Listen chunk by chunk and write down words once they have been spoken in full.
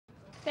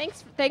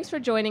Thanks for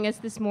joining us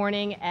this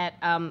morning at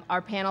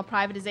our panel,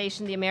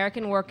 Privatization, the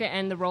American Worker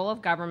and the Role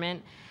of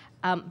Government.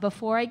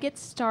 Before I get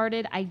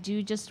started, I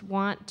do just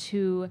want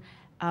to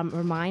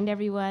remind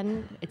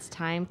everyone it's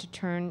time to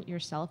turn your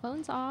cell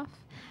phones off.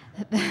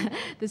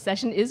 The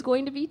session is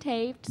going to be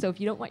taped, so if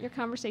you don't want your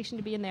conversation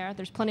to be in there,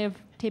 there's plenty of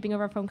taping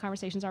of our phone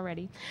conversations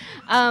already.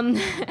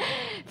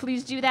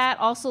 Please do that.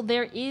 Also,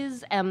 there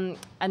is an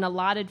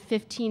allotted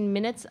 15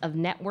 minutes of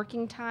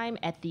networking time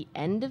at the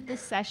end of this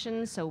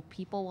session, so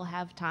people will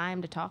have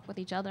time to talk with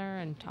each other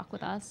and talk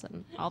with us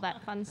and all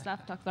that fun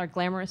stuff, talk with our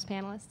glamorous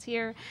panelists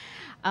here.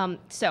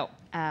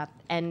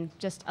 And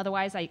just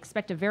otherwise, I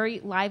expect a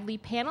very lively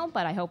panel,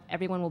 but I hope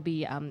everyone will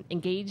be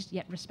engaged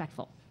yet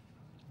respectful.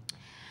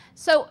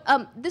 So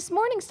this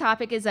morning's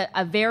topic is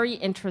a very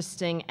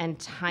interesting and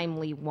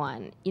timely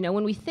one. You know,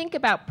 when we think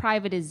about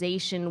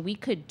privatization, we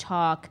could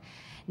talk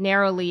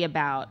narrowly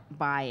about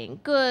buying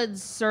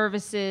goods,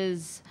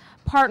 services,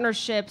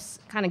 partnerships,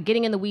 kind of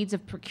getting in the weeds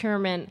of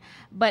procurement.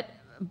 But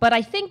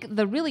I think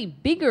the really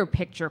bigger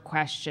picture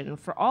question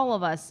for all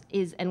of us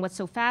is, and what's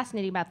so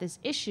fascinating about this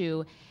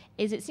issue,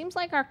 is it seems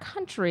like our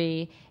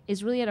country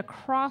is really at a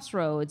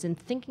crossroads in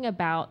thinking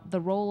about the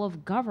role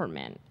of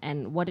government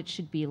and what it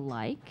should be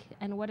like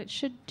and what it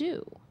should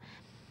do.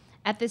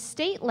 At the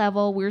state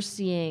level, we're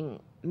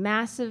seeing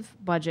massive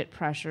budget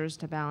pressures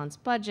to balance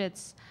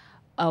budgets,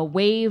 a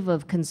wave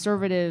of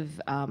conservative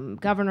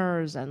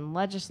governors and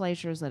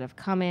legislatures that have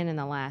come in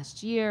the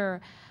last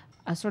year,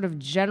 a sort of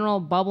general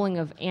bubbling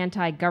of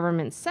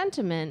anti-government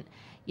sentiment.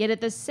 Yet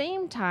at the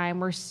same time,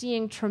 we're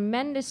seeing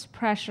tremendous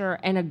pressure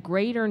and a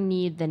greater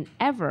need than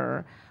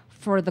ever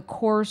for the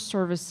core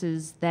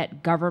services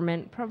that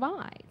government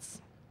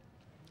provides.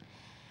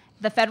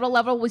 The federal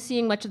level, we're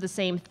seeing much of the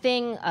same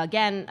thing.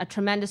 Again, a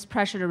tremendous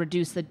pressure to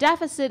reduce the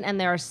deficit, and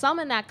there are some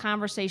in that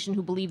conversation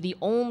who believe the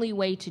only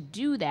way to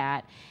do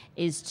that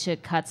is to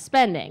cut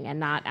spending and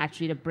not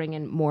actually to bring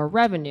in more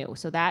revenue.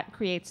 So that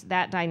creates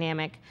that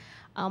dynamic.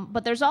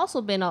 But there's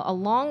also been a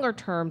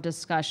longer-term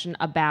discussion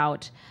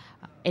about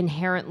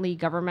inherently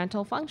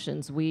governmental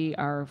functions. We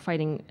are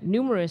fighting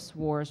numerous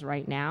wars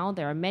right now.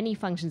 There are many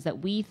functions that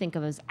we think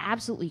of as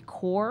absolutely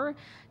core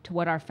to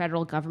what our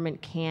federal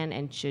government can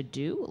and should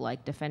do,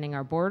 like defending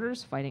our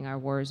borders, fighting our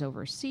wars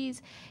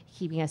overseas,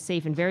 keeping us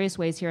safe in various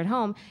ways here at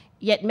home.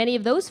 Yet many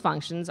of those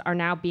functions are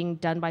now being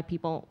done by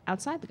people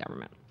outside the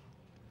government.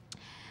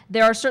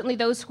 There are certainly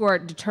those who are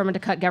determined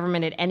to cut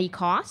government at any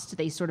cost.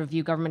 They sort of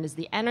view government as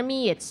the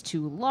enemy. It's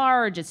too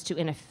large, it's too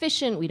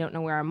inefficient, we don't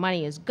know where our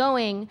money is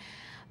going.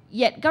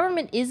 Yet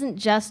government isn't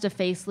just a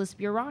faceless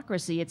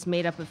bureaucracy. It's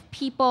made up of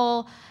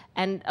people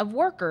and of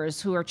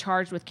workers who are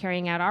charged with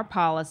carrying out our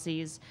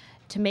policies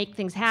to make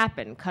things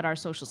happen, cut our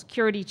Social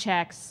Security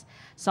checks,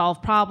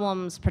 solve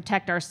problems,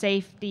 protect our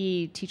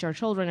safety, teach our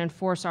children,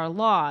 enforce our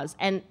laws.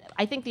 And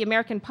I think the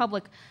American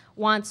public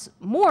wants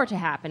more to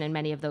happen in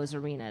many of those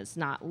arenas,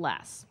 not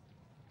less.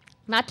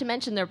 Not to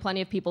mention there are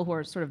plenty of people who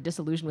are sort of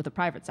disillusioned with the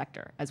private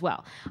sector as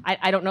well.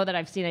 I don't know that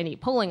I've seen any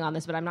polling on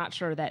this, but I'm not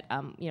sure that,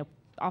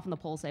 often the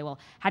polls say, well,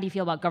 how do you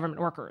feel about government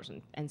workers?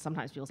 And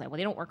sometimes people say, well,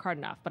 they don't work hard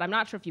enough. But I'm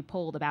not sure if you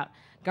polled about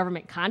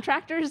government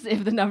contractors,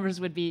 if the numbers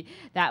would be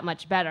that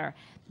much better.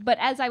 But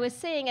as I was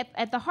saying,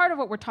 at the heart of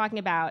what we're talking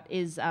about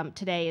is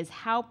today is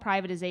how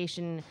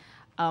privatization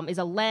is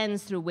a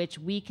lens through which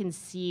we can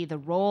see the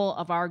role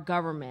of our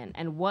government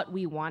and what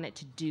we want it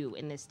to do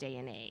in this day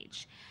and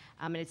age.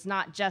 And it's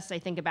not just, I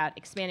think, about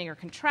expanding or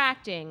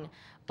contracting,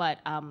 but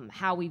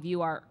how we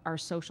view our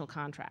social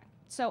contract.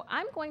 So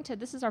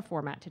this is our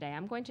format today.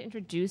 I'm going to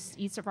introduce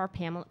each of our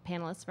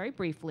panelists very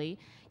briefly.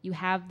 You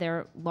have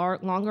their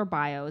longer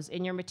bios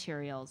in your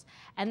materials.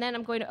 And then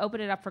I'm going to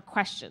open it up for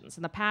questions.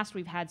 In the past,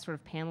 we've had sort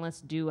of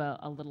panelists do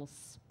a little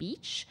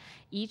speech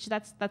each.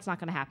 That's not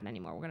going to happen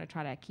anymore. We're going to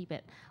try to keep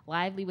it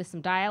lively with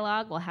some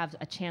dialogue. We'll have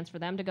a chance for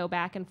them to go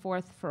back and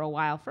forth for a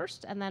while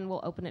first, and then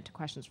we'll open it to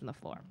questions from the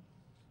floor.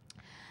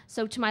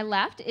 So to my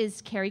left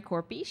is Kerry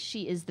Korpi.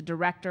 She is the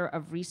Director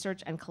of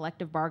Research and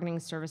Collective Bargaining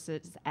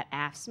Services at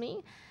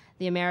AFSCME,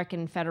 the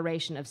American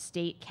Federation of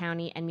State,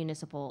 County, and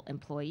Municipal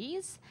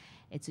Employees.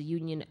 It's a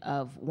union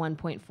of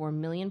 1.4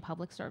 million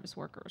public service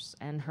workers,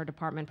 and her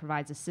department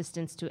provides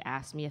assistance to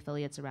AFSCME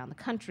affiliates around the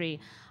country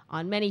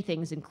on many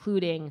things,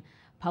 including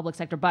public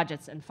sector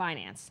budgets and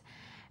finance,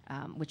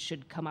 which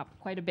should come up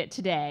quite a bit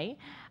today.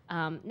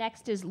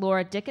 Next is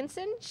Laura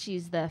Dickinson.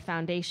 She's the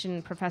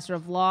Foundation Professor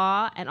of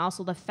Law and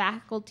also the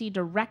Faculty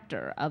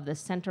Director of the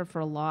Center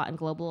for Law and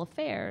Global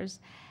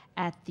Affairs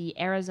at the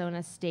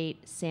Arizona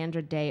State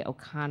Sandra Day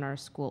O'Connor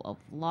School of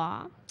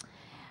Law.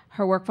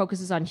 Her work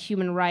focuses on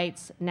human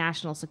rights,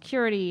 national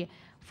security,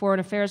 foreign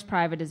affairs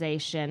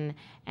privatization,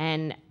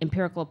 and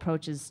empirical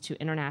approaches to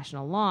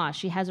international law.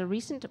 She has a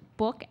recent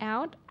book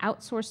out,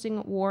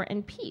 Outsourcing War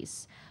and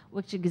Peace,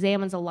 which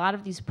examines a lot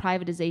of these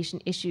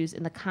privatization issues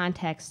in the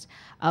context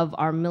of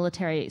our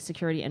military,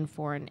 security, and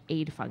foreign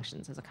aid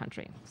functions as a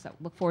country. So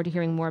look forward to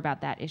hearing more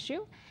about that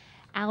issue.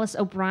 Alice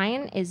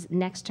O'Brien is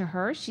next to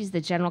her. She's the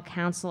general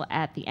counsel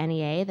at the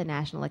NEA, the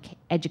National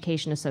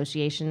Education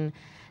Association,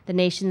 the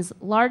nation's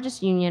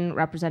largest union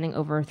representing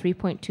over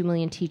 3.2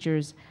 million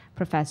teachers,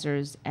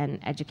 professors, and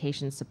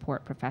education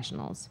support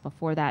professionals.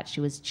 Before that,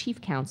 she was chief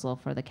counsel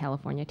for the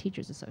California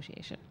Teachers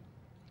Association.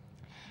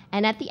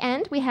 And at the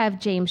end, we have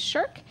James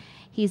Sherk.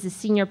 He's a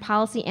senior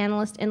policy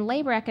analyst in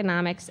labor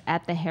economics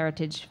at the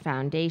Heritage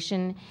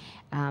Foundation.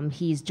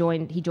 He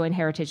joined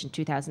Heritage in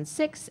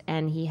 2006,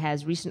 and he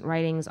has recent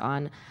writings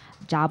on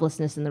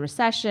joblessness in the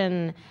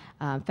recession,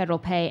 federal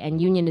pay, and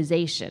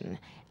unionization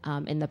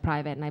in the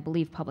private and I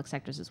believe public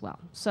sectors as well.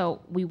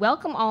 So we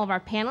welcome all of our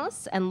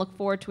panelists and look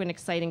forward to an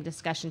exciting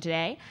discussion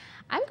today.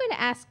 I'm going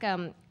to ask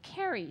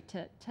Kerry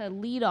to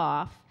lead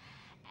off.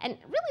 And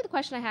really the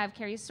question I have,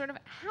 Kerry, is sort of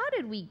how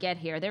did we get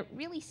here? There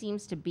really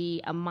seems to be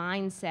a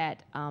mindset,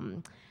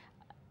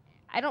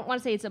 I don't want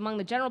to say it's among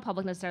the general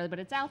public necessarily, but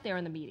it's out there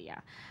in the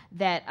media,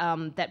 that,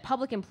 that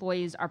public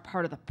employees are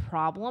part of the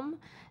problem.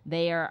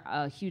 They are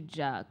a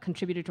huge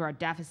contributor to our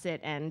deficit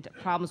and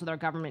problems with our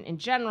government in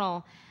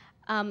general.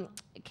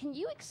 Can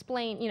you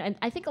explain, and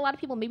I think a lot of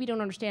people maybe don't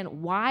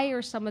understand, why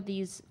are some of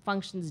these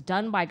functions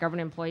done by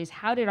government employees?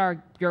 How did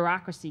our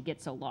bureaucracy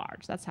get so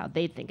large? That's how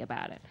they think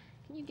about it.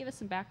 Can you give us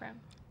some background?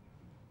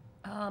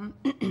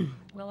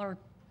 Well, our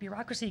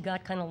bureaucracy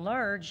got kind of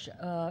large,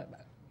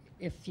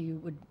 if you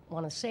would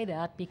want to say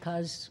that,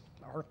 because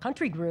our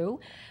country grew,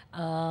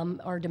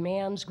 our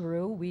demands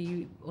grew.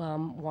 We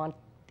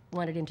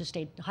wanted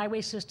interstate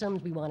highway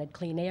systems, we wanted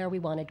clean air, we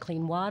wanted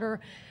clean water,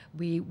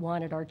 we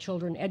wanted our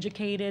children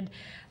educated,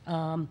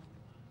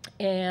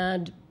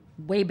 and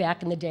way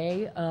back in the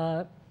day,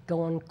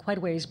 going quite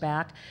a ways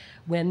back,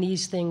 when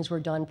these things were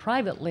done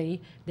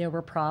privately, there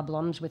were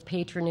problems with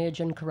patronage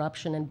and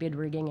corruption and bid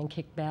rigging and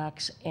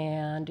kickbacks,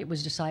 and it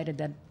was decided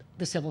that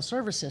the civil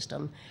service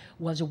system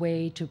was a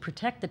way to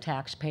protect the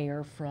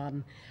taxpayer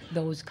from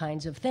those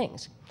kinds of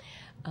things.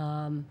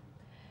 And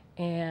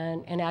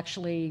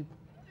actually,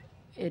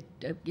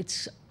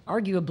 it's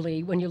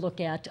arguably, when you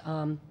look at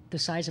the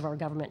size of our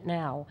government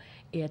now,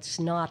 it's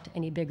not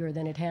any bigger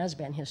than it has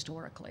been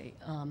historically.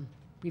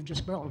 We've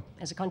just grown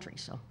as a country,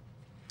 so.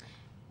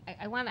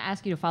 I want to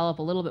ask you to follow up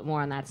a little bit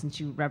more on that, since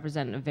you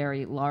represent a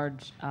very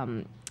large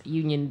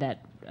union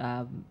that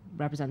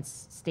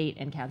represents state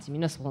and county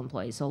municipal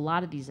employees. So a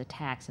lot of these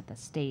attacks at the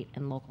state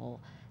and local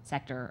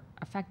sector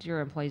affect your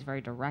employees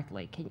very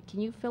directly.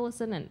 Can you fill us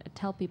in and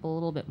tell people a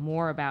little bit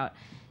more about,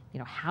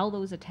 how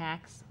those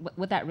attacks,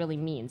 what that really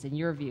means in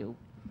your view,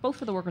 both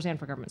for the workers and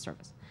for government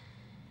service?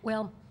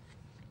 Well,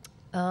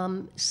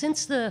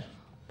 since the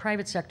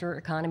private sector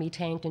economy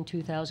tanked in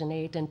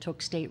 2008 and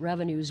took state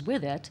revenues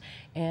with it,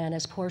 and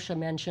as Portia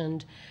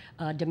mentioned,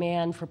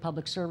 demand for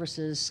public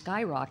services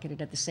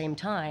skyrocketed at the same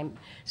time.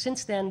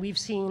 Since then, we've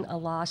seen a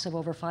loss of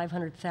over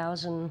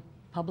 500,000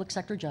 public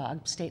sector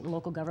jobs, state and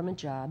local government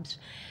jobs.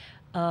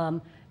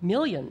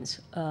 Millions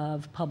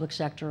of public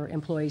sector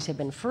employees have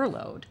been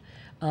furloughed.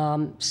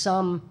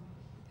 Some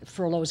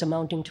furloughs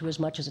amounting to as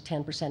much as a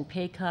 10%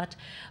 pay cut.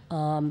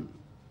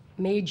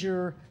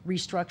 Major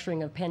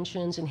restructuring of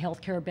pensions and health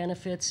care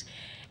benefits.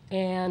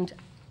 And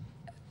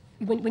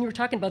when you were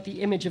talking about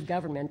the image of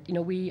government,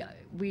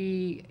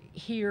 we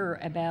hear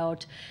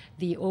about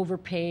the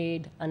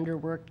overpaid,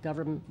 underworked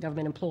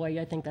government employee.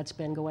 I think that's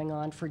been going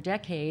on for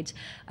decades.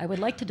 I would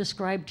like to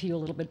describe to you a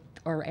little bit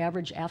our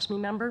average AFSCME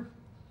member.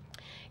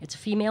 It's a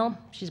female.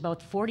 She's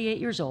about 48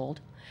 years old.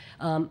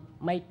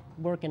 Might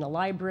work in a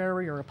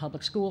library or a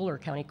public school or a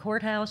county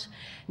courthouse.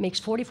 Makes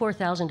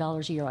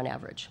 $44,000 a year on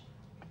average.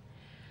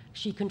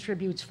 She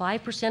contributes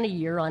 5% a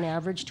year on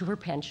average to her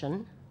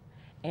pension,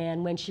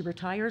 and when she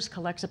retires,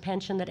 collects a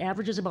pension that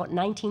averages about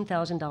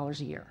 $19,000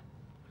 a year.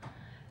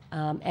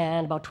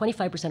 And about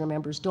 25% of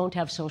members don't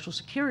have Social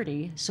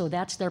Security, so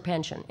that's their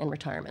pension in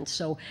retirement.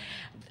 So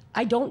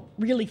I don't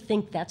really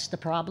think that's the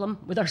problem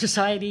with our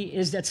society,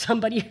 is that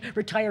somebody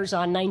retires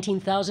on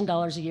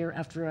 $19,000 a year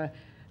after a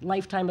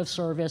lifetime of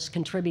service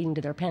contributing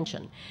to their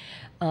pension.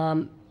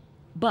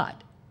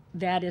 But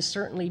that is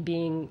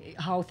certainly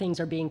how things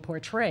are being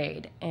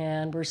portrayed,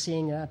 and we're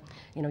seeing a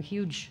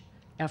huge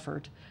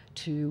effort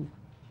to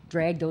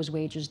drag those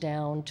wages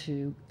down,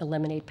 to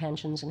eliminate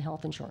pensions and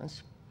health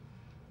insurance.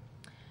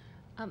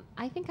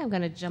 I think I'm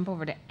going to jump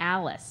over to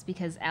Alice,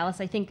 because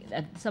Alice, I think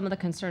some of the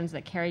concerns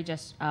that Kerry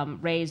just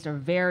raised are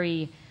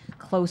very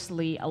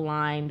closely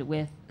aligned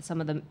with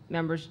some of the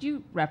members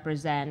you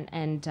represent,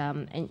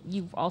 and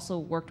you've also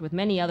worked with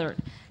many other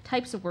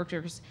types of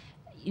workers.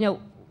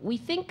 We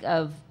think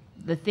of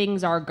the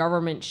things our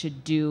government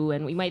should do,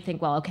 and we might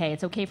think, well, okay,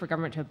 it's okay for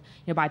government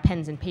to buy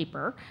pens and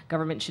paper.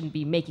 Government shouldn't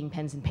be making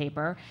pens and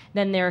paper.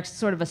 Then there's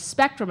sort of a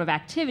spectrum of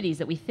activities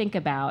that we think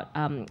about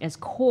as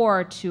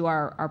core to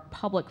our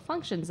public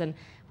functions, and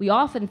we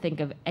often think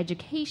of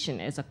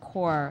education as a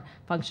core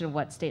function of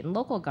what state and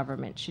local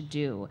government should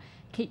do.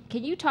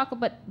 Can you talk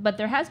about, but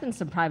there has been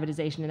some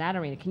privatization in that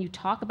arena. Can you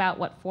talk about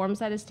what forms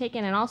that has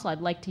taken? And also, I'd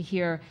like to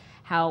hear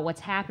how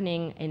what's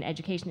happening in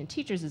education and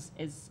teachers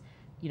is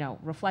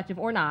reflective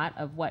or not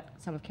of what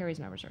some of Kerry's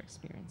members are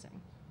experiencing.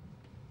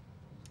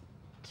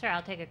 Sure,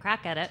 I'll take a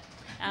crack at it.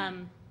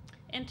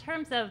 In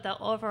terms of the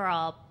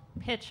overall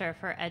picture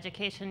for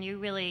education, you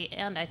really,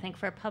 and I think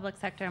for public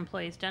sector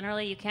employees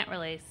generally, you can't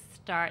really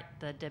start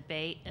the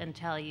debate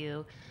until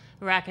you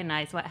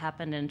recognize what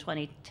happened in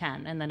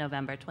 2010, in the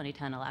November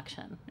 2010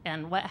 election.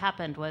 And what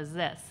happened was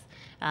this.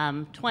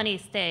 20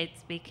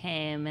 states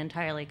became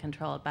entirely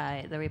controlled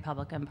by the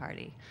Republican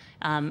Party.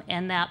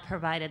 And that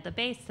provided the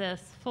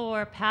basis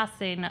for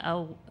passing,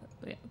 or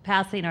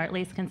at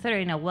least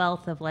considering, a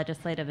wealth of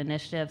legislative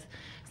initiatives,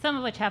 some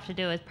of which have to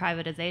do with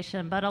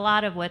privatization, but a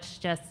lot of which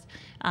just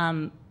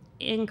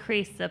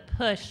increase the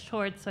push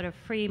towards sort of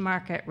free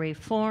market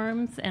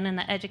reforms. And in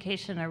the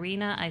education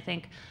arena, I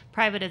think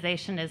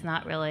privatization is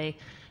not really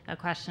a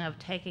question of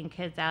taking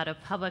kids out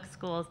of public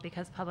schools,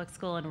 because public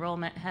school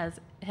enrollment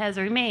has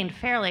remained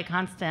fairly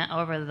constant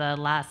over the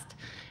last,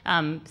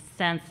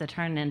 since the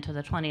turn into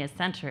the 20th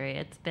century.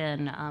 It's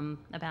been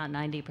about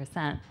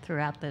 90%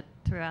 throughout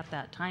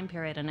that time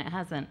period, and it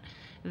hasn't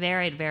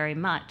varied very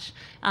much.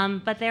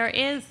 But there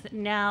is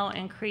now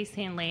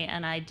increasingly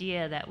an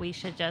idea that we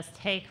should just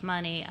take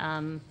money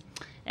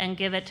and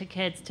give it to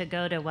kids to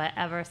go to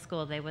whatever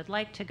school they would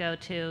like to go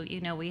to.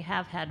 You know, we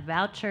have had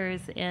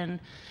vouchers in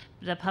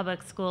the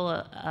public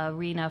school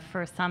arena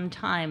for some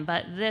time,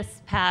 but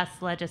this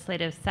past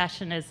legislative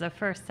session is the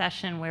first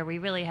session where we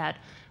really had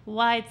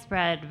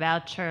widespread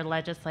voucher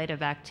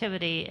legislative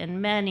activity in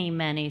many,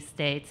 many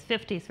states.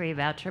 53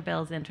 voucher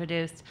bills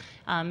introduced.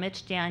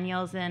 Mitch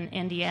Daniels in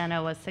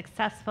Indiana was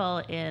successful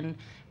in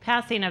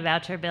passing a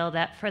voucher bill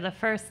that for the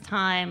first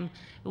time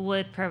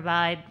would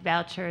provide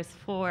vouchers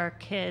for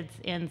kids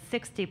in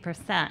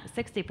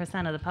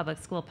 60% of the public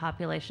school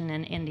population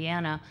in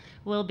Indiana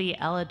will be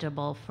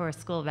eligible for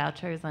school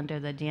vouchers under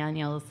the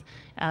Daniels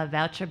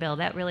voucher bill.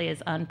 That really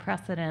is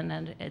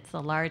unprecedented. It's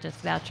the largest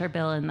voucher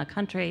bill in the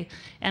country.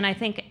 And I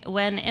think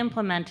when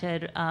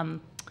implemented,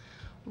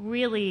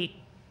 really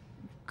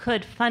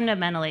could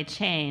fundamentally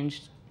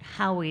change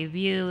how we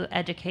view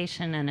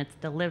education and its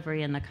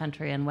delivery in the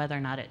country, and whether or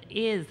not it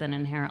is an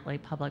inherently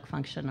public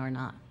function or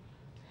not.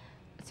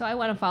 So I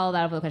want to follow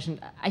that up with a question.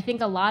 I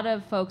think a lot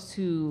of folks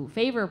who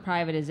favor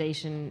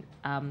privatization,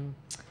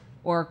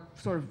 or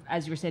sort of,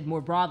 as you said,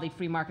 more broadly,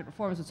 free market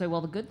reforms, would say,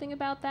 well, the good thing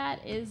about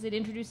that is it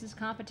introduces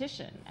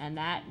competition, and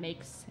that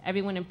makes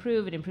everyone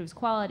improve. It improves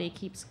quality,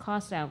 keeps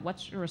costs down.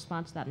 What's your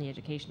response to that in the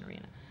education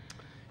arena?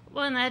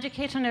 Well, in the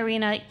education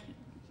arena,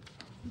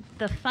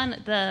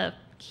 the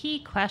key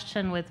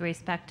question with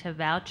respect to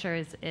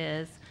vouchers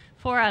is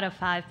 4 out of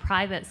 5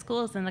 private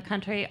schools in the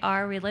country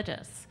are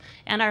religious,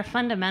 and are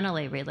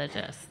fundamentally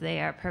religious.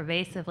 They are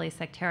pervasively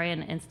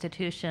sectarian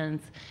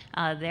institutions.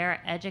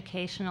 Their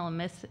educational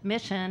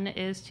mission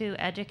is to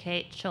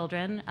educate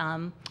children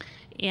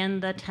in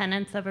the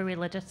tenets of a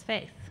religious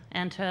faith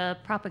and to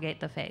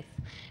propagate the faith.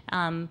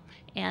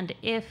 And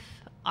if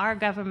our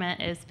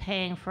government is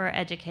paying for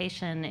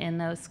education in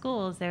those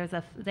schools, there's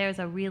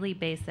a really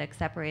basic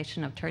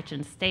separation of church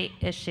and state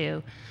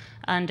issue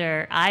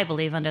I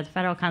believe, under the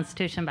federal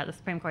Constitution, but the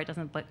Supreme Court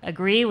doesn't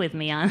agree with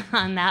me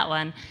on that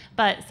one,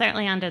 but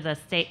certainly under the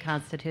state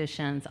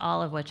constitutions,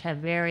 all of which have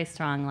very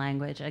strong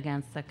language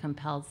against the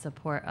compelled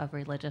support of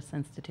religious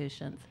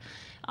institutions.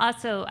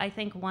 Also, I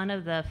think one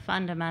of the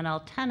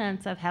fundamental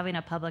tenets of having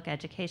a public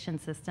education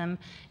system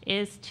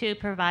is to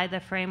provide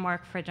the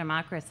framework for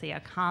democracy, a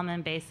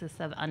common basis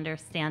of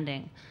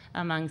understanding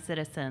among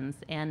citizens.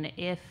 And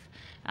if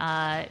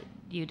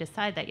you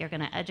decide that you're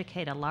going to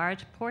educate a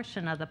large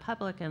portion of the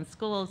public in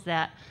schools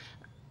that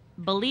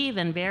believe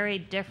in very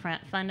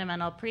different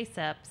fundamental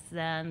precepts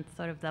than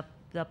sort of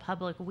the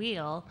public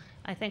weal,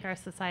 I think our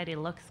society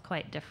looks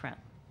quite different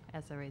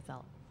as a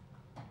result.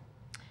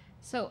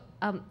 So,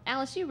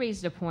 Alice, you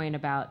raised a point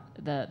about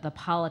the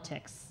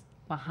politics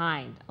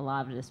behind a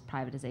lot of this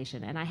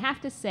privatization. And I have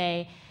to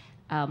say,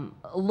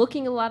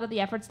 looking at a lot of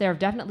the efforts, there have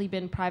definitely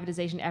been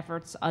privatization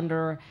efforts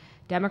under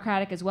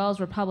Democratic as well as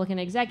Republican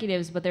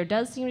executives, but there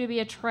does seem to be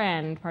a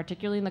trend,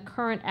 particularly in the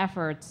current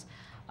efforts,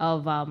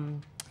 of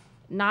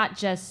not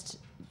just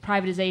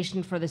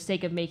privatization for the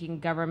sake of making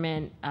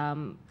government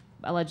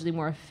allegedly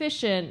more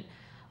efficient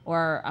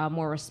or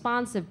more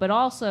responsive, but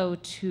also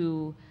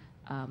to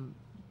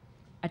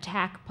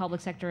attack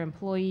public sector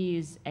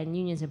employees and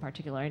unions in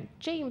particular. And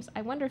James,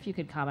 I wonder if you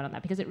could comment on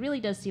that, because it really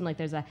does seem like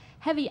there's a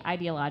heavy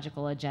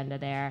ideological agenda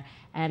there,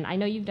 and I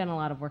know you've done a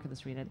lot of work in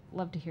this arena. I'd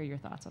love to hear your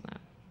thoughts on that.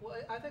 Well,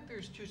 I think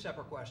there's 2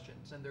 separate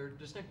questions, and they're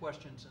distinct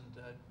questions,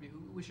 and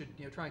we should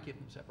try and keep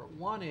them separate.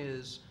 One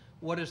is,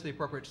 what is the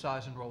appropriate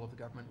size and role of the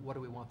government? What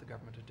do we want the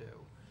government to do?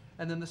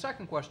 And then the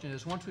second question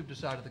is, once we've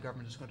decided the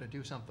government is going to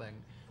do something,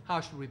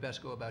 how should we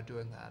best go about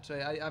doing that? So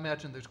I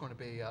imagine there's going to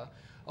be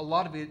a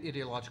lot of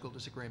ideological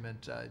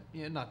disagreement,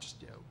 not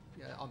just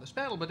on this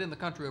panel, but in the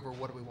country over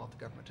what do we want the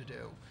government to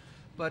do.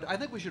 But I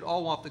think we should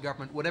all want the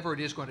government, whatever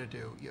it is going to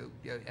do,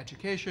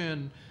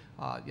 education,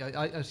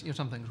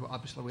 some things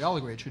obviously we all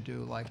agree it should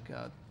do, like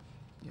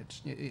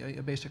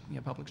basic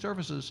public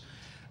services.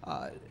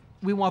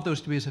 we want those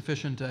to be as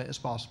efficient as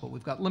possible.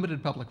 We've got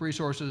limited public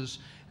resources,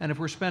 and if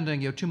we're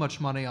spending too much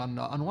money on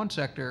one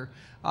sector,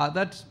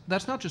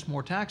 that's not just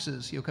more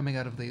taxes coming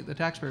out of the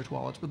taxpayers'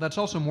 wallets, but that's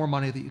also more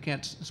money that you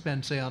can't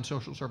spend, say, on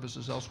social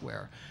services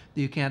elsewhere,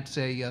 that you can't,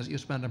 say, you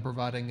spend on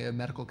providing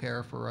medical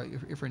care for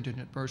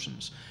indigent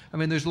persons. I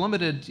mean, there's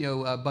limited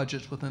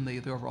budgets within the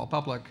overall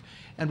public,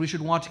 and we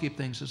should want to keep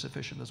things as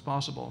efficient as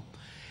possible.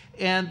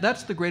 And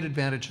that's the great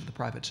advantage of the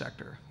private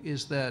sector,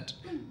 is that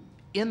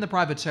in the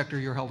private sector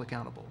you're held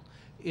accountable,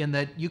 in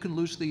that you can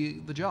lose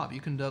the job,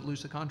 you can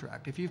lose the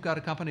contract. If you've got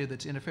a company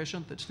that's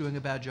inefficient, that's doing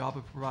a bad job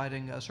of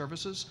providing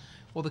services,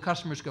 well, the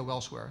customers go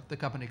elsewhere, the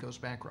company goes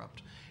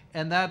bankrupt.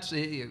 And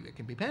it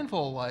can be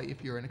painful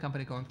if you're in a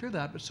company going through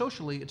that, but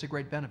socially it's a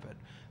great benefit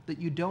that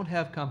you don't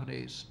have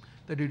companies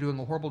that are doing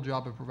a horrible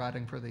job of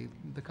providing for the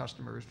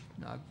customers,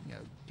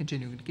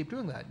 continuing to keep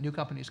doing that. New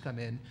companies come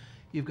in,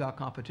 you've got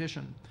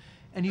competition.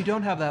 And you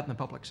don't have that in the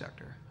public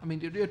sector. I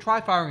mean,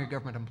 try firing a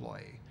government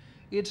employee.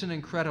 It's an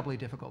incredibly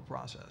difficult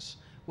process.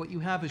 What you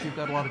have is you've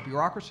got a lot of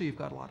bureaucracy, you've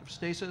got a lot of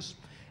stasis.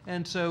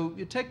 And so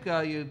you take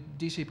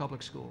DC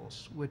public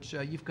schools, which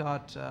you've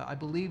got, I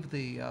believe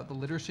the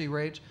literacy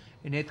rate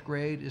in 8th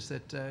grade is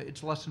that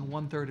it's less than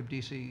 1/3 of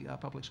DC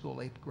public school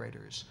 8th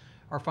graders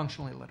are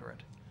functionally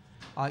literate.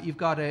 You've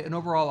got an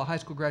overall high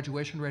school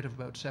graduation rate of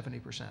about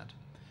 70%.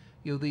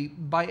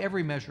 By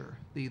every measure,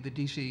 the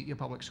DC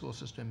public school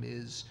system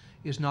is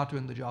not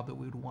doing the job that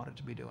we would want it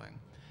to be doing.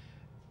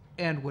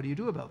 And what do you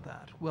do about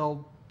that?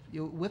 Well,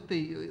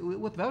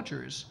 with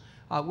vouchers,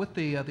 with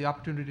the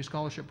Opportunity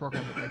Scholarship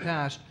Program that they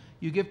passed,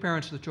 you give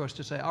parents the choice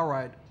to say, all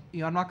right,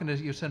 I'm not going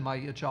to send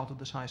my child to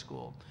this high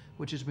school,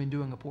 which has been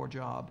doing a poor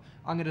job.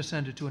 I'm going to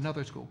send it to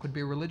another school. Could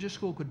be a religious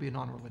school, could be a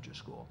non-religious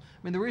school.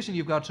 I mean, the reason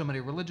you've got so many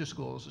religious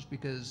schools is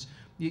because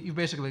you've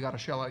basically got to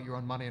shell out your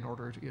own money in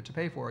order to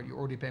pay for it. You're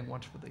already paying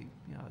once for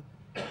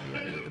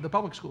the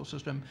public school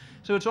system.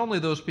 So it's only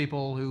those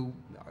people who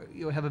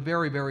have a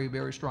very, very,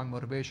 very strong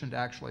motivation to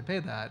actually pay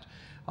that.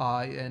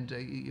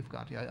 You've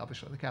got,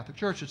 obviously, the Catholic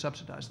Church that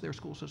subsidizes their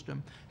school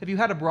system. If you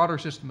had a broader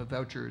system of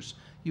vouchers,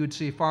 you would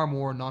see far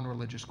more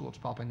non-religious schools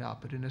popping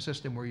up. But in a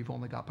system where you've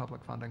only got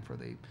public funding for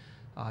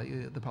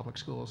the public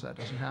schools, that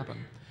doesn't happen.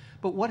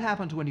 But what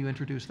happens when you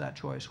introduce that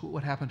choice?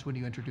 What happens when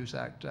you introduce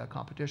that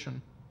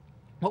competition?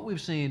 What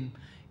we've seen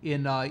here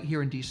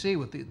in DC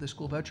with the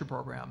school voucher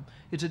program,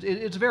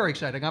 it's very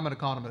exciting. I'm an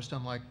economist,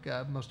 unlike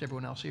most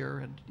everyone else here,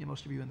 and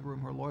most of you in the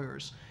room who are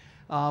lawyers.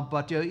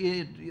 But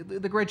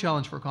the great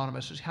challenge for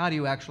economists is how do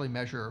you actually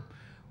measure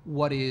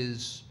what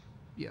is,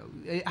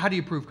 how do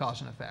you prove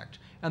cause and effect?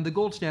 And the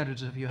gold standard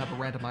is if you have a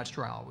randomized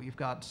trial, where you've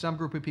got some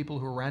group of people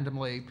who are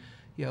randomly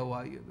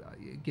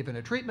given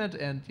a treatment,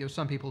 and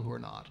some people who are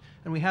not.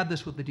 And we had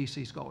this with the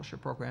DC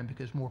scholarship program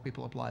because more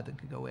people applied than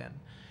could go in.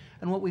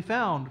 And what we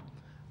found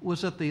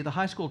was that the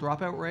high school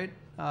dropout rate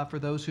for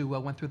those who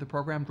went through the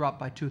program dropped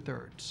by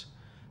 2/3.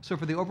 So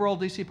for the overall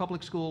DC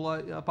public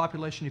school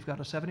population, you've got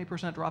a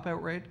 70%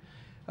 dropout rate,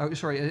 a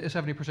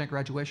 70%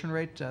 graduation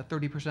rate,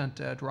 30%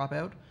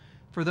 dropout.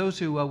 For those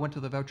who went to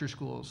the voucher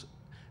schools,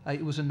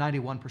 it was a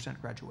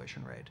 91%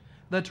 graduation rate.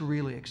 That's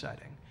really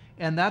exciting.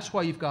 And that's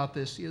why you've got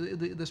this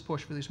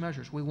push for these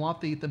measures. We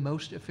want the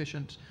most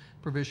efficient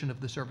provision of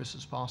the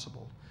services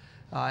possible.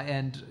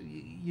 And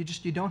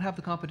you don't have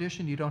the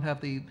competition, you don't have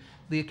the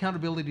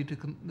accountability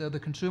to the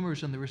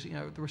consumers and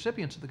the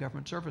recipients of the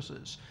government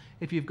services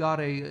if you've got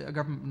a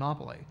government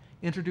monopoly.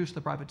 Introduce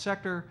the private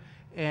sector,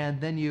 and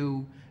then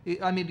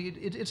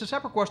it's a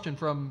separate question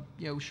from,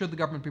 should the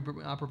government be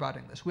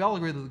providing this? We all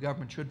agree that the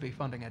government should be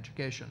funding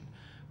education,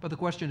 but the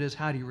question is,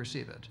 how do you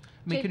receive it?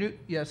 I mean, can you,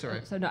 yeah,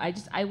 sorry. So no,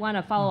 I want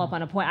to follow up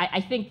on a point.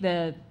 I think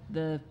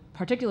the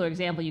particular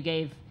example you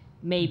gave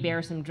may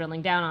bear some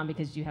drilling down on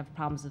because you have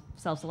problems with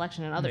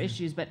self-selection and other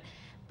issues, but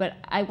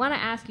I want to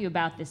ask you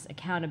about this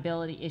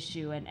accountability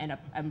issue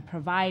and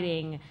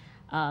providing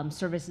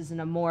services in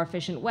a more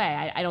efficient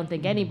way. I don't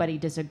think anybody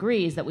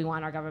disagrees that we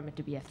want our government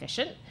to be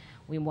efficient.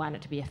 We want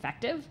it to be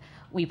effective.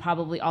 We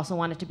probably also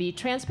want it to be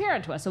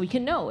transparent to us so we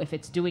can know if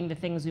it's doing the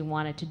things we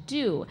want it to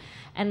do.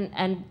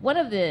 And one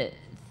of the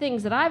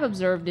things that I've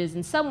observed is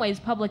in some ways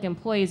public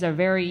employees are a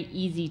very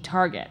easy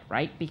target,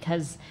 right?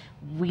 Because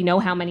we know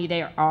how many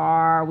there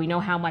are, we know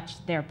how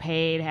much they're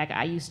paid. Heck,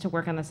 I used to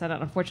work on the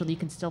Senate. Unfortunately, you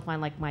can still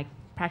find like my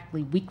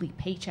practically weekly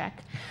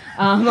paycheck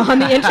on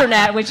the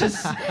internet, which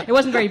is, it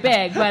wasn't very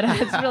big, but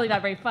it's really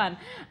not very fun.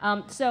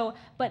 But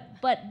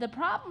the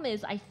problem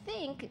is, I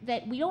think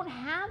that we don't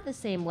have the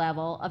same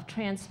level of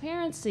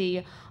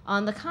transparency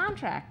on the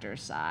contractor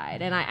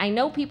side. And I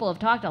know people have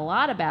talked a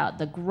lot about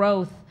the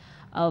growth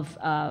of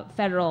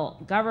federal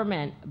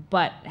government,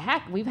 but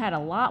heck, we've had a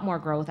lot more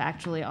growth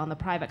actually on the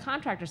private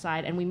contractor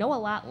side, and we know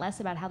a lot less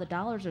about how the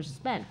dollars are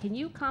spent. Can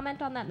you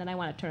comment on that? And then I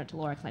want to turn it to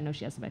Laura because I know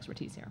she has some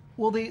expertise here.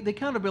 Well, the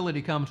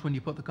accountability comes when you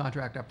put the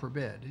contract up for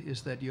bid.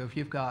 Is that if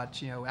you've got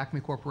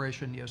Acme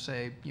Corporation,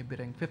 say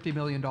bidding $50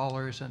 million,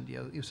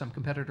 and some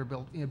competitor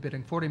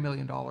bidding $40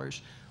 million, well,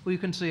 you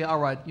can see, all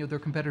right, their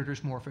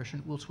competitor's more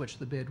efficient. We'll switch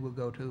the bid. We'll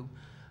go to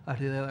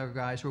the other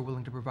guys who are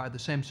willing to provide the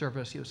same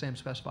service, same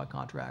specified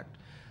contract.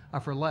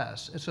 for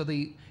less. And so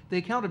the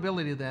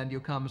accountability then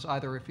comes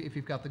either if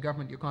you've got the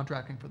government, you're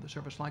contracting for the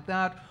service like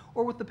that,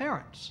 or with the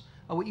parents.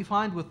 What you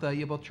find with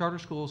both charter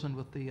schools and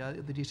with the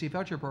DC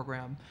voucher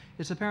program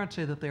is the parents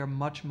say that they are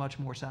much, much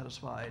more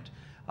satisfied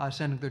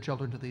sending their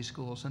children to these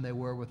schools than they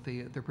were with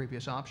their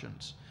previous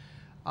options.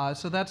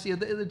 So that's,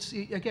 it's,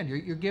 again,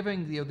 you're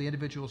giving the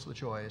individuals the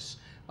choice.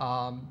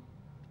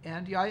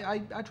 And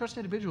I trust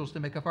individuals to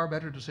make a far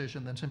better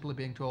decision than simply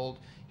being told,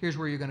 here's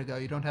where you're going to go.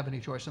 You don't have any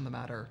choice in the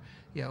matter.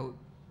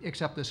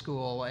 Accept this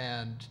school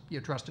and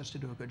trust us to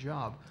do a good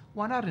job.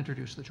 Why not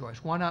introduce the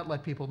choice? Why not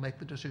let people make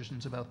the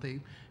decisions about the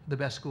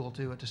best school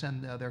to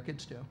send their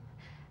kids to?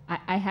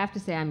 I have to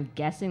say, I'm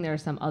guessing there are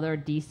some other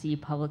DC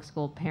public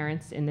school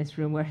parents in this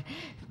room where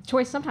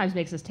choice sometimes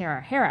makes us tear our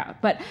hair out.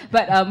 But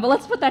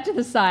let's put that to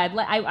the side.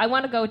 I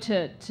want to go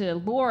to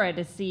Laura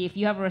to see if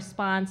you have a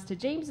response to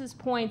James's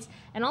points,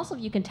 and also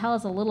if you can tell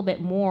us a little bit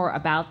more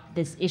about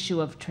this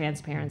issue of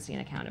transparency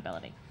and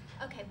accountability.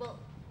 Okay, well,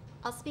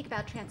 I'll speak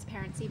about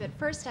transparency, but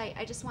first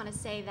I just want to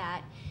say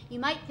that you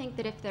might think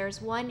that if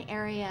there's one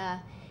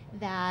area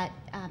that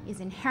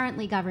is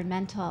inherently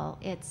governmental,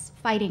 it's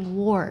fighting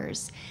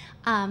wars.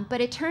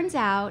 But it turns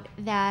out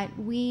that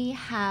we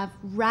have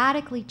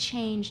radically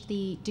changed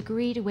the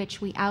degree to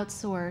which we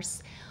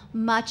outsource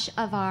much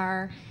of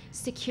our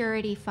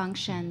security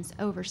functions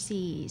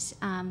overseas.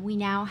 We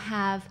now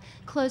have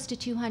close to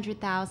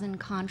 200,000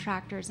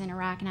 contractors in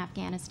Iraq and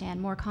Afghanistan,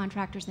 more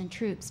contractors than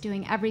troops,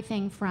 doing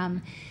everything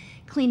from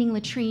cleaning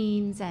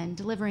latrines and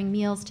delivering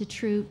meals to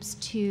troops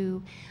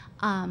to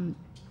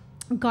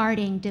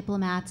guarding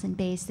diplomats and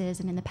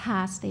bases, and in the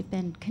past they've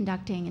been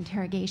conducting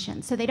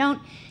interrogations. So they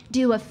don't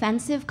do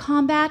offensive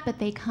combat, but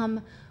they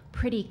come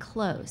pretty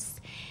close.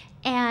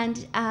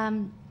 And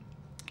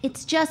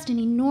it's just an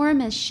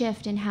enormous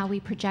shift in how we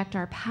project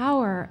our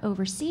power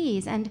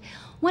overseas. And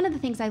one of the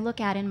things I look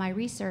at in my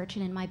research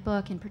and in my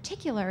book in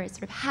particular is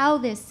sort of how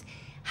this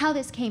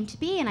came to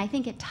be, and I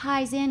think it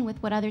ties in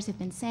with what others have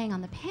been saying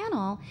on the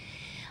panel,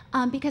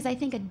 because I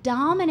think a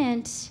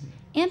dominant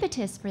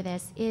impetus for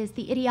this is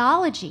the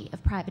ideology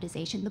of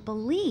privatization, the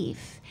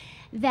belief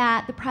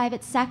that the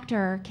private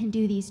sector can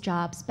do these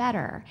jobs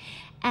better.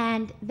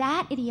 And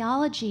that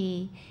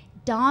ideology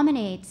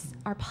dominates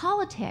our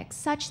politics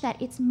such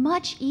that it's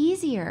much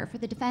easier for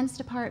the Defense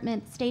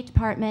Department, State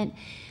Department,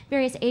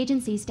 various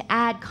agencies to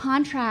add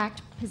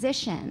contract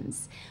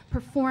positions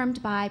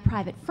performed by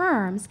private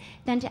firms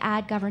than to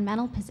add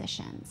governmental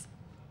positions.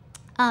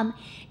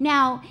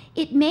 Now,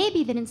 it may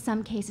be that in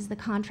some cases the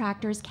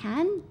contractors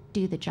can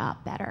do the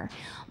job better,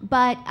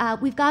 but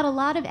we've got a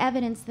lot of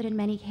evidence that in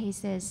many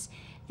cases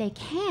they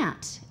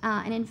can't.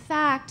 And in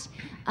fact,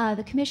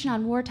 the Commission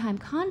on Wartime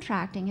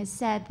Contracting has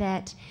said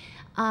that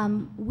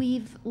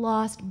we've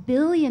lost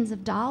billions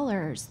of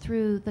dollars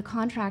through the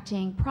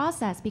contracting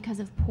process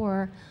because of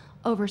poor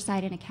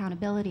oversight and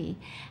accountability.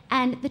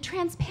 And the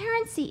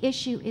transparency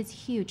issue is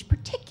huge,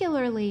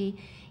 particularly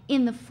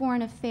in the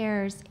foreign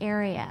affairs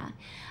area.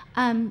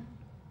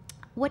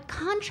 What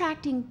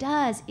contracting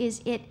does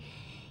is it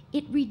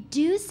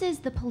reduces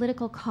the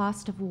political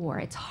cost of war.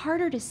 It's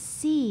harder to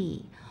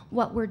see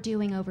what we're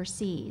doing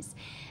overseas.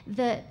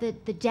 The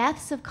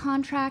deaths of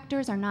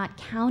contractors are not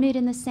counted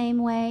in the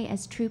same way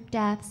as troop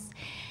deaths.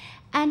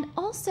 And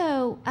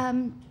also,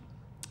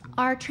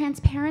 our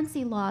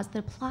transparency laws that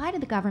apply to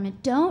the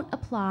government don't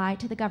apply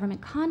to the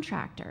government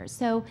contractors.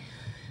 So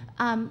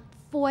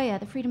FOIA,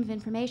 the Freedom of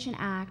Information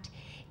Act,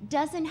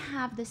 doesn't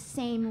have the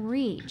same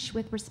reach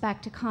with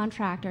respect to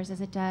contractors as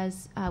it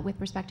does with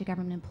respect to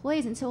government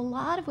employees. And so a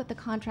lot of what the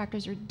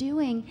contractors are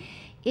doing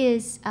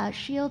is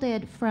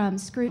shielded from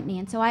scrutiny.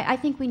 And so I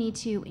think we need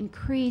to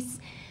increase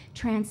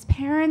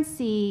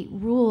transparency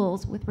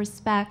rules with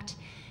respect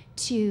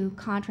to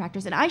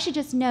contractors. And I should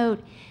just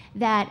note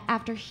that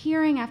after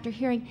hearing,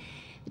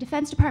 the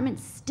Defense Department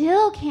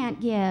still can't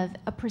give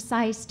a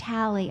precise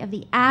tally of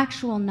the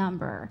actual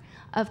number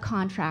of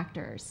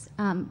contractors,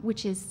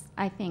 which is,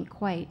 I think,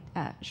 quite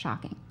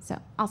shocking. So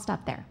I'll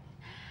stop there.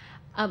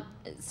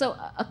 So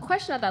a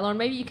question about that, Lauren,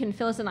 maybe you can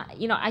fill us in.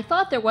 I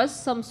thought there was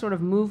some sort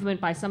of movement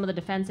by some of the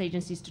defense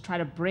agencies to try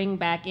to bring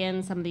back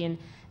in some of the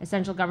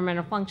essential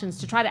governmental functions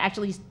to try to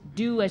actually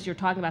do, as you're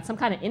talking about, some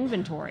kind of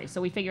inventory.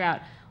 So we figure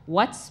out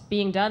what's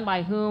being done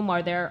by whom.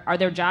 Are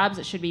there jobs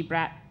that should be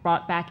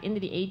brought back into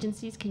the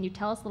agencies? Can you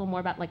tell us a little more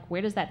about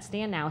where does that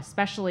stand now,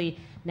 especially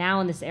now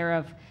in this era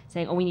of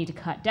saying, oh, we need to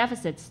cut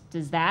deficits?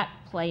 Does that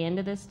play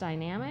into this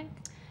dynamic?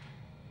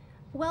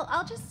 Well,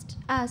 I'll just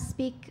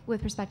speak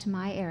with respect to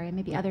my area.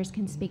 Maybe others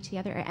can speak to the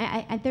other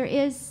area. There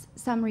is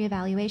some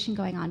reevaluation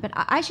going on, but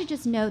I should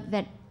just note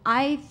that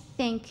I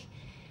think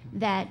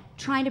that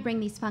trying to bring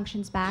these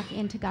functions back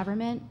into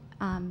government,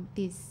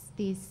 these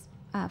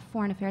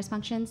foreign affairs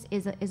functions,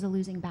 is a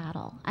losing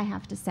battle, I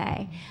have to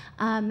say.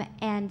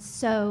 And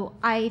so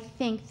I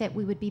think that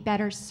we would be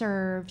better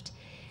served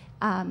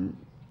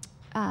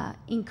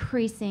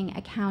increasing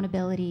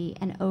accountability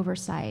and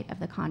oversight of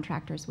the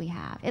contractors we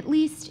have, at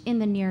least in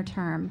the near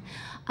term.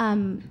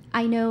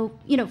 I know,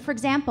 for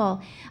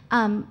example,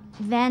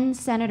 then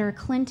Senator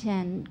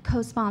Clinton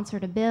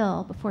co-sponsored a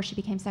bill before she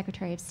became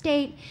Secretary of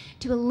State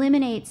to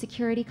eliminate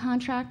security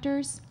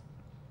contractors.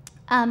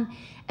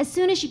 As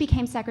soon as she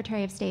became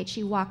Secretary of State,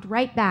 she walked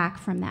right back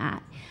from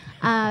that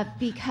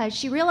because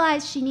she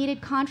realized she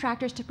needed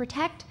contractors to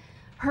protect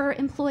her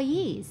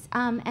employees.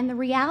 And the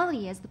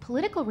reality is, the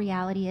political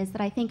reality is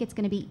that I think it's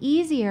going to be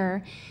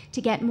easier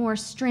to get more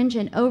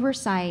stringent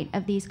oversight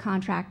of these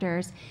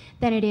contractors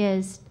than it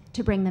is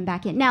to bring them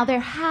back in. Now, there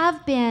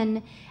have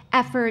been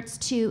efforts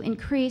to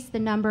increase the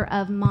number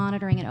of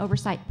monitoring and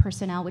oversight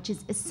personnel, which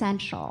is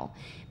essential,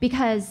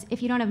 because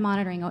if you don't have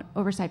monitoring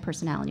oversight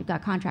personnel and you've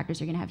got contractors,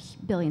 you're going to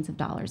have billions of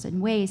dollars in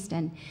waste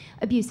and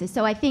abuses.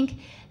 So I think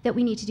that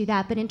we need to do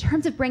that. But in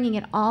terms of bringing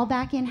it all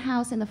back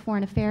in-house in the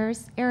foreign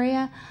affairs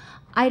area,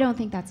 I don't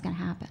think that's going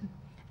to happen.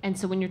 And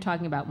so when you're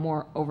talking about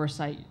more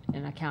oversight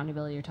and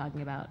accountability, you're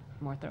talking about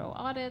more thorough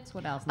audits?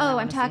 What else? Oh,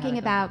 I'm talking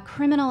about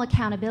criminal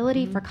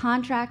accountability for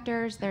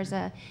contractors. There's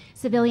a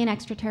Civilian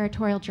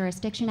Extraterritorial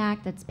Jurisdiction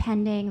Act that's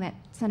pending that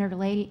Senator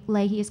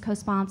Leahy has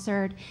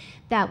co-sponsored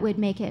that would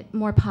make it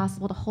more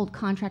possible to hold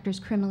contractors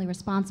criminally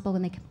responsible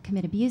when they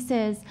commit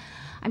abuses.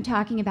 I'm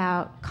talking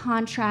about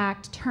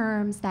contract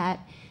terms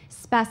that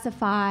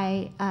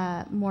specify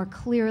more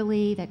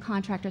clearly that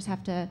contractors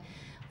have to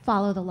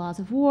follow the laws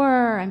of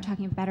war. I'm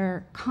talking about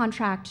better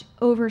contract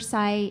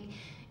oversight,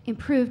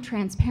 improved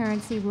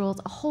transparency rules,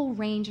 a whole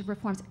range of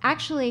reforms.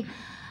 Actually,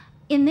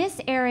 in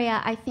this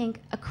area, I think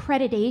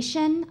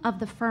accreditation of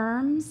the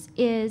firms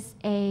is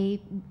an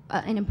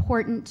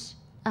important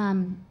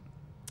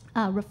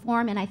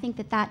reform, and I think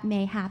that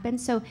may happen.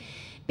 So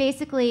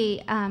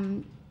basically,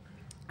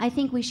 I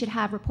think we should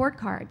have report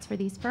cards for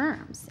these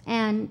firms.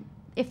 And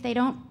if they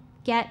don't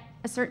get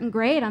a certain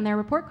grade on their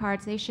report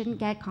cards, they shouldn't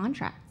get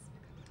contracts.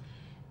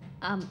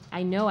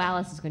 I know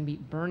Alice is going to be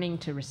burning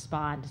to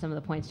respond to some of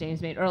the points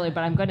James made earlier,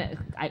 but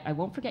I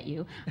won't forget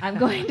you. I'm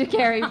going to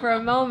Kerry for a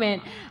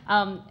moment.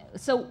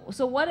 So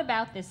what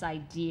about this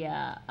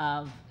idea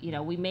of,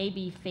 we may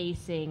be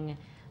facing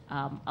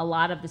a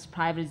lot of this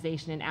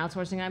privatization and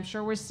outsourcing. I'm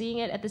sure we're seeing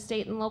it at the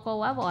state and local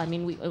level. I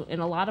mean, in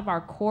a lot of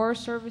our core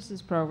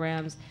services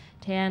programs,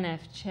 TANF,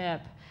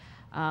 CHIP,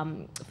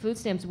 food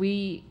stamps,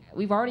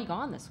 we've already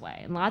gone this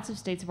way, and lots of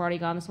states have already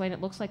gone this way, and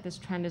it looks like this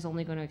trend is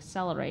only going to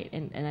accelerate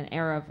in an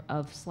era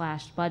of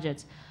slashed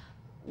budgets.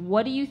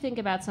 What do you think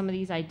about some of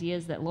these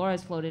ideas that Laura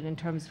has floated in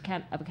terms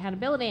of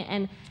accountability?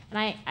 And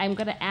I'm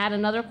going to add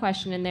another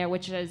question in there,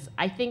 which is,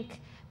 I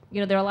think,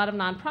 there are a lot of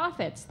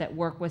nonprofits that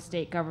work with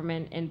state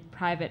government and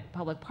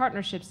private-public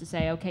partnerships to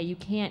say, okay, you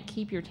can't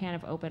keep your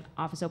TANF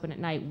office open at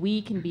night.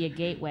 We can be a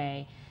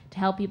gateway to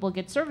help people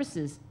get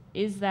services.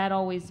 Is that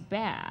always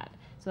bad?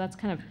 So that's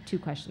kind of two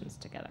questions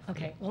together.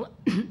 Okay, well,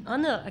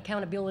 on the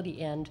accountability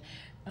end,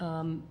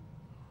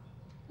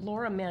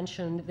 Laura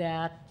mentioned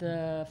that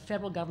the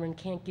federal government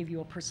can't give you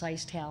a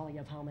precise tally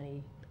of how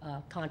many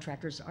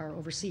contractors are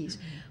overseas.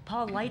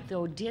 Paul Light,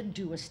 though, did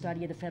do a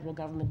study of the federal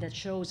government that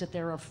shows that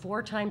there are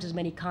 4 times as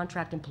many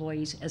contract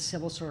employees as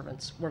civil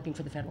servants working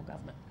for the federal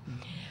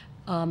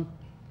government.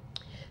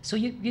 So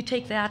you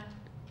take that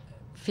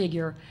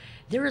figure.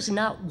 There is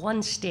not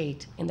one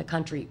state in the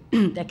country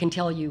that can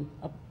tell you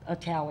a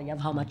tally of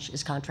how much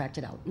is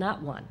contracted out.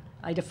 Not one.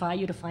 I defy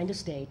you to find a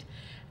state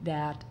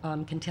that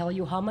can tell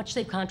you how much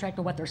they've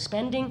contracted, what they're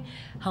spending,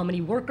 how many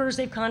workers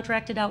they've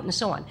contracted out, and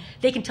so on.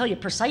 They can tell you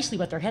precisely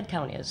what their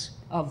headcount is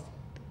of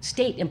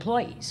state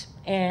employees.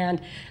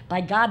 And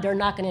by God, they're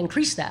not going to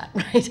increase that,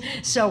 right?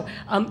 So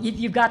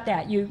you've got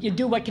that. You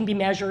do what can be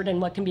measured, and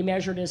what can be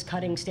measured is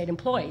cutting state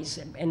employees.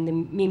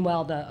 And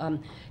meanwhile,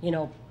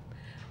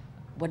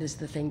 what is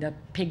the thing? The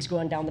pig's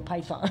going down the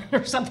python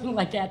or something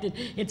like that.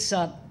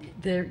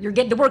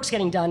 The work's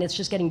getting done. It's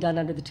just getting done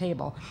under the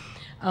table.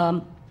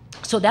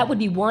 So that would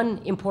be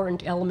one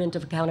important element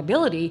of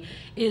accountability,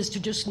 is to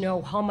just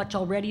know how much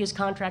already is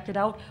contracted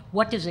out,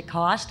 what does it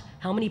cost,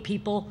 how many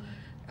people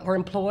are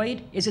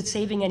employed, is it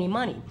saving any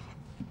money?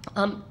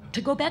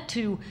 To go back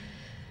to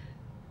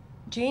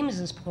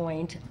James's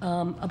point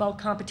about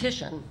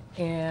competition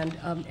and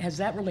as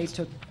that relates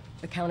to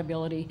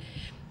accountability,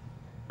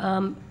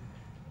 I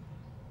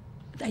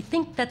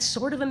think that's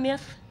sort of a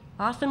myth.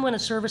 Often when a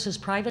service is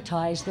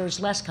privatized, there's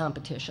less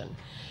competition.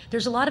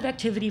 There's a lot of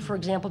activity, for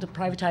example, to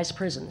privatize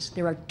prisons.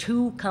 There are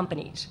 2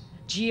 companies,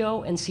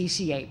 GEO and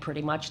CCA,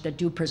 pretty much, that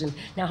do prison.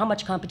 Now, how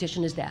much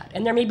competition is that?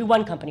 And there may be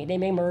one company. They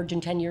may merge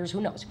in 10 years,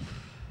 who knows?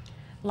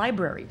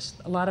 Libraries,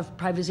 a lot of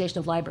privatization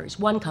of libraries.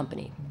 One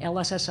company,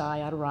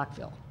 LSSI out of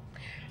Rockville.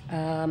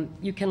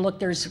 You can look,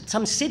 there's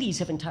some cities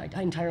have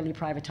entirely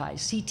privatized.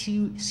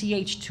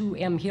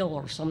 CH2M Hill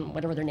or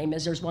whatever their name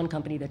is, there's one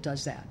company that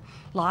does that.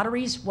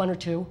 Lotteries, 1 or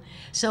 2.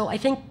 So I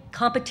think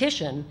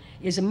competition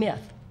is a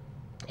myth.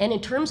 And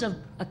in terms of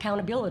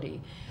accountability,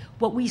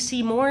 what we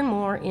see more and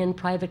more in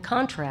private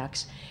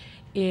contracts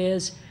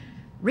is,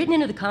 written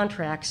into the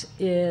contracts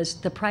is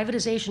the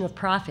privatization of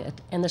profit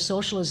and the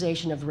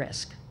socialization of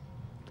risk.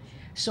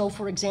 So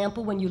for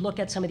example, when you look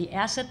at some of the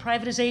asset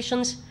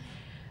privatizations,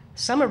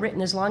 some are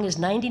written as long as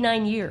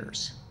 99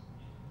 years,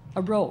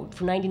 a road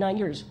for 99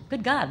 years.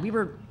 Good God, we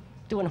were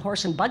doing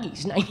horse and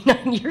buggies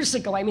 99 years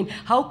ago. I mean,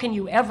 how can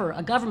you ever,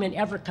 a government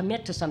ever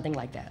commit to something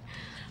like that?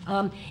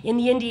 In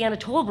the Indiana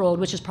Toll Road,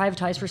 which is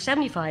privatized for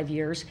 75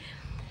 years,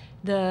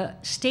 the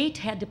state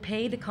had to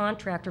pay the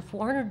contractor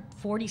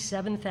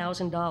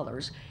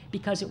 $447,000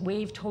 because it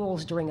waived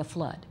tolls during a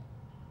flood.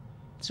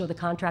 So the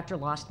contractor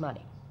lost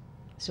money.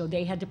 So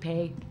they had to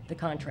pay the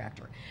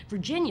contractor.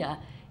 Virginia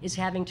is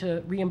having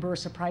to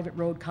reimburse a private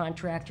road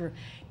contractor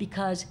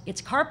because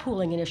its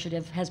carpooling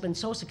initiative has been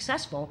so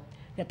successful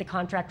that the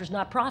contractor's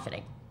not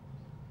profiting.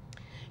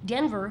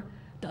 Denver,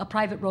 a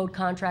private road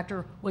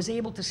contractor, was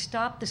able to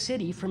stop the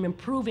city from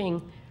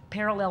improving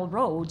parallel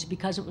roads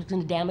because it was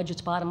going to damage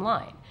its bottom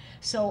line.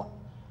 So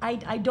I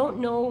don't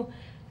know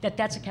that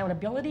that's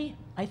accountability.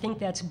 I think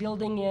that's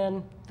building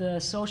in the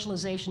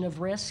socialization of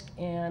risk,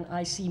 and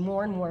I see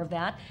more and more of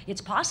that.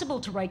 It's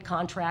possible to write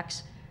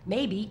contracts,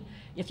 maybe,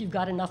 if you've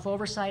got enough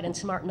oversight and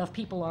smart enough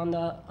people on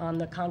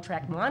the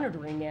contract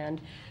monitoring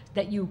end,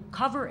 that you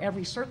cover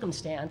every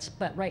circumstance.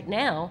 But right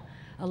now,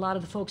 a lot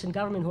of the folks in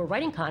government who are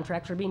writing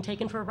contracts are being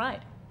taken for a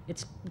ride.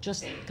 It's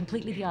just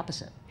completely the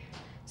opposite.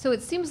 So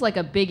it seems like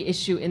a big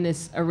issue in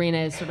this arena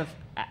is sort of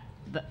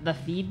the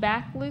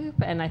feedback loop,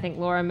 and I think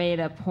Laura made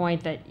a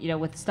point that, you know,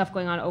 with stuff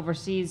going on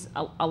overseas,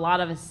 a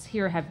lot of us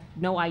here have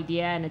no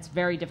idea, and it's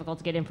very difficult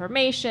to get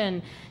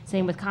information.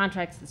 Same with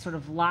contracts that sort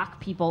of lock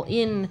people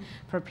in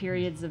for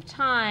periods of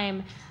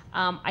time.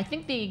 I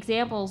think the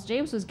examples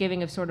James was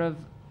giving of sort of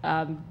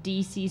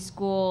DC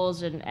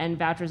schools and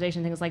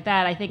voucherization, things like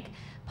that, I think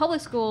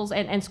public schools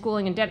and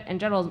schooling in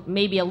general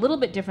may be a little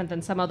bit different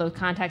than some other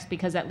contexts,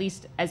 because at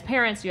least as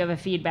parents you have a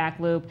feedback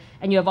loop,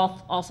 and you have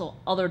also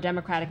other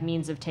democratic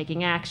means of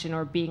taking action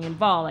or being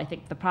involved. I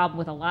think the problem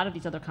with a lot of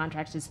these other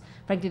contracts is,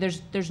 frankly,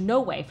 there's no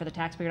way for the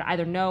taxpayer to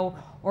either know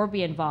or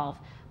be involved.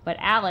 But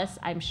Alice,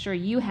 I'm sure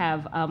you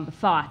have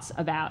thoughts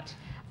about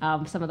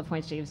some of the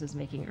points James was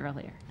making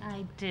earlier.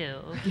 I do.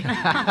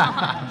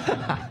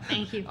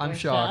 Thank you,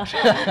 Portia. I'm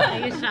shocked.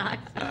 Are you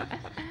shocked?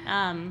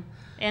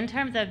 In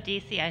terms of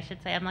DC, I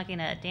should say I'm looking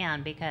at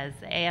Dan because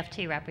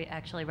AFT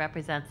actually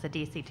represents the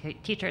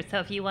DC teachers. So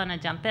if you want to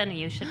jump in,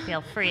 you should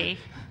feel free.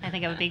 I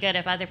think it would be good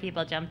if other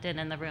people jumped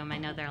in the room. I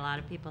know there are a lot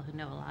of people who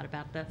know a lot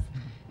about this.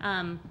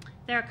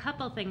 There are a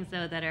couple things,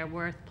 though, that are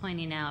worth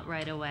pointing out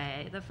right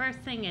away. The first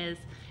thing is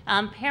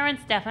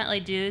parents definitely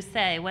do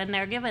say when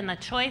they're given the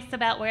choice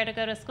about where to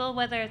go to school,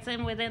 whether it's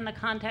within the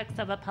context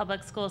of a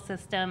public school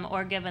system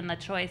or given the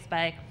choice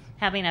by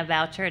having a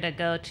voucher to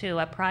go to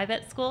a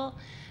private school,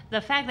 the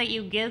fact that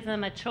you give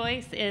them a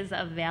choice is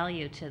of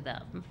value to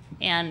them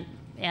and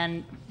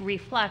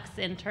reflects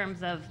in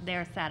terms of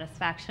their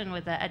satisfaction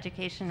with the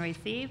education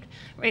received,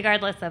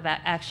 regardless of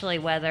actually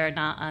whether or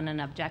not on an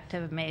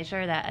objective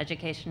measure that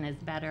education is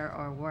better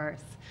or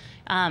worse.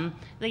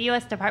 The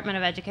U.S. Department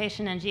of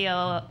Education and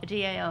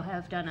GAO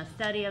have done a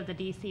study of the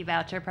DC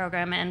voucher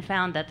program and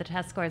found that the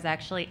test scores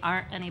actually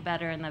aren't any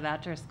better in the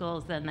voucher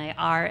schools than they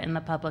are in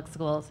the public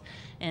schools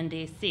in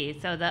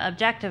DC. So the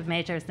objective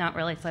measures don't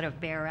really sort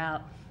of bear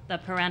out the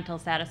parental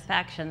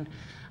satisfaction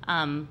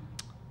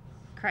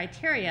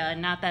criteria, and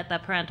not that the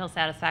parental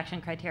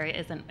satisfaction criteria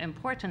isn't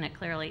important, it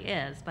clearly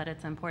is, but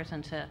it's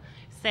important to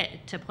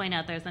point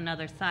out there's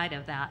another side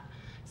of that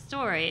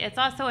story. It's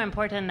also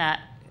important that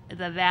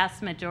the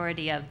vast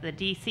majority of the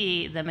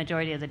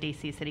majority of the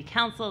DC City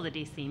Council, the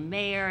DC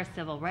Mayor,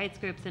 civil rights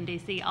groups in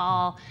DC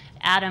all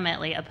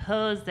adamantly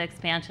oppose the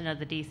expansion of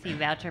the DC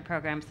voucher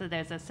program. So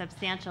there's a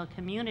substantial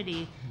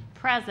community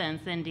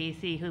presence in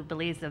DC who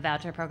believes the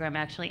voucher program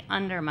actually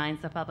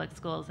undermines the public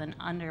schools and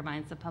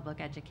undermines the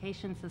public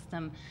education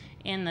system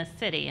in the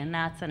city, and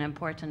that's an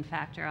important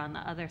factor on the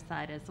other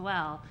side as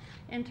well.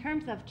 In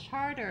terms of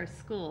charter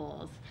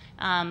schools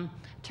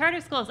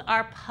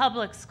are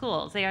public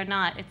schools. They are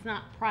not, it's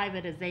not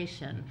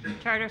privatization.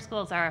 Charter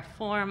schools are a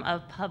form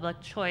of public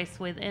choice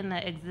within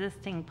the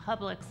existing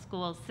public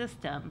school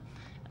system.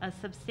 A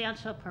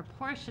substantial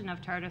proportion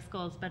of charter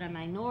schools, but a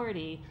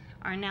minority,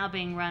 are now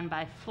being run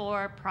by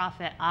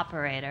for-profit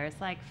operators,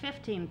 like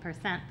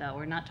 15% though,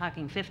 we're not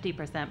talking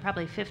 50%,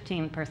 probably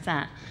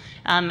 15%.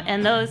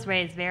 And those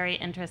raise very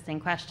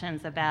interesting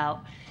questions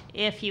about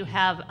if you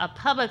have a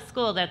public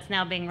school that's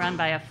now being run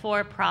by a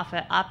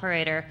for-profit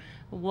operator,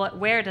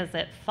 where does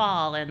it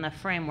fall in the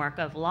framework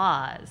of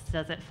laws?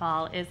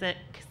 Is it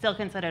still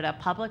considered a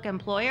public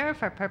employer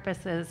for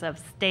purposes of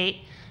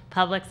state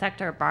public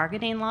sector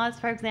bargaining laws,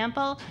 for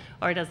example,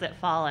 or does it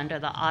fall under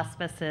the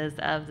auspices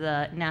of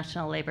the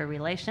National Labor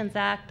Relations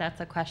Act?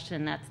 That's a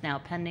question that's now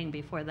pending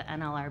before the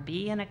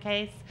NLRB in a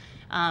case.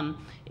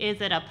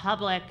 Is it a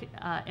public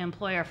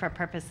employer for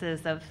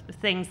purposes of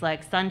things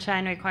like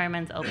sunshine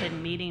requirements,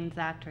 Open Meetings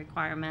Act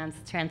requirements,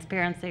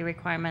 transparency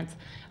requirements,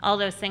 all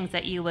those things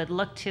that you would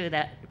look to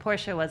that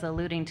Portia was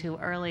alluding to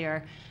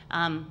earlier,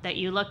 that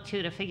you look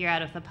to figure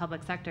out if the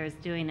public sector is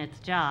doing its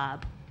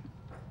job.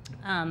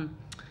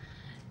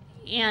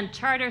 And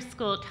charter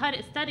school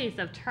studies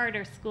of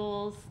charter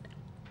schools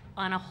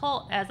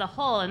as a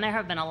whole, and there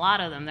have been a lot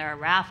of them, there are a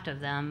raft of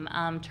them,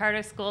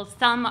 charter schools,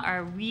 some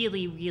are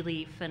really,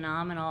 really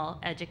phenomenal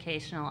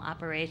educational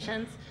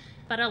operations,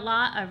 but a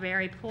lot are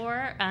very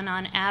poor, and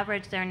on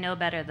average, they're no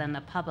better than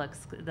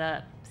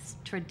the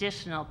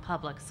traditional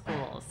public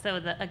schools.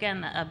 So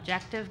again, the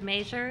objective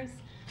measures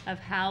of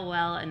how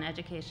well an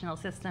educational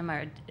system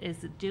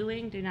is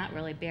doing do not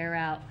really bear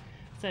out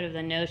sort of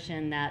the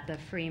notion that the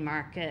free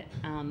market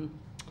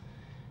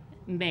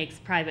makes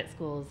private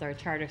schools or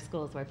charter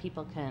schools where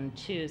people can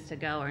choose to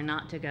go or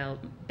not to go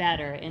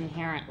better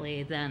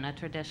inherently than a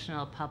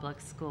traditional public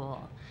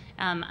school.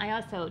 I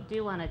also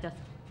do want to just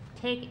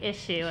take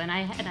issue, and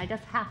I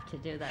just have to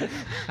do this,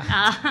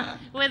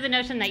 with the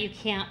notion that you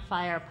can't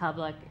fire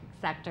public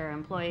sector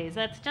employees.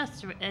 It's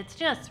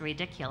just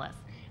ridiculous.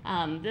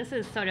 This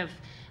is sort of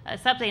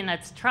something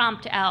that's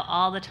trumped out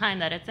all the time,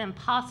 that it's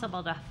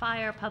impossible to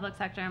fire public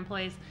sector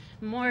employees,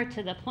 more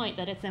to the point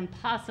that it's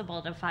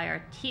impossible to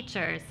fire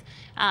teachers.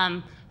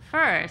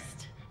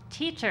 First,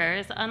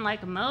 teachers,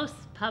 unlike most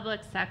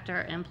public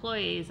sector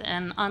employees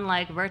and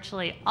unlike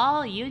virtually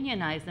all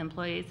unionized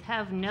employees,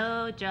 have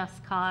no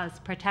just cause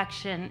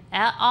protection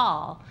at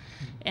all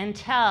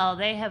until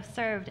they have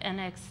served an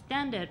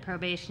extended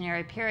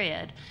probationary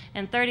period.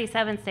 In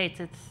 37 states,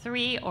 it's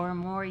 3 or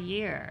more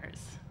years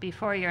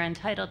before you're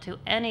entitled to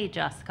any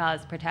just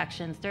cause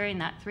protections. During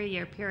that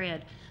 3-year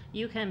period,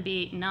 you can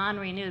be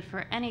non-renewed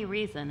for any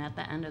reason at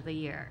the end of the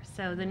year.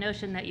 So the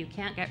notion that you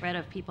can't get rid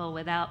of people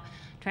without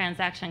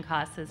transaction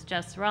costs is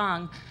just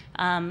wrong.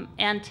 And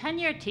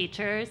tenured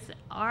teachers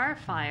are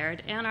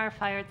fired, and are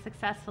fired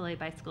successfully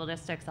by school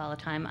districts all the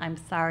time. I'm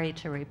sorry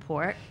to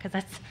report, because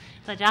that's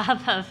the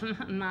job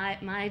of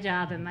my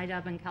job and my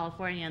job in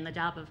California and the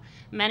job of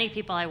many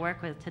people I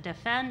work with, to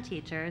defend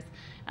teachers.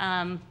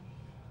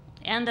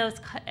 And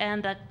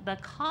the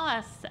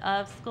costs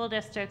of school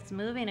districts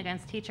moving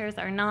against teachers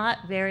are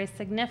not very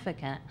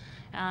significant.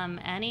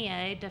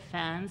 NEA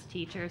defends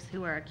teachers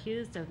who are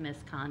accused of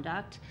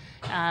misconduct.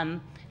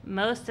 And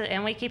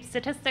we keep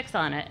statistics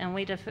on it, and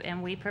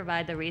we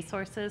provide the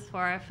resources for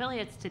our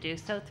affiliates to do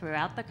so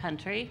throughout the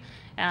country.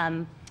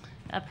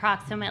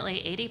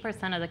 Approximately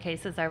 80% of the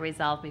cases are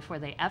resolved before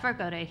they ever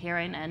go to a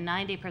hearing, and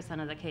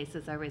 90% of the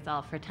cases are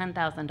resolved for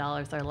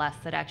 $10,000 or less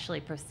that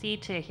actually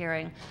proceed to a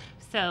hearing.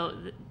 So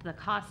the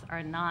costs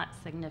are not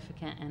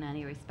significant in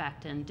any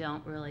respect and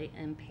don't really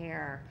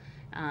impair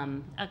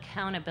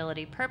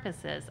accountability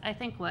purposes. I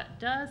think what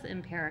does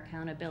impair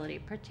accountability,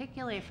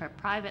 particularly for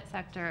private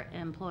sector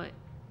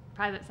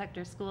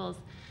schools,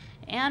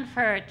 and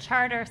for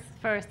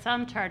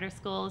some charter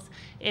schools,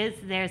 is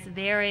there's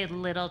very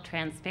little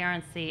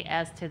transparency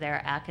as to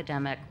their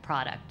academic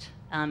product.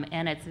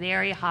 And it's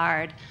very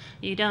hard.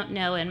 You don't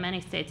know, in many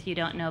states, you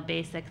don't know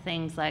basic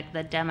things like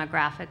the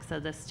demographics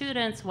of the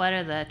students, what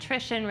are the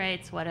attrition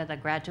rates, what are the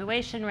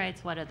graduation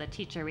rates, what are the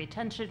teacher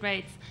retention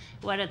rates,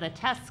 what are the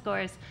test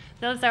scores.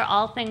 Those are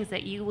all things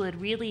that you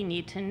would really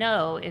need to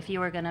know if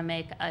you were going to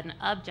make an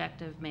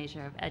objective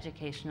measure of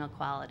educational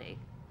quality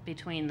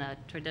between the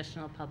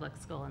traditional public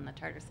school and the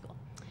charter school.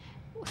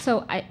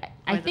 So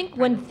I think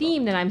one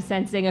theme that I'm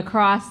sensing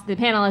across the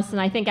panelists, and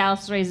I think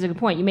Alice raises a good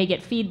point, you may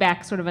get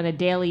feedback sort of on a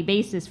daily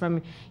basis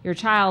from your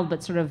child,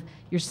 but sort of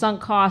your sunk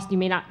cost, you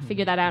may not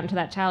figure that out until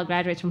that child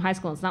graduates from high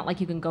school. It's not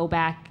like you can go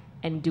back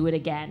and do it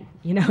again.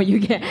 You know, you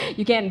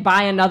can't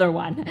buy another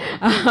one.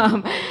 But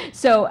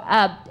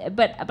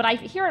I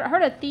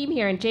heard a theme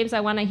here, and James, I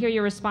want to hear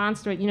your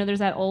response to it. You know, there's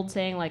that old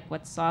saying, like,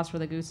 what's sauce for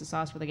the goose is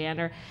sauce for the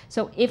gander.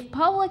 So if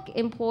public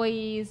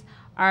employees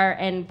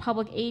and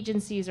public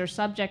agencies are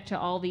subject to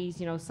all these,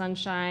 you know,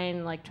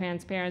 sunshine, like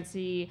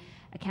transparency,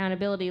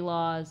 accountability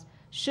laws,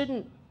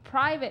 shouldn't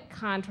private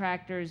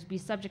contractors be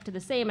subject to the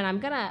same? And I'm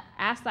going to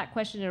ask that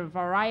question in a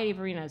variety of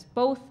arenas,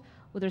 both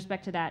with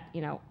respect to that,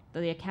 you know,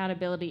 the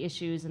accountability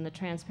issues and the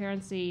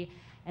transparency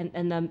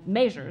and the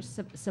measures,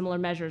 similar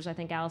measures. I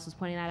think Alice was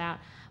pointing that out.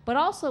 But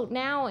also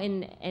now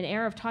in an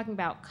era of talking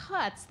about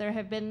cuts, there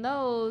have been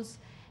those,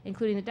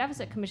 including the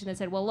Deficit Commission, that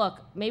said, well,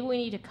 look, maybe we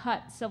need to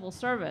cut civil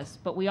service,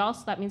 but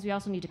that means we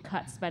also need to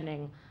cut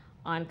spending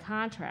on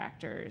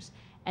contractors.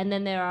 And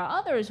then there are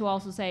others who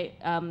also say,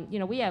 you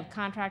know, we have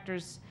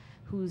contractors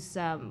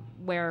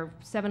where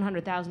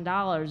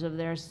 $700,000 of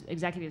their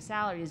executive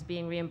salary is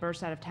being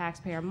reimbursed out of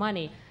taxpayer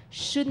money.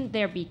 Shouldn't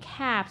there be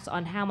caps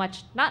on how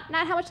much, not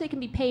how much they can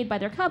be paid by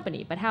their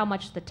company, but how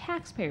much the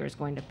taxpayer is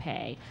going to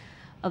pay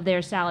of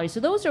their salary? So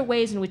those are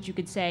ways in which you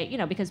could say, you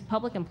know, because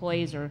public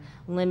employees are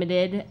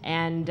limited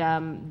and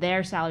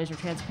their salaries are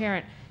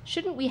transparent,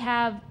 shouldn't we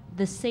have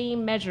the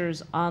same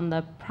measures on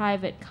the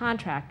private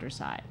contractor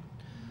side?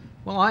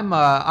 Well,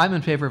 I'm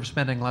in favor of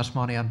spending less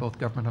money on both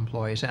government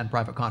employees and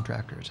private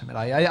contractors. I mean,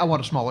 I want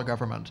a smaller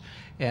government,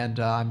 and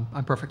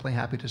I'm perfectly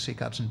happy to see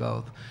cuts in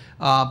both.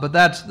 But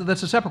that's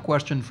a separate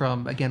question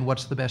from, again,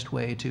 what's the best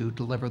way to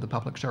deliver the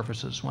public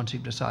services once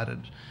you've decided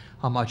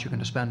how much you're going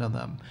to spend on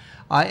them.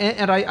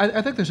 And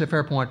I think there's a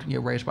fair point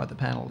raised by the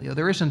panel. You know,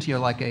 there isn't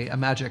like a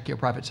magic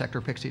private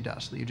sector pixie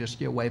dust that you just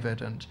wave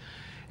it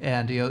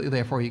and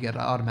therefore you get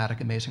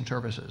automatic amazing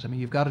services. I mean,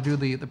 you've got to do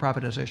the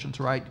privatizations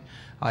right.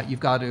 You've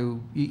got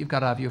to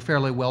have your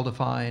fairly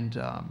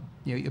well-defined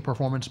your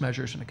performance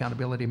measures and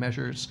accountability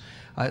measures.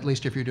 At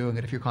least if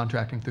you're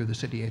contracting through the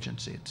city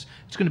agency, it's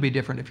going to be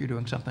different if you're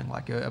doing something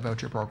like a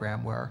voucher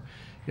program where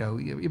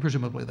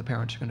presumably the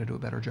parents are going to do a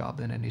better job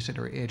than any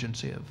city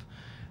agency of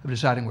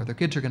deciding where their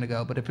kids are going to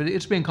go. But if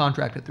it's being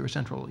contracted through a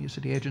central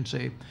city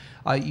agency,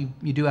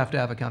 you do have to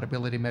have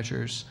accountability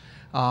measures.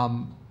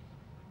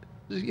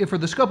 For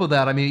the scope of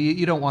that, I mean,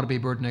 you don't want to be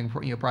burdening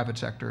private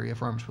sector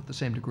firms with the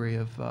same degree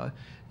of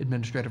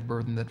administrative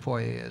burden that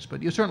FOIA is.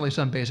 But certainly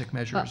some basic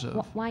measures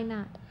of. Why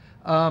not?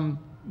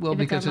 Well,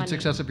 because it's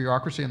excessive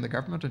bureaucracy in the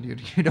government, and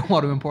you don't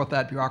want to import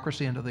that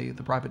bureaucracy into the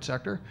private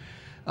sector.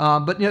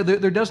 But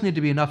there does need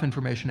to be enough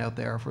information out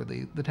there for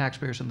the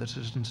taxpayers and the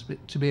citizens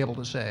to be able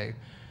to say,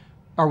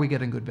 are we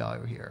getting good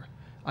value here?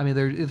 I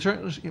mean,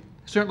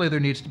 certainly there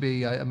needs to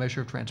be a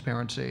measure of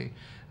transparency.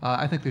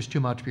 I think there's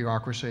too much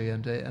bureaucracy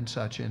and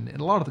such in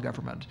a lot of the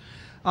government.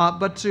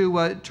 But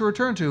to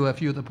return to a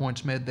few of the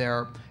points made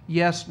there,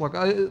 yes, look,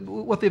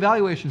 what the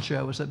evaluations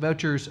show is that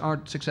vouchers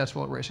aren't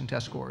successful at raising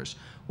test scores.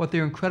 What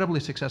they're incredibly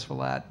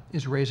successful at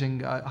is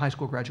raising high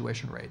school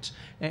graduation rates,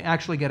 and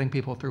actually getting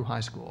people through high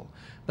school.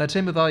 That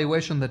same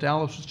evaluation that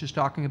Alice was just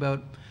talking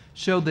about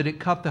showed that it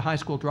cut the high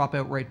school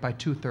dropout rate by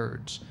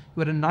 2/3. You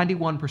had a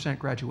 91%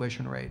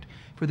 graduation rate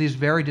for these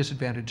very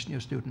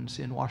disadvantaged students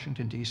in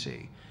Washington,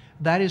 D.C.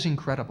 That is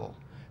incredible.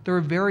 There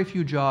are very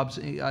few jobs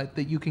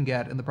that you can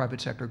get in the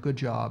private sector, good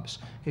jobs,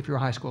 if you're a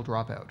high school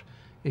dropout.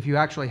 If you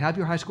actually have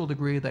your high school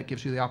degree, that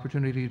gives you the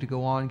opportunity to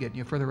go on, get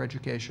further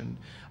education.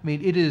 I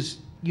mean,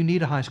 you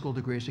need a high school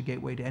degree as a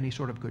gateway to any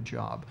sort of good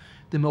job.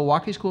 The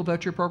Milwaukee School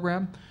Voucher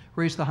Program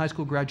raised the high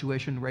school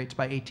graduation rates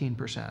by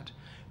 18%.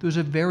 There was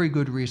a very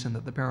good reason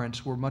that the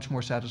parents were much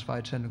more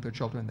satisfied sending their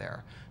children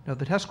there. Now,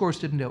 the test scores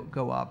didn't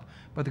go up,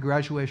 but the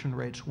graduation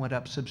rates went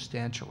up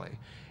substantially.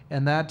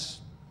 And that's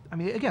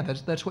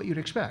what you'd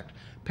expect.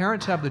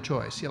 Parents have the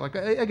choice.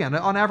 Again,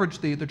 on average,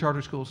 the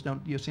charter schools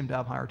don't seem to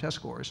have higher test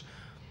scores.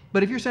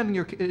 But if you're sending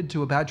your kid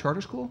to a bad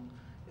charter school,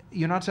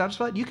 you're not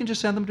satisfied, you can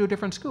just send them to a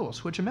different school,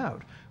 switch them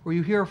out. Or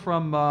you hear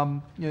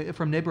from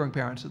neighboring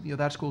parents that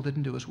that school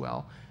didn't do as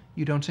well.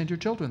 You don't send your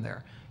children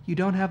there. You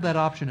don't have that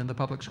option in the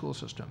public school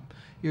system.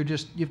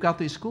 You've got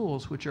these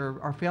schools which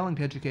are failing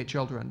to educate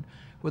children,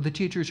 where the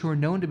teachers who are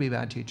known to be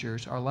bad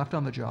teachers are left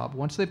on the job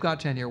once they've got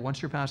tenure,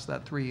 once you're past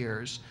that 3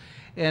 years.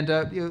 And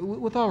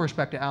with all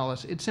respect to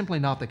Alice, it's simply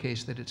not the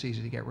case that it's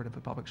easy to get rid of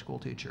a public school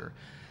teacher.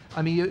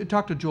 I mean, you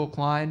talk to Joel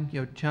Klein,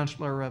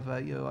 chancellor of,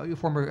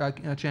 former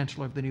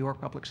chancellor of the New York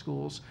Public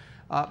Schools,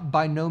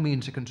 by no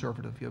means a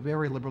conservative,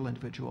 very liberal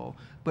individual,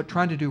 but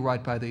trying to do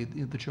right by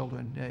the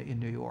children in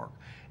New York.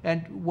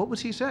 And what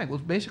was he saying? Well,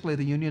 basically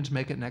the unions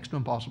make it next to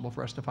impossible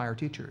for us to fire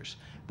teachers.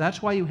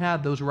 That's why you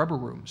had those rubber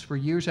rooms for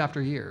years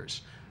after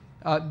years,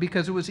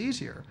 because it was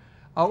easier.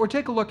 Or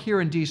take a look here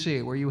in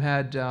D.C., where you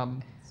had,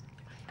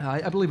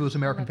 I believe it was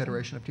American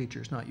Federation of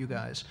Teachers, not you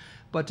guys.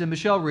 But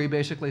Michelle Rhee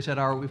basically said,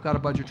 we've got a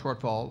budget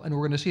shortfall, and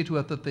we're going to see to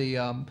it that the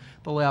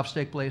layoffs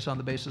take place on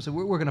the basis that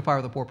we're going to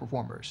fire the poor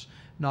performers,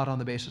 not on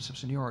the basis of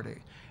seniority.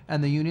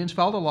 And the unions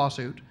filed a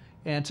lawsuit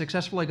and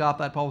successfully got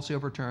that policy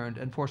overturned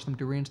and forced them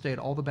to reinstate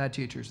all the bad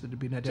teachers that had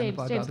been identified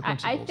by the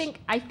principals.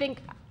 I think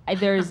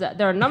there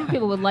are a number of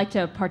people who would like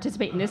to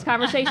participate in this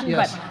conversation,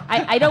 yes. But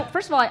I don't.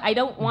 First of all, I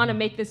don't want to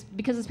make this,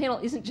 because this panel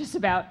isn't just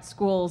about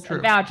schools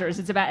and vouchers.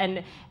 It's about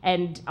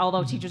and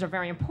although teachers are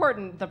very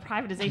important, the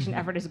privatization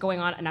effort is going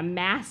on in a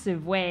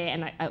massive way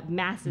and a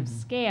massive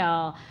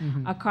scale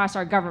across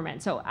our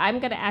government. So I'm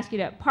going to ask you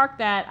to park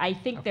that. I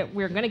think that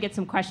we're going to get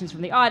some questions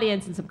from the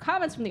audience and some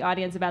comments from the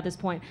audience about this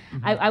point.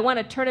 I want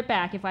to turn it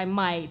back, if I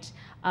might.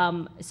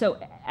 So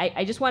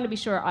I just want to be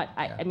sure.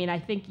 I mean, I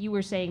think you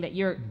were saying that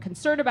you're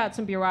concerned about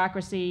some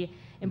bureaucracy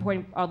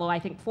importing, although I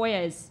think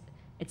FOIA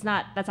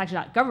that's actually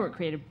not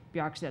government-created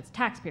bureaucracy, that's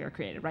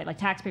taxpayer-created, right? Like,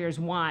 taxpayers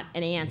want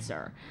an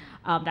answer.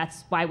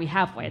 That's why we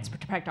have FOIA. It's to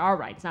protect our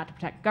rights, not to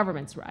protect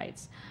government's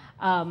rights.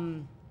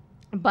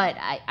 But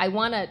I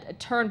want to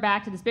turn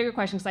back to this bigger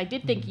question, because I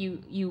did think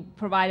you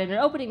provided an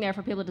opening there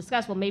for people to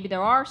discuss, well, maybe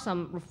there are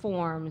some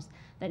reforms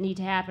that need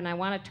to happen. I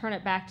want to turn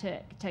it back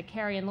to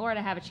Kerry and Laura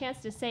to have a chance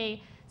to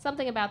say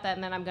something about that,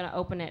 and then I'm going to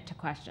open it to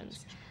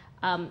questions.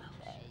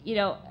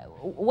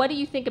 What do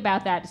you think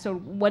about that? So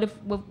what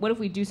if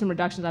we do some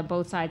reductions on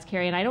both sides,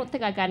 Kerry? And I don't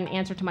think I got an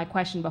answer to my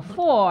question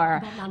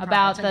before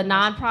about the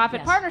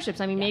nonprofit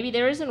partnerships. I mean, maybe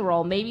there isn't a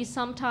role. Maybe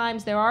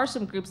sometimes there are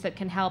some groups that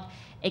can help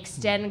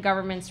extend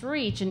government's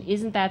reach, and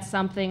isn't that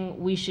something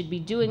we should be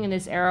doing in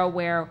this era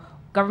where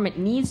government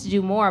needs to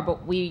do more,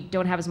 but we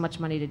don't have as much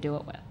money to do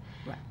it with?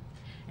 Right.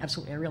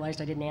 Absolutely. I realized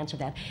I didn't answer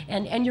that.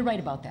 And you're right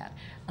about that.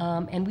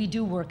 And we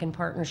do work in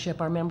partnership.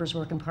 Our members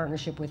work in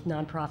partnership with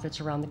nonprofits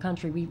around the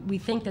country. We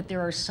think that there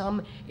are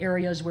some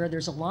areas where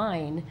there's a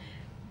line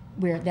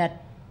where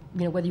that,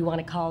 whether you want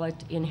to call it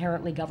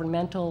inherently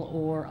governmental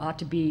or ought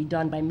to be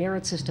done by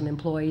merit system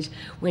employees,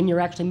 when you're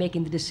actually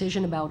making the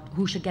decision about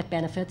who should get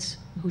benefits,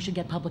 who should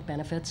get public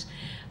benefits.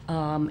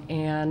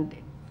 And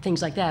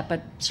things like that.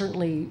 But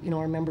certainly,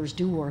 our members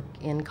do work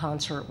in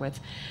concert with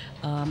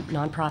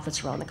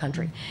nonprofits around the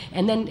country.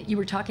 And then you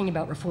were talking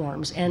about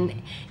reforms.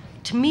 And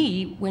to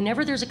me,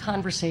 whenever there's a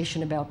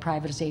conversation about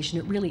privatization,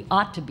 it really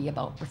ought to be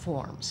about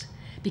reforms.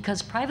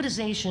 Because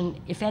privatization,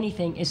 if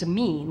anything, is a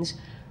means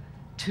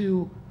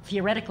to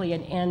theoretically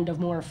an end of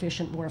more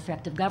efficient, more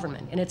effective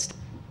government. And it's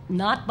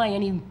not by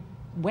any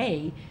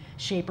way,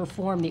 shape, or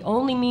form the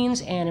only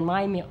means, and in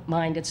my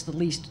mind, it's the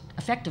least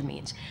effective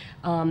means.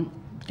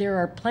 There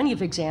are plenty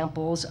of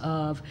examples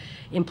of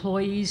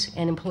employees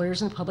and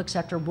employers in the public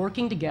sector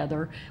working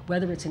together,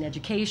 whether it's in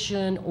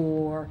education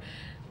or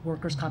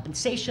workers'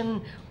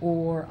 compensation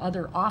or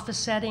other office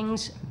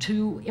settings,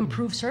 to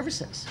improve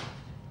services,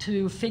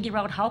 to figure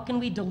out how can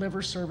we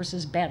deliver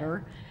services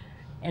better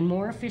and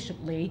more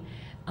efficiently,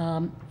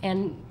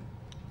 and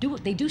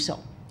they do so.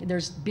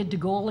 There's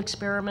bid-to-goal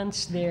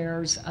experiments,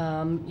 there's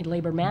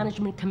labor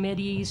management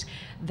committees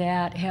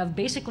that have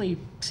basically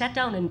sat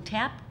down and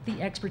tapped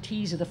the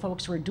expertise of the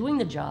folks who are doing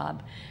the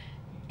job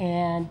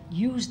and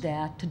used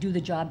that to do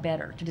the job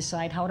better, to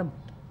decide how to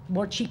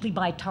more cheaply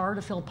buy tar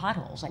to fill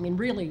potholes. I mean,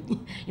 really,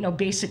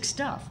 basic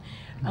stuff.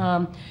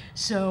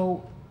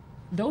 So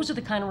those are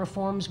the kind of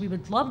reforms we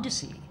would love to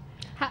see.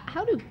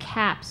 How do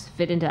caps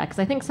fit into that? Because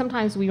I think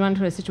sometimes we run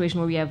into a situation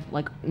where we have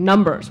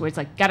numbers where it's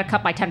got to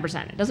cut by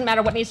 10%. It doesn't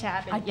matter what needs to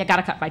happen. You got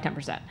to cut by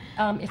 10%.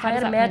 If I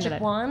had a magic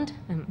wand,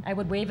 I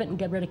would wave it and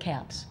get rid of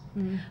caps.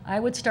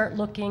 I would start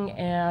looking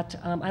at,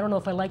 I don't know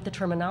if I like the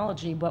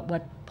terminology, but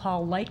what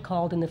Paul Light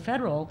called in the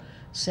federal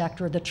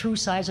sector the true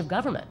size of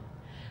government.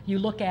 You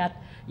look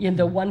at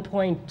the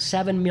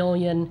 1.7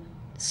 million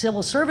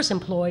civil service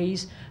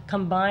employees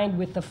combined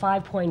with the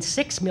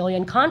 5.6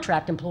 million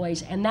contract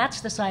employees, and that's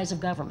the size of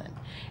government.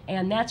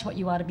 And that's what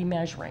you ought to be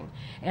measuring.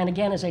 And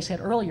again, as I said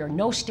earlier,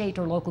 no state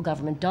or local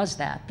government does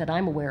that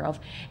I'm aware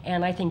of,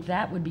 and I think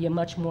that would be a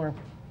much more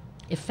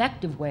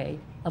effective way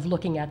of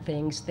looking at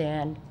things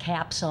than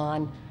caps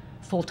on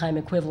full-time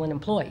equivalent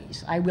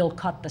employees. I will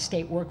cut the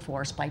state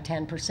workforce by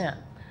 10%.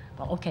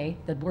 Well, okay,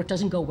 the work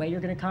doesn't go away,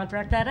 you're going to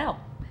contract that out.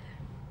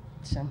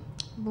 So.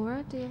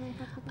 Laura, do you have any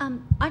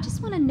thoughts? I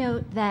just want to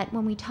note that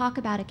when we talk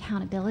about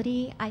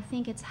accountability, I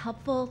think it's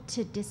helpful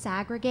to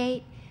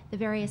disaggregate the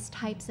various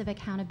types of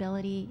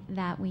accountability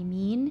that we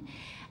mean.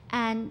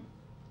 And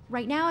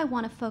right now I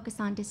want to focus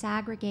on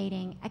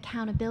disaggregating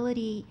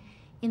accountability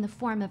in the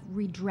form of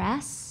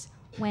redress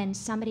when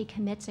somebody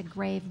commits a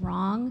grave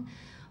wrong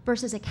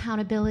versus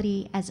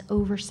accountability as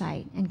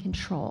oversight and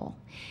control.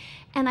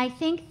 And I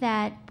think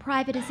that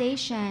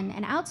privatization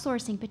and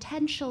outsourcing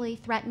potentially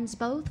threatens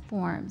both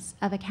forms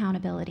of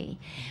accountability.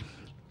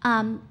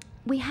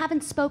 We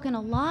haven't spoken a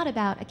lot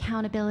about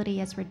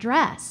accountability as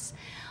redress,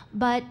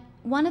 but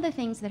one of the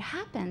things that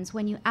happens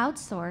when you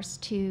outsource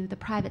to the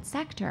private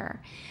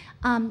sector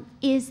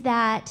is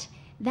that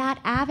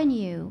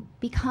avenue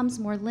becomes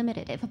more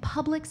limited. If a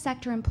public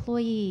sector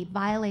employee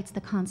violates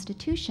the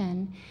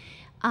Constitution,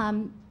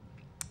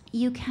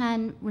 you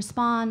can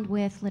respond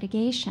with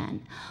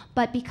litigation.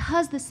 But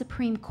because the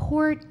Supreme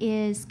Court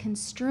is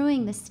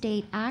construing the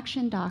state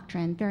action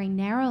doctrine very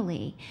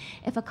narrowly,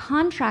 if a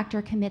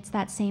contractor commits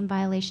that same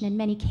violation, in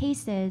many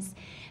cases,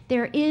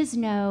 there is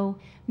no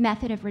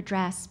method of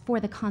redress for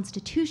the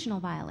constitutional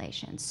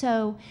violation.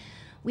 So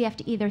we have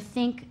to either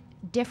think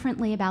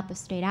differently about the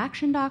state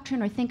action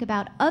doctrine or think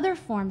about other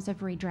forms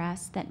of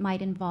redress that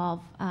might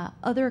involve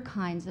other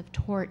kinds of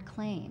tort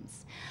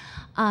claims.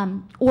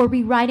 Or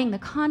rewriting the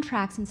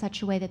contracts in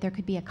such a way that there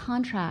could be a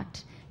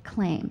contract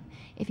claim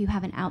if you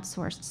have an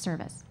outsourced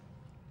service.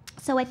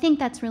 So I think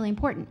that's really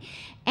important.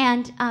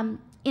 And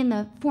in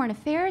the foreign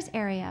affairs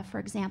area, for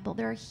example,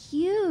 there are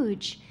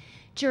huge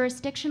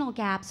jurisdictional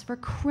gaps for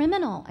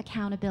criminal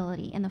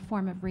accountability in the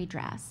form of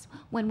redress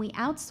when we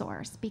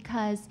outsource,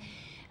 because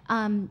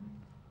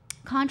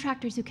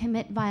contractors who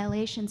commit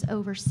violations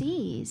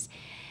overseas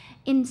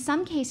in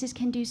some cases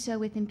can do so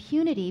with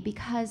impunity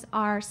because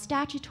our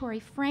statutory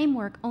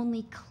framework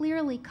only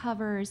clearly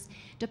covers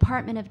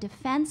Department of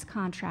Defense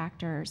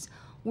contractors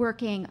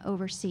working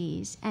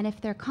overseas. And if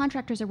their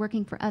contractors are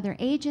working for other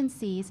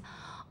agencies,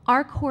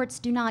 our courts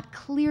do not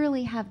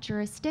clearly have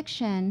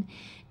jurisdiction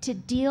to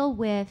deal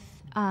with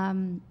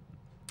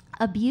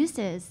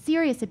abuses,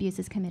 serious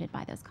abuses committed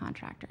by those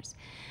contractors.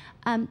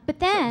 But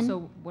then,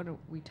 so what are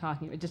we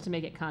talking about? Just to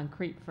make it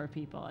concrete for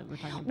people, we're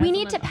talking. We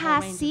need to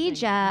pass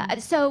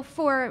CJA. So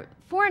for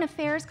foreign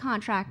affairs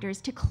contractors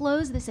to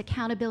close this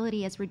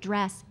accountability as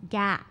redress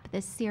gap,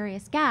 this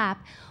serious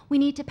gap, we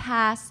need to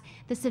pass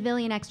the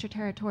Civilian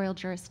Extraterritorial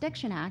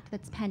Jurisdiction Act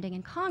that's pending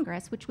in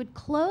Congress, which would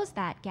close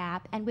that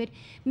gap and would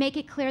make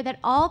it clear that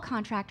all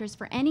contractors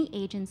for any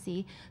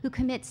agency who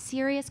commit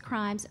serious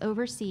crimes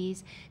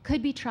overseas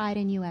could be tried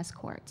in U.S.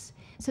 courts.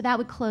 So that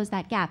would close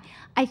that gap.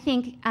 I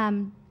think.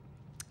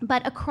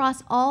 But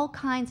across all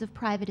kinds of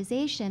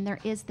privatization, there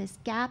is this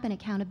gap in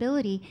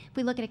accountability. If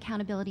we look at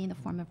accountability in the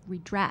form of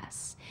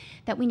redress,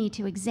 that we need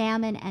to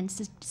examine and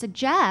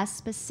suggest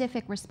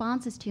specific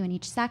responses to in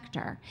each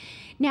sector.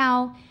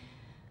 Now,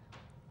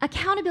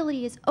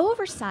 accountability as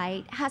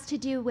oversight has to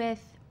do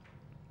with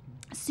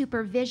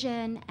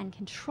supervision and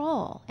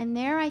control. And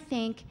there I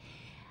think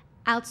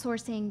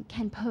outsourcing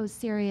can pose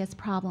serious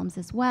problems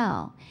as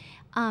well.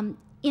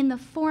 In the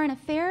foreign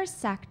affairs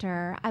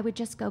sector, I would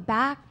just go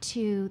back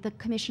to the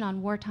Commission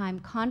on Wartime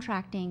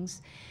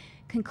Contracting's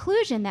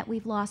conclusion that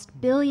we've lost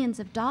billions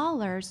of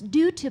dollars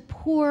due to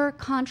poor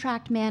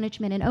contract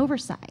management and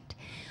oversight.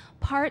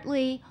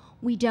 Partly,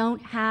 we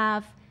don't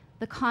have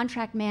the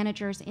contract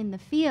managers in the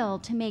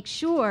field to make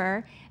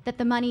sure that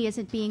the money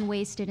isn't being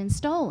wasted and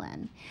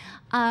stolen.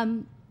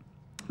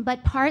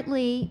 But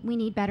partly, we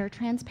need better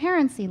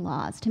transparency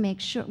laws to make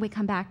sure, we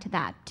come back to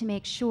that, to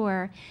make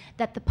sure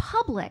that the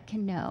public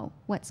can know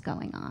what's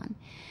going on.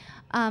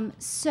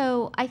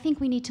 So I think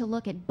we need to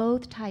look at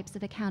both types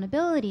of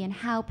accountability and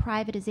how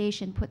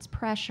privatization puts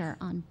pressure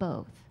on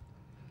both.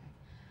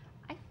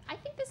 I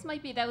think this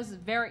might be, that was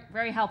very,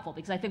 very helpful,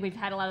 because I think we've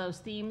had a lot of those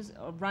themes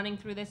running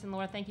through this, and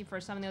Laura, thank you for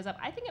summing those up.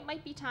 I think it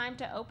might be time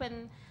to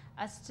open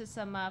us to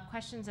some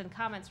questions and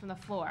comments from the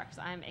floor, because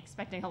I'm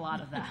expecting a lot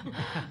of them.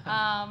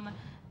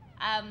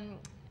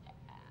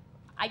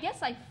 I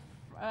guess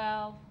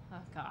well, oh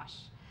gosh.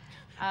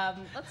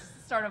 Let's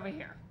start over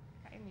here.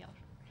 Okay, Neil.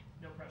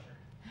 No pressure.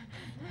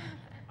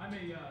 I'm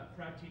a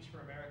proud Teach for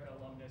America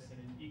alumnus and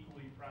an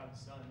equally proud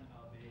son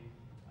of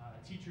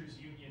a teachers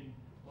union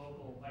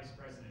local vice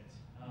president.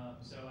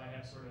 So I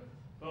have sort of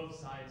both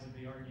sides of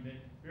the argument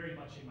very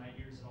much in my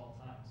ears at all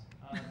times.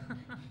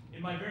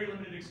 In my very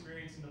limited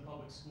experience in the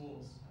public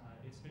schools,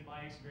 it's been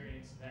my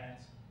experience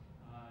that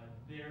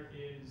there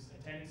is a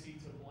tendency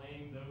to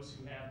blame those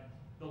who have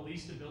the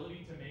least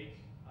ability to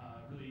make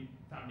really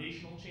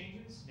foundational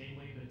changes,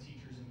 namely the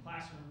teachers in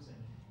classrooms, and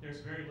there's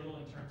very little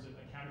in terms of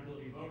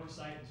accountability of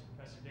oversight, as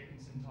Professor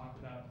Dickinson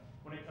talked about,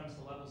 when it comes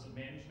to levels of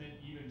management,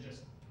 even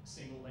just a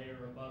single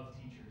layer above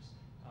teachers.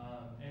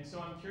 And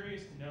so I'm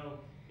curious to know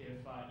if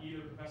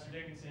either Professor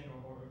Dickinson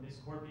or Ms.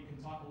 Korpi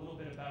can talk a little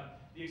bit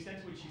about the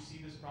extent to which you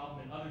see this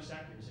problem in other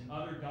sectors, in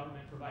other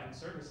government-provided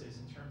services,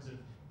 in terms of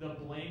the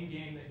blame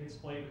game that gets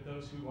played with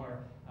those who are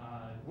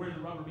where the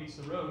rubber meets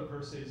the road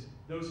versus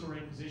those who are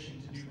in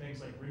position to do things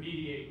like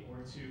remediate or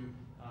to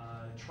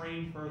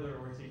train further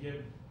or to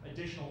give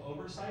additional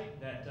oversight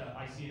that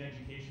I see in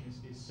education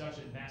is such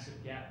a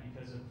massive gap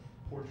because of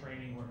poor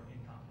training or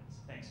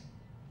incompetence. Thanks.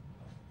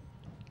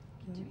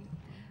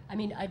 I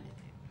mean,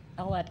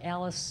 I'll let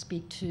Alice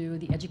speak to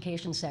the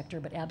education sector,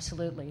 but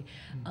absolutely.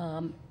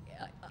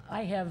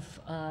 I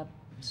have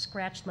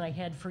scratched my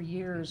head for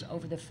years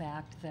over the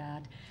fact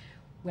that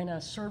when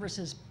a service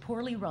is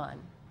poorly run,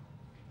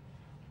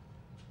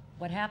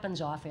 what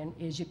happens often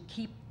is you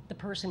keep the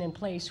person in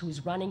place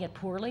who's running it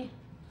poorly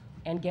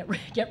and get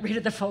rid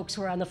of the folks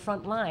who are on the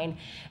front line.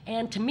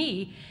 And to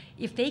me,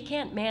 if they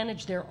can't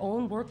manage their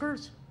own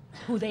workers,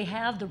 who they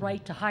have the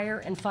right to hire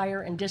and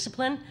fire and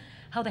discipline,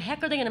 how the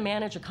heck are they going to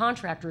manage a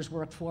contractor's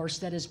workforce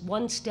that is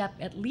one step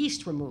at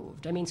least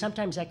removed? I mean,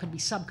 sometimes that could be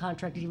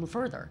subcontracted even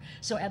further.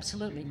 So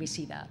absolutely, we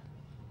see that.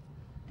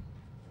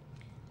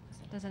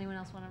 Does anyone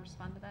else want to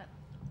respond to that?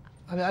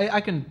 I mean,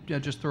 I can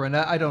just throw in,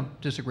 I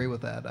don't disagree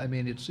with that. I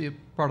mean, it's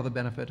part of the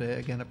benefit,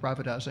 again, of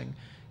privatizing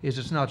is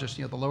it's not just,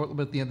 the lower,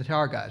 but the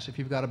entire guys. If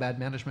you've got a bad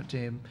management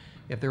team,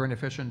 if they're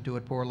inefficient, do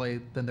it poorly,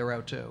 then they're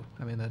out too.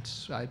 I mean,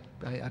 that's, I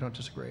don't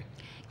disagree.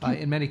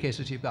 In many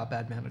cases, you've got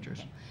bad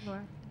managers.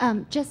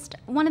 Laura? Just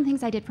one of the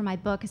things I did for my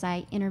book is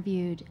I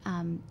interviewed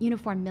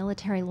uniformed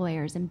military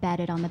lawyers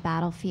embedded on the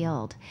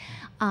battlefield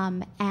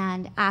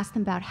and asked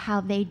them about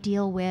how they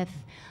deal with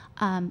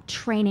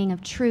training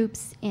of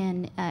troops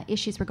in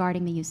issues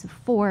regarding the use of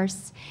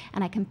force,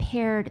 and I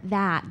compared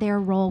their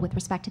role with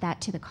respect to that,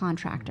 to the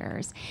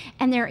contractors.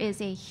 And there is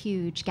a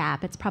huge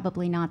gap. It's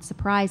probably not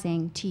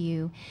surprising to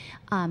you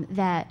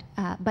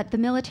but the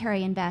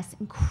military invests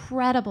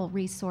incredible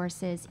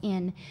resources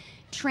in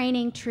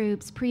training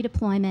troops,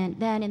 pre-deployment,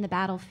 then in the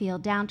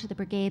battlefield, down to the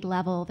brigade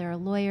level. There are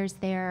lawyers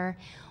there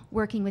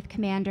working with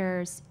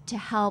commanders to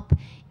help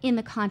in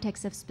the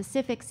context of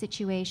specific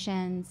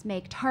situations,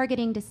 make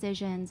targeting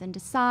decisions and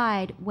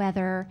decide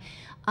whether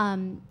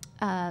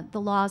the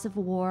laws of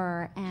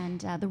war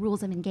and the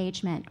rules of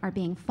engagement are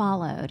being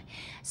followed.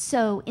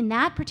 So in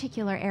that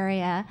particular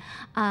area,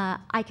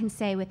 I can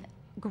say with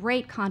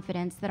great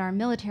confidence that our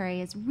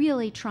military is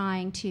really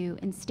trying to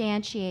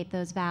instantiate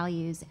those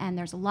values, and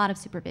there's a lot of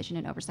supervision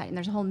and oversight, and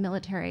there's a whole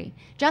military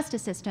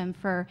justice system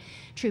for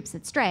troops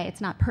that stray.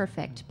 It's not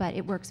perfect, but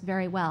it works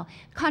very well.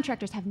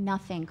 Contractors have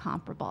nothing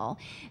comparable.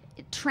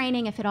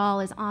 Training, if at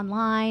all, is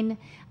online.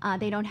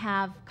 They don't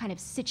have kind of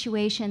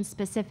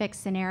situation-specific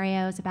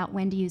scenarios about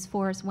when to use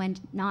force, when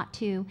not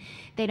to.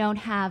 They don't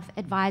have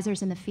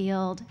advisors in the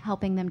field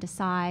helping them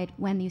decide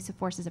when the use of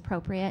force is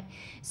appropriate.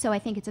 So I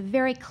think it's a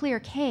very clear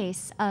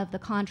case of the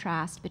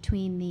contrast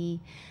between the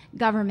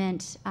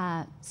government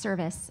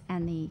service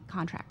and the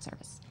contract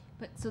service.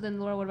 But so then,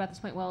 Laura, what about this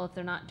point? Well, if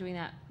they're not doing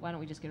that, why don't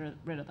we just get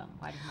rid of them?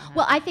 Why doesn't that happen?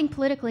 Well, I think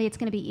politically it's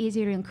going to be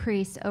easier to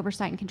increase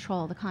oversight and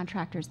control of the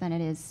contractors than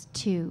it is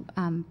to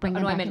bring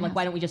them back I meant, like, in-house.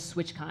 why don't we just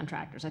switch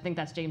contractors? I think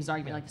that's James'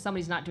 argument. Like, if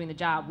somebody's not doing the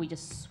job, we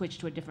just switch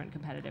to a different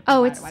competitive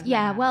Oh, provider. it's, Why doesn't that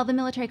yeah, happen? well, the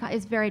military,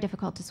 it's very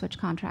difficult to switch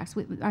contracts.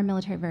 Our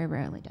military very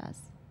rarely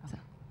does. So.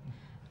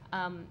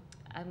 I'm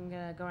going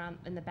to go around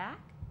in the back.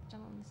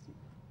 Gentleman,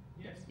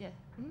 Yes. yeah.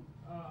 Mhm.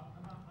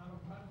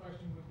 My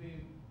question would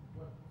be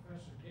what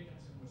Professor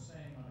Dickinson was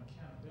saying on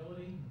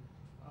accountability.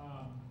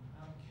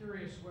 I'm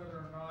curious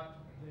whether or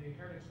not the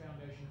Heritage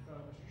Foundation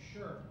fellow, Mr.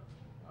 Sherk,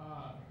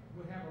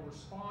 would have a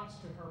response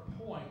to her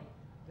point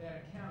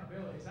that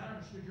accountability, as I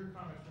understood your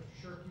comments, Mr.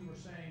 Sherk, you were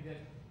saying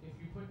that if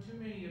you put too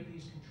many of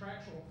these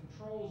contractual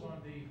controls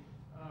on the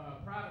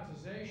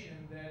privatization,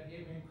 that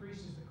it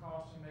increases the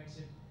cost and makes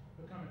it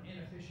become an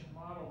inefficient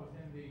model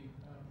within the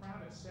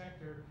private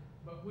sector.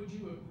 But would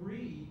you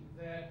agree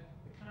that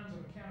the kinds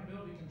of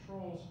accountability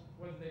controls,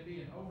 whether they be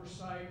an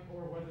oversight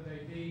or whether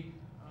they be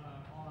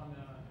on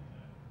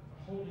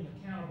holding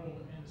accountable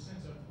in the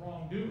sense of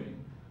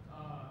wrongdoing,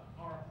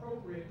 are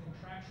appropriate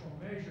contractual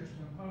measures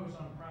to impose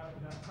on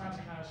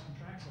privatized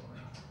contractual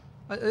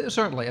arrangements?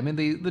 Certainly. I mean,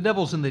 the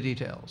devil's in the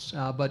details.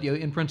 But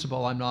in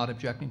principle, I'm not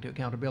objecting to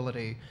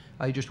accountability.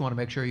 I just want to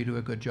make sure you do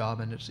a good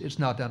job, and it's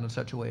not done in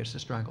such a way as to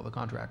strangle the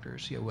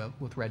contractors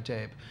with red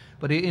tape.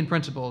 But in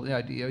principle,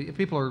 if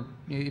people are,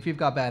 if you've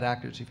got bad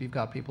actors, if you've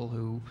got people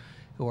who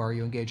are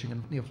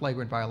engaging in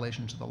flagrant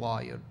violations of the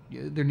law,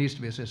 there needs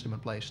to be a system in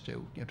place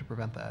to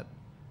prevent that.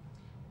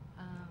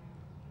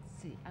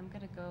 Let's see. I'm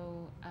going to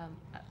go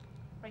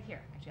right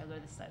here. Actually, I'll go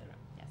to this side of the room.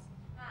 Yes.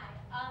 Hi.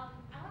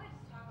 I wanted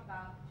to talk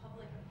about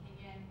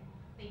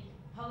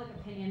public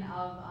opinion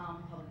of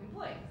public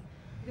employees,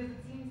 because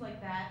it seems like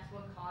that's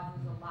what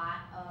causes a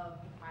lot of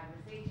the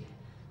privatization.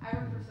 I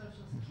work for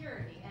Social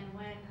Security, and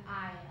when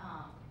I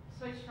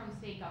switched from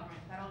state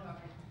government to federal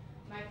government,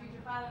 my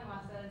future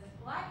father-in-law says,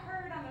 well, I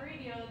heard on the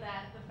radio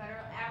that the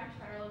average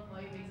federal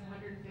employee makes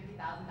 $150,000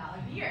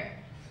 a year.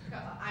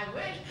 I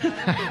wish, but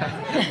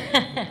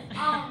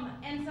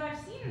and so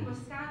I've seen in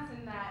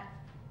Wisconsin that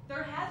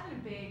there has been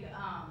a big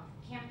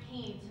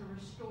campaign to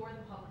restore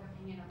the public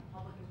opinion of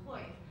public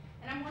employees.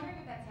 And I'm wondering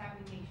if that's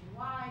happening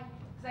nationwide,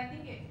 because I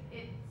think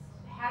it's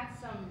had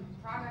some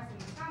progress in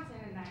Wisconsin,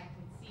 and I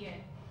can see it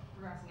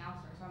progressing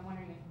elsewhere. So I'm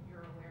wondering if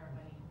you're aware of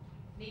any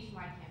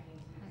nationwide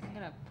campaigns. I'm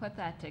going to put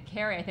that to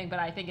Kerry, I think, but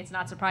I think it's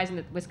not surprising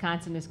that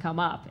Wisconsin has come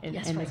up in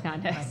Yes, this right.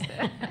 context.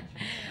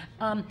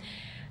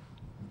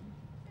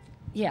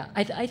 Yeah,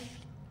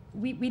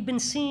 we've been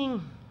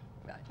seeing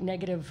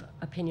negative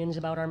opinions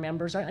about our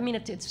members. I mean,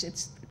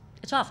 it's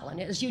awful.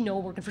 And as you know,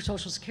 working for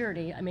Social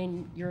Security, I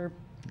mean, you're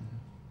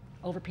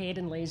overpaid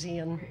and lazy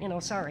and,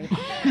 sorry.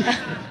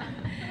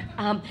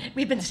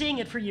 We've been seeing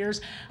it for years.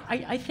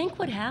 I think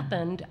what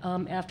happened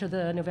after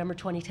the November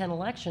 2010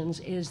 elections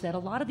is that a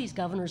lot of these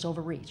governors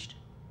overreached.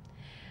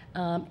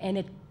 And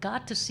it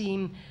got to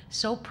seem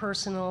so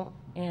personal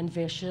and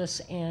vicious,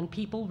 and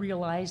people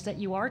realized that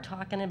you are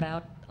talking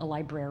about a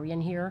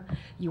librarian here,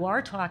 you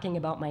are talking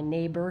about my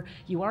neighbor,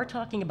 you are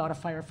talking about a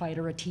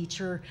firefighter, a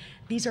teacher.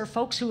 These are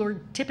folks who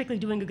are typically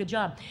doing a good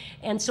job.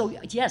 And so,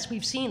 yes,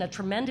 we've seen a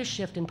tremendous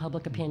shift in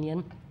public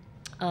opinion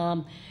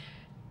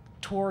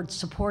towards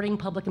supporting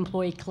public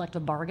employee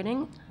collective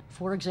bargaining,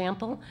 for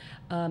example,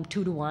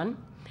 2-to-1,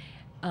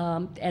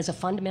 as a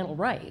fundamental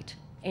right.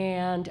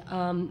 And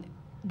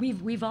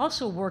we've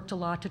also worked a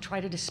lot to try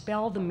to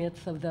dispel the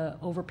myth of the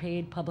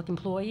overpaid public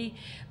employee.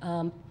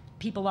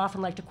 People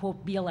often like to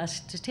quote BLS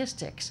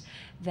statistics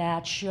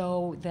that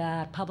show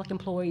that public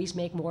employees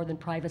make more than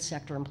private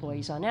sector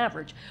employees on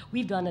average.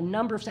 We've done a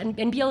number of, and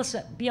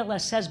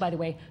BLS says, by the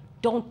way,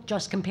 don't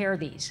just compare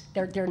these.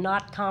 They're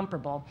not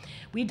comparable.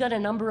 We've done a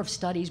number of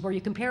studies where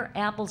you compare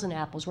apples and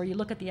apples, where you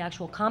look at the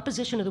actual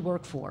composition of the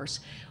workforce,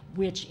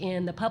 which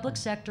in the public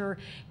sector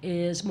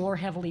is more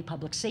heavily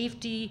public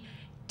safety,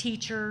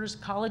 teachers,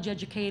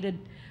 college-educated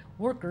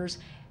workers,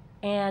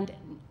 and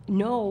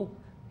no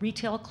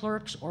retail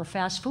clerks or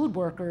fast food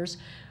workers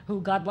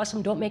who, God bless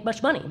them, don't make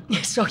much money.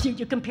 So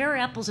you compare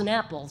apples and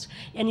apples,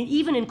 and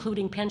even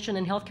including pension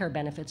and health care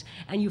benefits,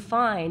 and you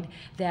find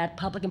that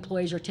public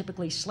employees are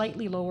typically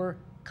slightly lower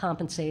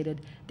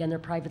compensated than their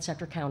private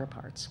sector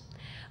counterparts,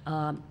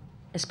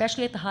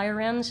 especially at the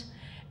higher ends.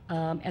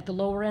 At the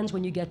lower ends,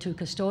 when you get to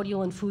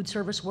custodial and food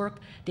service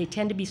work, they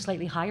tend to be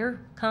slightly higher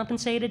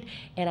compensated.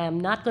 And I'm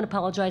not going to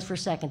apologize for a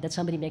second that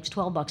somebody makes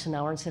 $12 an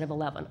hour instead of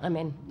 11. I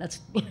mean,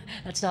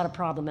 that's not a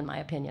problem in my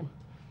opinion.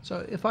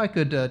 So if I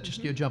could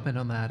just jump in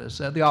on that, as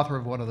the author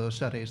of one of those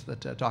studies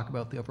that talk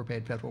about the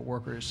overpaid federal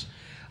workers.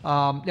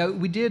 Now,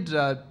 we did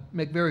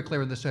make very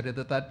clear in the study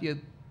that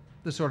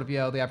the sort of, the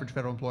average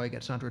federal employee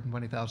gets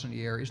 $120,000 a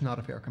year is not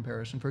a fair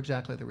comparison for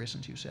exactly the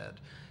reasons you said.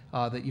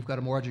 That you've got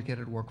a more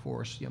educated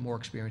workforce, more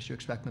experience, you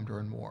expect them to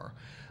earn more.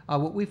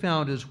 What we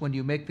found is when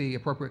you make the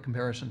appropriate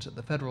comparisons at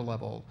the federal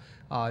level,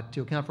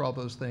 to account for all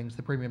those things,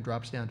 the premium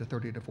drops down to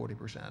 30 to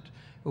 40%,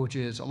 which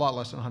is a lot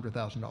less than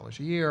 $100,000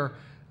 a year,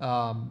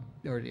 or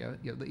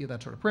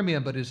that sort of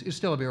premium, but is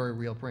still a very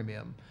real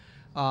premium.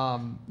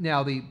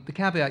 Now, the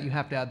caveat you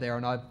have to add there,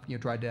 and I've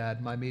tried to add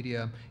in my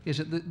media, is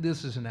that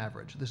this is an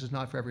average. This is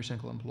not for every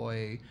single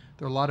employee.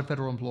 There are a lot of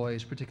federal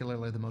employees,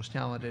 particularly the most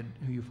talented,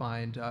 who you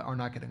find are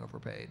not getting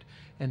overpaid.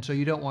 And so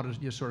you don't want to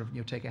just sort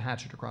of take a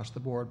hatchet across the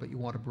board, but you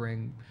want to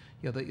bring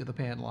the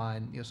pay in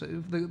line. So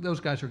if those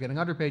guys who are getting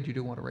underpaid, you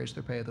do want to raise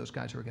their pay. Those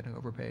guys who are getting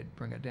overpaid,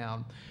 bring it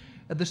down.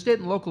 At the state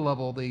and local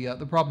level,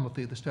 the problem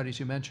with the studies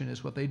you mentioned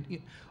is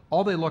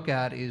all they look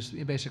at is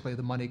basically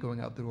the money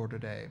going out the door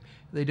today.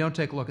 They don't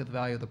take a look at the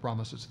value of the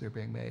promises that are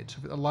being made. So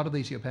a lot of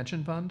these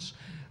pension funds,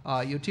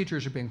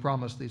 teachers are being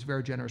promised these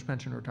very generous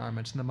pension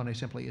retirements, and the money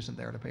simply isn't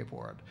there to pay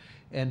for it.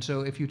 And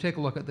so if you take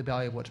a look at the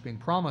value of what's being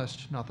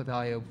promised, not the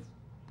value of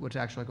what's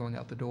actually going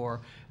out the door,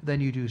 then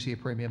you do see a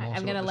premium also.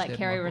 I'm going to let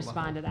Kerry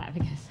respond to that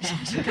because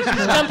She's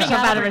jumping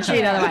out of her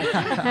seat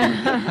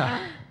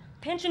otherwise.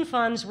 Pension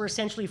funds were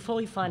essentially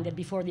fully funded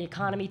before the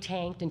economy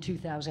tanked in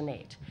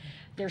 2008.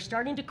 They're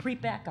starting to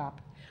creep back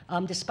up,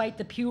 despite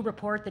the Pew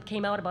report that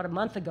came out about a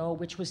month ago,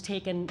 which was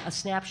a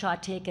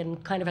snapshot taken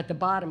kind of at the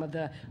bottom of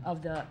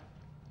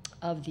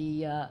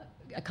the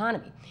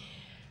economy.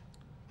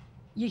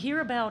 You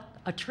hear about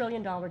a $1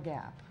 trillion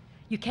gap.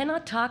 You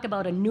cannot talk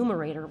about a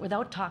numerator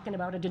without talking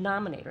about a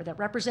denominator that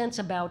represents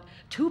about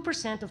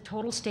 2% of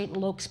total state and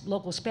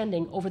local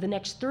spending over the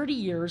next 30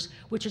 years,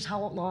 which is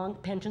how long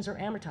pensions are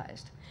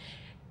amortized.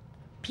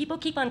 People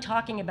keep on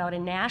talking about a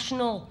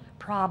national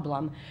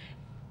problem,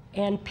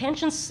 and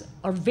pensions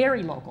are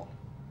very local,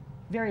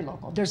 very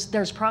local.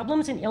 There's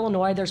problems in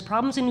Illinois, there's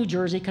problems in New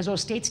Jersey because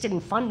those states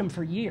didn't fund them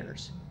for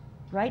years,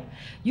 right?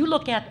 You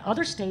look at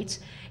other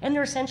states, and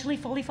they're essentially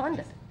fully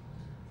funded,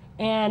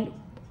 and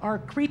are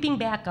creeping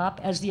back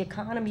up as the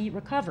economy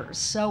recovers.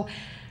 So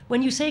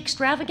when you say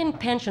extravagant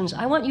pensions,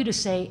 I want you to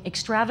say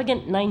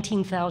extravagant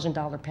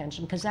 $19,000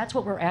 pension, because that's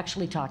what we're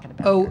actually talking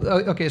about. Oh,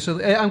 okay,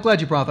 so I'm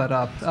glad you brought that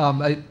up,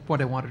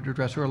 what I wanted to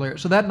address earlier.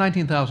 So that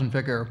 19,000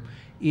 figure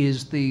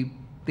is the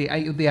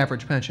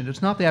average pension.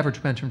 It's not the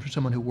average pension for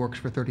someone who works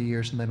for 30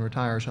 years and then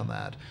retires on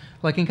that.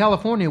 Like in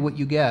California, what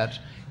you get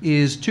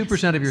is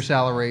 2% of your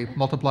salary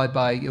multiplied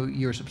by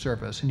years of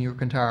service, and you're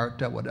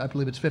retired at what, I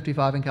believe it's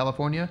 55 in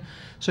California.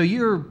 So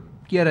you're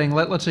getting,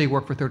 let's say you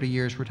work for 30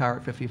 years, retire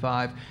at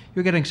 55,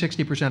 you're getting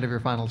 60% of your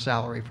final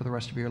salary for the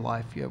rest of your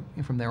life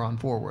from there on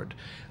forward.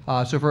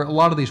 So for a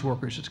lot of these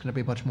workers, it's going to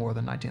be much more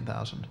than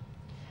 19,000.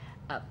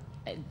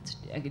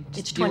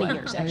 It's 20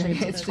 years, actually.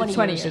 It's 20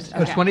 years.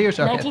 Okay. It's 20 years?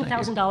 Okay.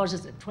 $19,000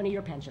 is a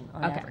 20-year pension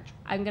on average.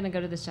 I'm going to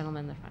go to this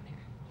gentleman in the front here.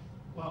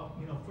 Well,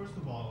 first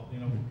of all,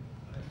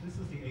 this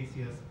is the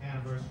ACS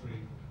anniversary.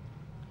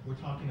 We're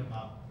talking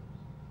about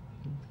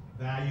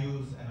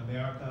values and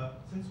America.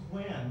 Since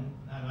when,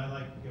 and I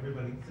like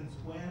everybody, since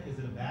when is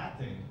it a bad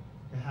thing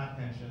to have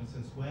pensions?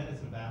 Since when is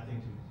it a bad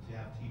thing to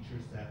have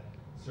teachers that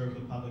serve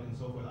the public and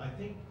so forth? I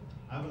think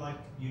I would like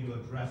you to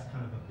address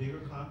kind of a bigger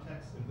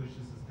context in which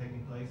this is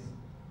taking place,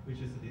 which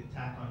is the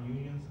attack on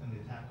unions and the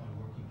attack on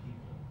working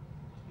people.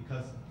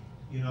 Because,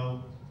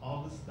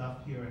 all this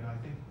stuff here, and I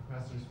think the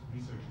professor's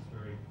research is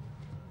very,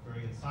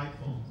 very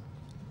insightful.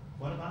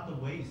 What about the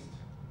waste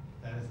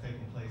that has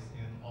taken place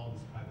in all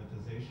this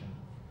privatization?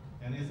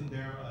 And isn't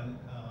there a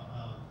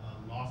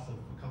loss of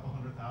a couple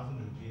 100,000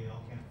 that the GAL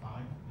can't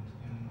find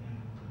in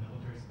the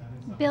military spending?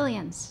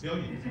 Billions.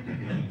 Billions, okay,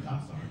 billions,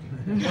 I'm sorry.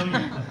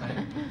 Billions,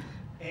 okay.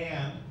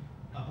 And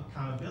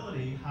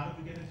accountability, how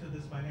did we get into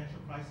this financial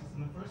crisis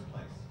in the first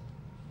place?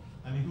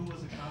 I mean, who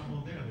was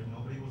accountable there?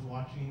 Nobody was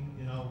watching,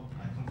 I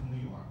come from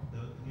New York,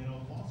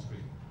 Wall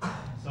Street.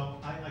 So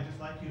I just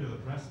like you to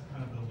address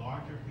kind of the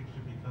larger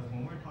picture, because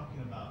when we're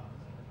talking about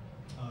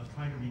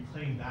trying to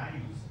reclaim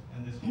values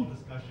and this whole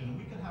discussion,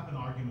 we could have an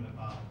argument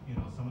about,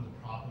 some of the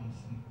problems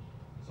and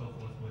so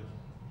forth with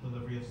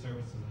delivery of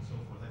services and so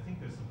forth. I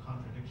think there's some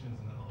contradictions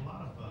and a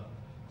lot of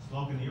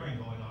sloganeering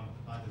going on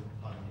by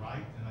the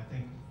right, and I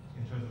think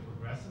in terms of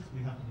progressives,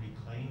 we have to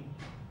reclaim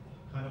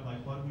kind of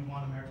like what do we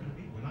want America to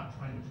be. We're not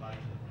trying to drive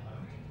to the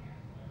bottom.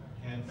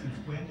 And since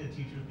when did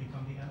teachers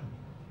become the enemy?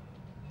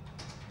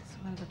 So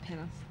one of the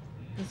panelists,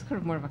 this is kind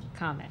of more of a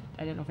comment.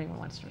 I don't know if anyone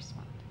wants to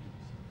respond.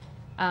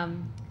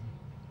 I'll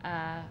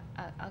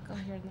go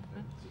here in the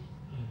front.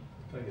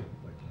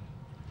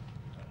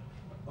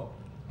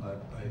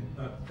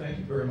 Thank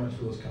you very much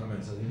for those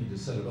comments. I think you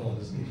just said it all.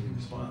 Just need a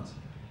response.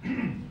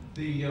 On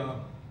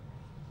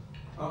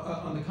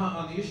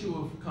the issue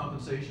of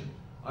compensation,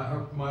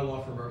 my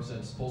law firm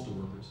represents postal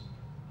workers.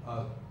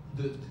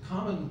 The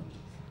common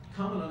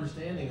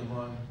understanding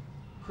among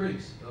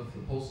critics of the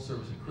Postal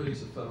Service and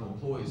critics of federal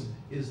employees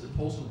is that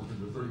postal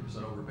workers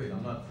are 30% overpaid.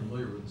 I'm not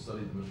familiar with the study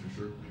that Mr.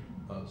 Sherk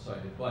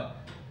cited, but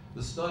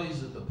the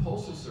studies that the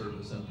Postal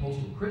Service and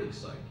postal critics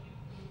cite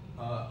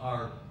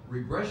are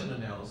regression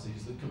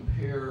analyses that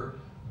compare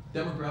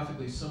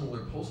demographically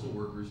similar postal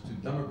workers to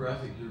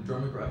demographically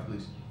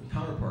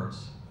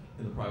counterparts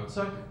in the private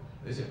sector.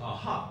 They say,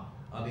 aha,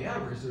 on the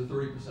average, they're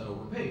 30%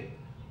 overpaid.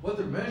 What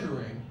they're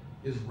measuring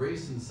is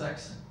race and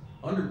sex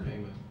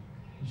underpayment,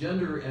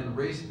 gender and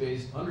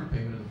race-based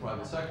underpayment in the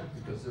private sector,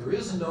 because there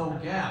is no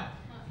gap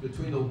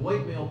between the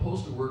white male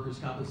postal worker's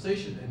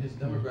compensation and his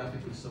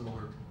demographically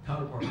similar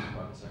counterpart in the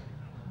private sector.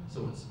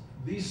 So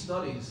these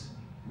studies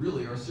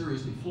really are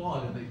seriously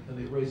flawed, and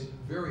they raise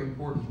very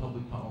important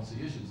public policy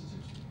issues, it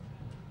seems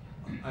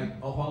to me.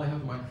 While I have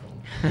the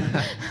microphone,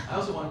 I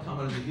also want to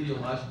comment on the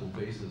ideological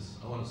basis.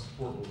 I want to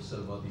support what was said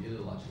about the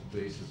ideological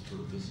basis for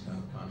this kind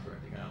of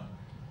contracting out.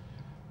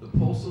 The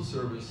Postal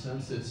Service,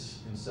 since its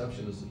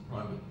inception as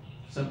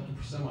a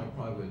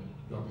semi-private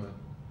government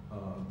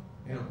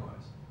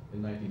enterprise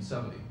in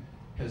 1970,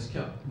 has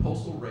kept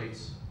postal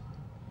rates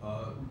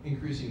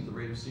increasing at the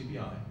rate of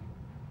CPI.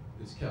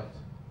 It's kept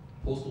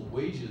postal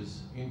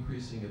wages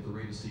increasing at the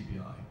rate of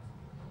CPI.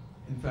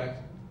 In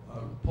fact,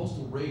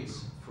 postal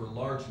rates for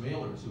large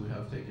mailers who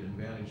have taken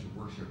advantage of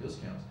work-share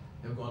discounts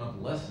have gone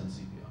up less than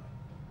CPI.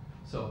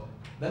 So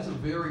that's a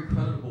very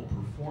creditable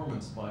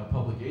performance by a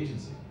public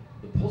agency.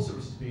 The Postal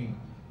Service is being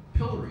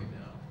pilloried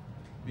now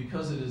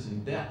because it is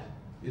in debt.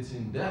 It's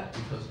in debt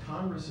because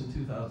Congress in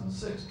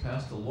 2006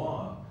 passed a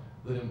law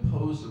that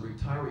imposed a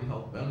retiree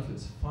health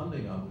benefits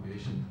funding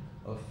obligation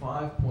of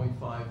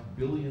 $5.5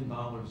 billion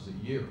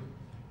a year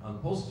on the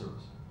Postal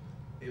Service.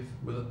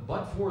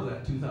 But for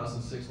that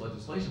 2006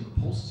 legislation,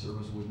 the Postal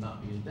Service would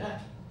not be in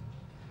debt.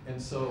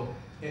 And so,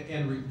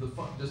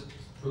 just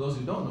for those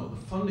who don't know,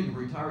 the funding of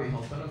retiree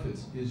health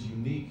benefits is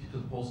unique to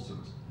the Postal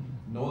Service.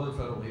 No other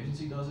federal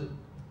agency does it.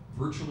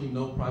 Virtually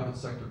no private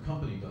sector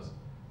company does it.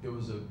 It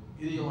was an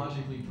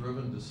ideologically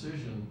driven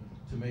decision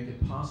to make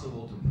it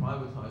possible to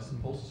privatize the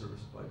Postal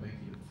Service by making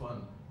it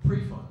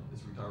pre-fund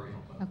its retiree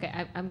health benefits.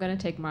 Okay, I'm going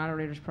to take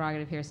moderator's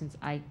prerogative here since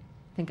I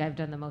think I've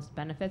done the most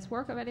benefits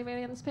work of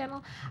anybody on this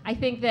panel. I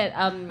think that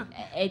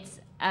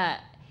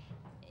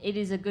it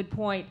is a good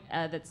point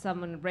that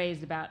someone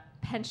raised about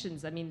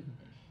pensions. I mean,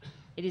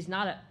 it is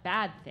not a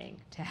bad thing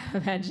to have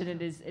a pension.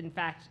 It is, in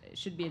fact, it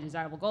should be a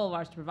desirable goal of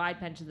ours to provide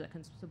pensions that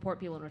can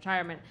support people in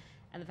retirement.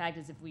 And the fact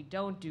is, if we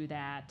don't do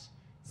that,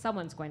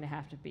 someone's going to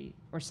have to be,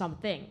 or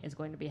something is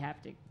going to be have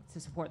to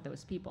support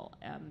those people.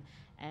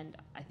 And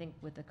I think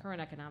with the current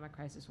economic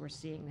crisis, we're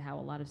seeing how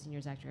a lot of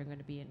seniors actually are going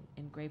to be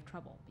in grave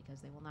trouble because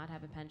they will not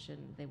have a pension,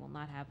 they will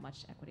not have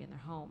much equity in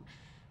their home,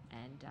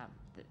 and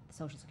the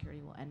Social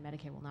Security and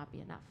Medicare will not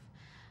be enough.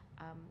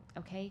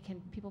 Okay, can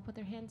people put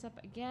their hands up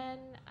again?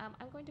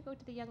 I'm going to go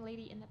to the young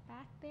lady in the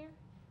back there.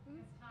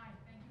 Yes, hi,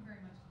 thank you very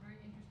much. Very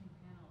interesting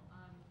panel.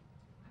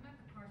 I'm at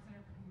the Carr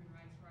Center for Human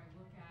Rights, where I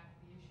look at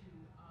the issue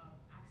of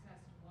access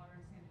to water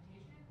and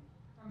sanitation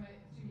from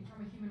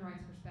a human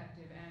rights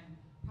perspective, and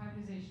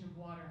privatization of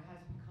water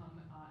has become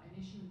an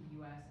issue in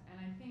the U.S.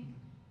 And I think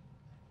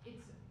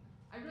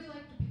I'd really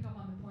like to pick up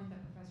on the point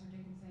that Professor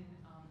Dickinson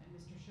and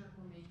Mr. Sherk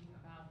were making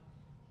about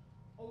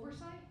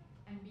oversight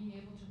and being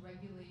able to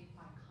regulate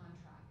by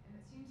contract. And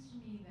it seems to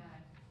me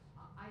that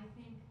I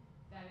think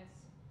that it's,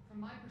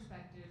 from my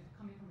perspective,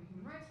 coming from a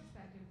human rights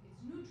perspective, it's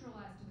neutral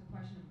as to the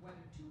question of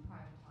whether to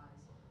privatize,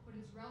 but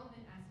it's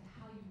relevant as to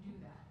how you do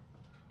that.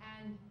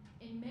 And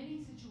in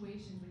many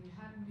situations, when you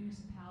have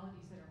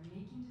municipalities that are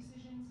making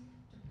decisions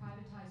to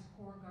privatize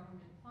core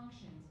government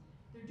functions,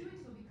 they're doing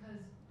so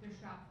because they're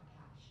strapped for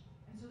cash.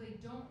 And so they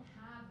don't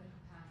have the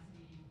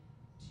capacity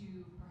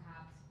to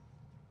perhaps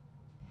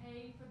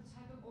pay for the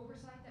type of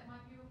oversight that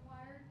might be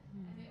required,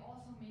 and they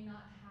also may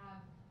not have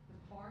the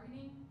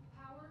bargaining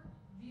power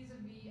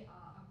vis-a-vis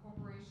a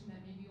corporation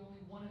that may be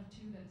only one of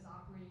two that is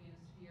operating in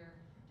a sphere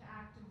to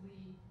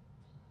actively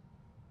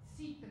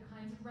seek the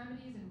kinds of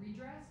remedies and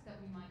redress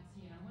that we might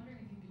see. And I'm wondering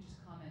if you could just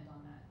comment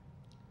on that.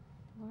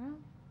 Laura?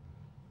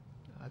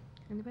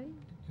 Anybody?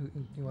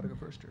 You want to go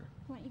first, or?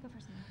 Why don't you go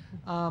first?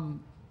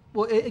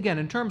 Well, again,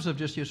 in terms of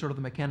just sort of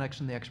the mechanics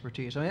and the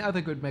expertise, I mean, I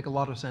think it would make a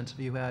lot of sense if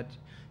you had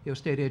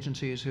state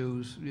agencies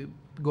whose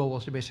goal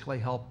was to basically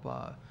help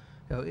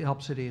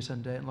cities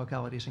and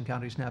localities and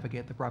counties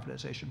navigate the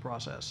privatization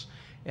process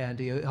and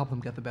help them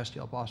get the best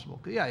deal possible.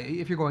 Yeah,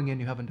 if you're going in,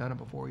 you haven't done it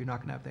before, you're not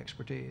going to have the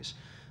expertise.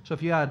 So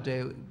if you had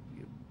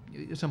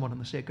someone in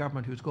the state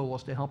government whose goal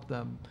was to help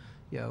them,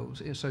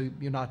 so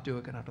you're not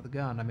doing it under the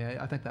gun. I mean,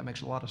 I think that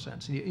makes a lot of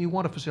sense. And you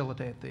want to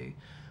facilitate the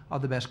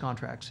best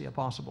contracts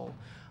possible.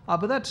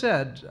 But that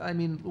said, I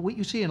mean, what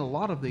you see in a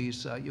lot of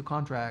these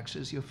contracts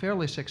is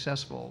fairly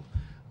successful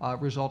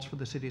results for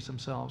the cities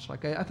themselves.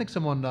 Like I think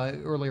someone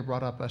earlier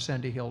brought up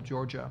Sandy Hill,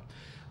 Georgia,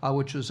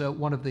 which was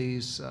one of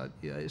these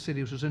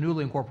cities. It was a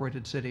newly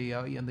incorporated city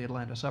in the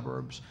Atlanta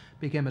suburbs,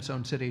 became its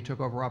own city,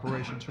 took over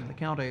operations from the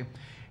county.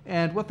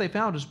 And what they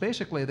found is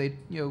basically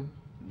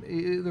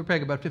they're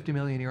paying about $50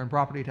 million a year in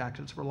property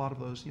taxes for a lot of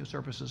those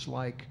services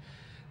like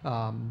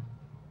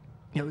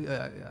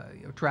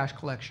trash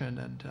collection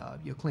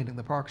and cleaning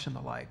the parks and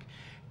the like.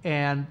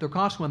 And their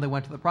costs when they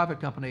went to the private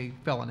company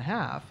fell in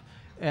half,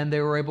 and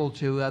they were able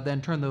to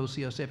then turn those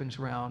savings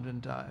around.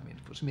 And I mean,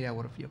 if it was me, I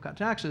would have cut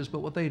taxes. But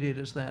what they did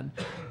is then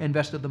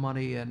invested the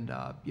money in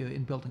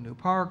building new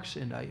parks,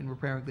 in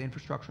repairing the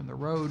infrastructure on the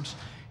roads,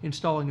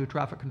 installing new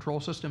traffic control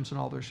systems in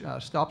all their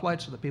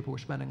stoplights so that people were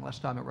spending less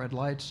time at red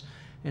lights.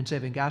 in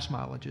saving gas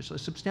mileages, a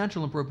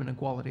substantial improvement in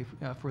quality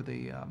for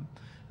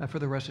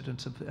the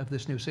residents of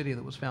this new city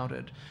that was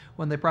founded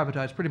when they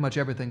privatized pretty much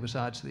everything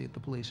besides the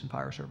police and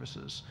fire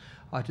services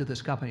to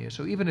this company.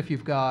 So even if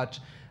you've got,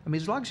 I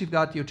mean, as long as you've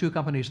got two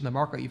companies in the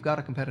market, you've got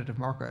a competitive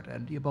market,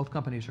 and both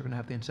companies are going to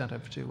have the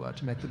incentive to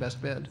make the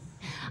best bid.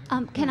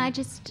 Can I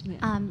just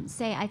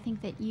say, I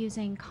think that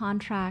using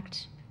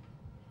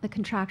the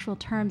contractual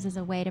terms as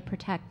a way to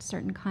protect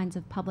certain kinds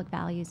of public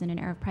values in an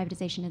era of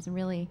privatization is a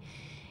really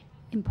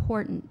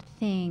important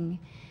thing,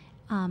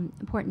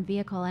 important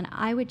vehicle. And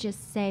I would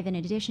just say that in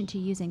addition to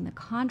using the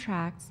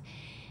contracts,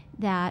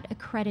 that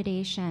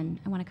accreditation,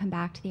 I want to come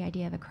back to the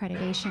idea of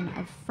accreditation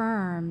of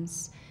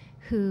firms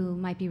who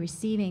might be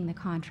receiving the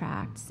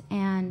contracts.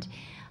 And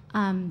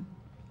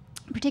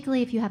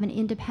particularly if you have an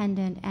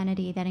independent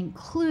entity that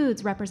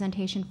includes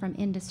representation from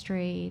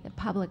industry, the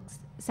public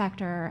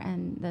sector,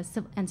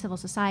 and civil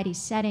society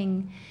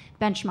setting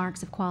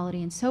benchmarks of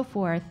quality and so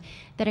forth,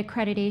 that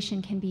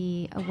accreditation can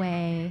be a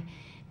way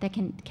that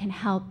can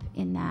help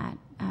in that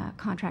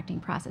contracting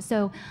process.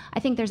 So I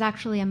think there's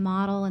actually a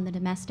model in the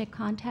domestic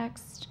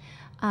context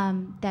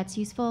that's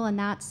useful, and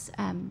that's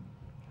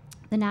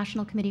the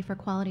National Committee for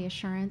Quality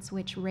Assurance,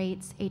 which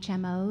rates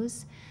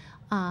HMOs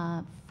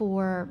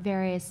for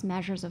various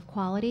measures of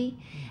quality.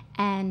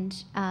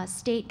 And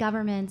state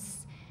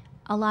governments,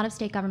 a lot of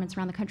state governments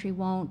around the country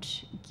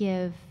won't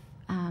have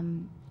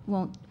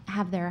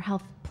their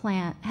have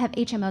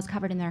HMOs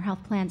covered in their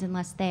health plans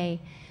unless they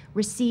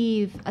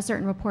receive a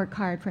certain report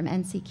card from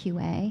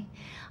NCQA.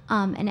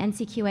 And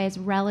NCQA is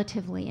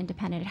relatively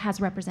independent. It has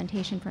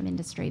representation from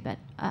industry, but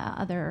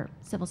other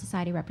civil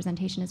society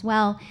representation as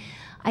well.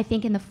 I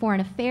think in the foreign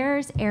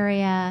affairs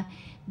area,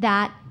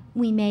 that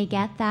we may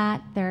get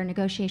that. There are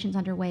negotiations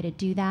underway to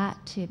do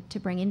that, to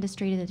bring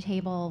industry to the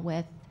table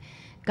with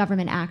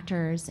government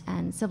actors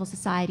and civil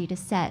society to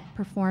set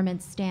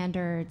performance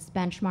standards,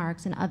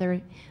 benchmarks, and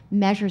other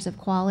measures of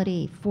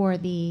quality for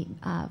the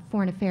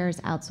foreign affairs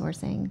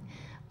outsourcing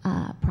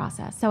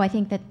process. So I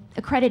think that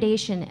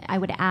accreditation, I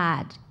would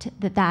add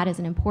that is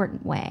an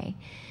important way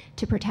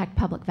to protect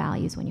public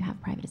values when you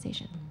have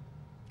privatization.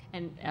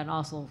 And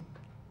also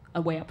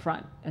a way up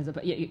front, as a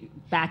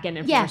back-end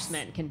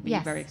enforcement can be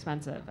very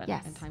expensive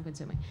and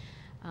time-consuming.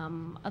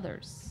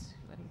 Others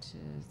going to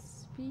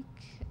speak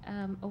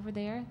over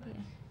there? Yeah.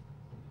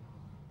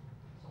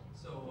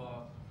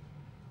 So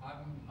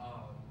I'm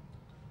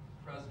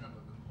president of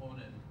a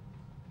component.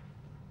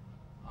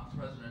 I'm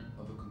president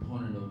of a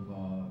component of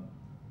the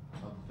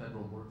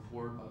federal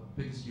workforce,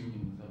 biggest union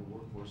in the federal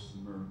workforce,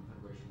 the American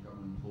Federation of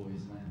Government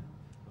Employees, and I have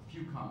a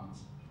few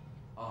comments.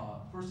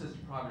 First, as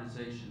to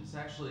privatization, it's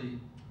actually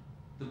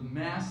the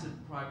massive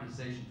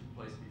privatization took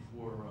place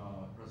before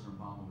President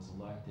Obama was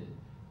elected.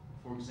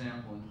 For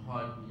example, in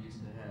HUD, we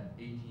used to have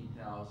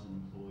 18,000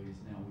 employees.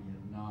 Now we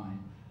have 9.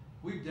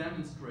 We've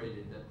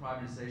demonstrated that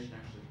privatization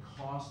actually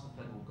costs the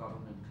federal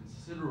government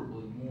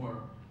considerably more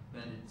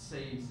than it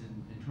saves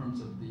in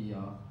terms of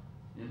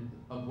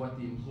of what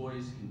the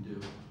employees can do.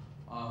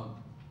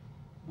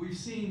 We've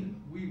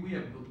seen we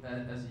have,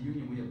 as a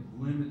union, we have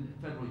limited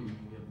federal union.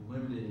 We have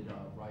limited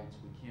rights.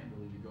 We can't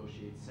really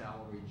negotiate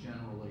salary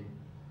generally.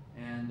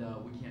 And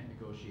we can't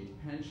negotiate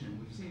pension.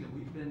 We've seen that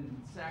we've been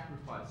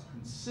sacrificed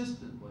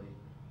consistently.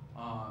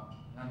 I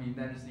mean,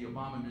 that is the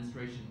Obama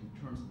administration, in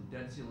terms of the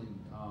debt ceiling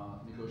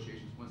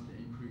negotiations, wants to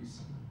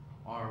increase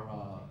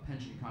our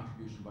pension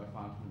contribution by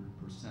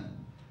 500%.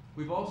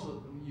 We've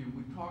also,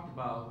 we've talked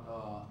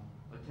about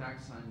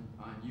attacks on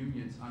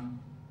unions, on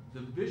the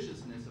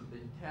viciousness of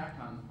the attack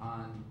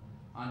on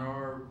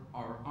our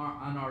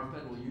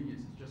federal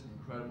unions is just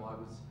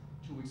incredible.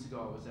 2 weeks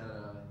ago, I was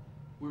at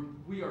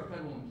we are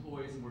federal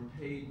employees, and we're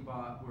paid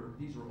by,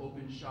 these are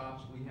open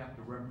shops, we have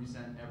to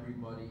represent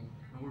everybody,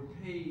 and we're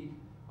paid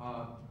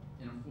by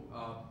the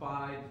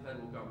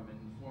federal government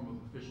in the form of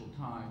official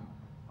time.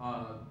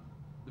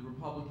 The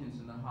Republicans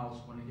in the House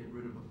want to get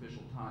rid of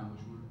official time,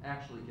 which would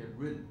actually get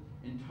rid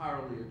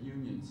entirely of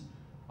unions.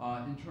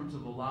 In terms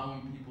of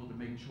allowing people to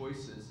make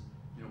choices,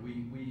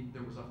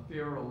 there was a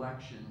fair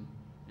election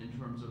in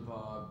terms of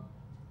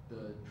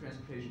the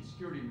Transportation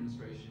Security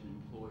Administration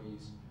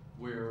employees,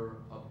 where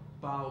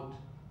about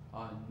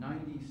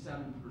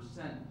 97%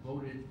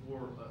 voted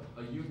for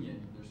a union.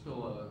 There's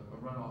still a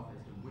runoff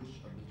as to which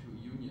of the two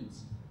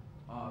unions.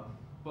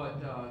 But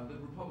the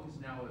Republicans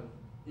now have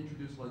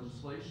introduced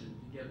legislation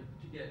to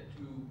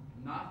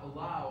not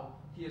allow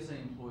TSA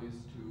employees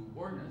to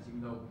organize,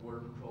 even though Border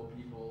Patrol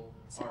people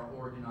are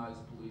organized,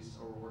 police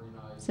are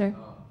organized. Sir,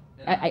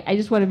 I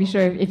just want to be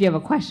sure if you have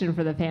a question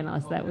for the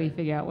panelists that we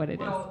figure out what it is.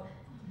 Well,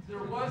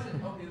 there wasn't,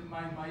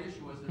 my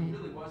issue was there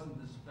really wasn't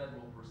this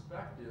federal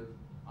perspective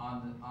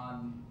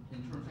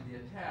in terms of the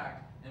attack,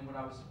 and what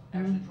I was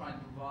actually trying to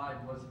provide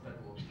was a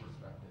federal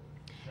perspective.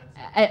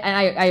 And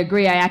I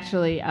agree. I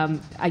actually,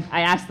 I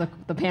asked the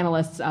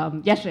panelists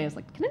yesterday, I was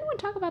like, can anyone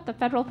talk about the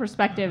federal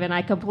perspective? And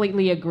I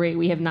completely agree.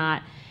 We have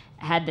not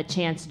had the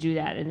chance to do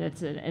that, and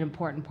it's an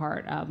important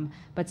part.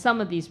 But some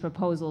of these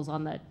proposals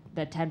on the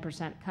the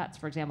 10% cuts,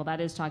 for example,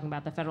 that is talking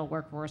about the federal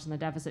workforce, and the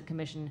Deficit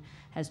Commission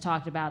has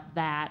talked about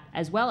that,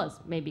 as well as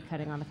maybe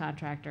cutting on the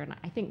contractor. And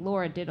I think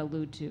Laura did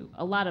allude to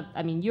a lot of,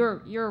 I mean,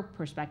 your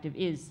perspective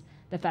is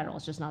the federal,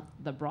 it's just not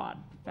the broad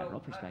federal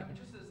perspective.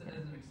 Just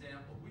as an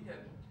example, we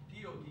have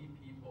DOD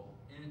people,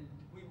 and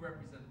we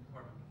represent the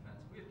Department of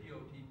Defense. We have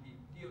DOD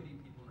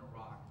people in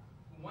Iraq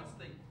who, once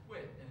they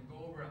quit and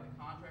go over on the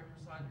contractor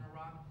side in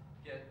Iraq,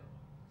 get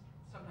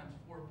sometimes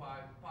 4 or 500%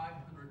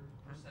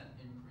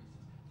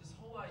 increases. This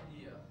whole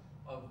idea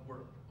of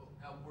we're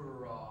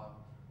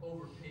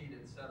overpaid,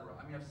 et cetera.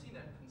 I mean, I've seen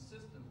that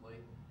consistently,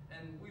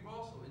 and we've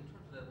also, in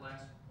terms of that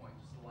last point,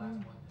 just the last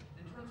one,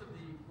 in terms of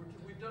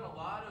we've done a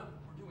lot of,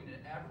 we're doing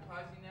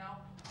advertising now.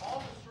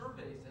 All the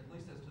surveys, at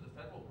least as to the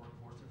federal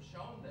workforce, have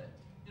shown that,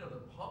 you know, the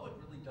public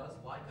really does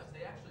like us.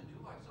 They actually do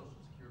like Social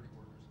Security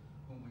workers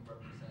whom we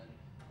represent.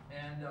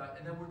 And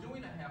then we're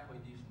doing a halfway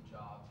decent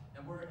job.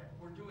 And we're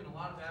doing a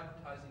lot of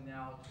advertising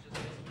now to just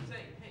basically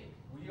say, hey,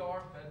 we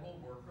are federal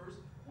workers.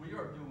 We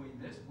are doing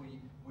this. We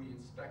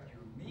inspect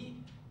your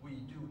meat.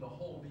 We do the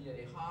whole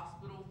VA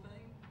hospital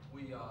thing.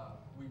 We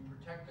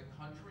protect the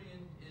country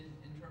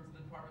in terms of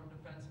the Department of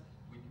Defense.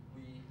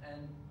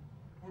 And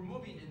we're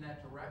moving in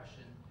that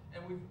direction.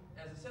 And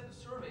as I said, the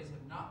surveys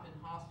have not been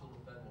hostile to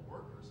federal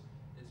workers.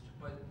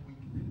 But we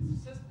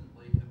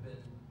consistently have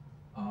been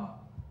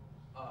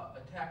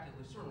attacked, at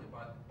least certainly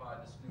by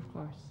this new.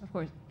 Of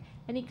course.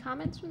 Any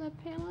comments from the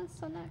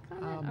panelists on that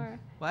comment?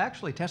 Well, I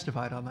actually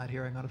testified on that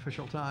hearing on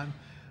official time.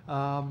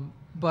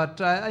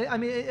 But I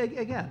mean,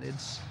 again,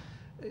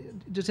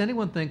 does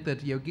anyone think that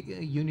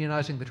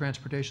unionizing the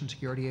Transportation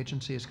Security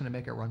Agency is going to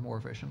make it run more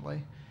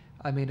efficiently?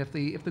 I mean, if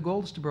the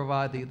goal is to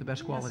provide the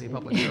best quality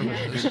public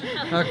services,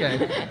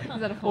 okay.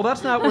 Well,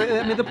 that's not.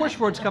 I mean, the push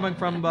for it's coming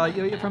from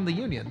the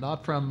union,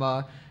 not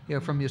from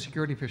from your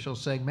security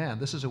officials saying, "Man,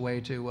 this is a way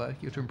to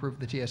improve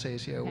the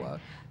TSA's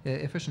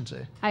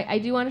efficiency." I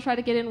do want to try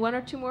to get in one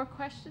or two more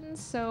questions.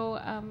 So,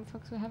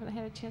 folks who haven't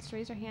had a chance to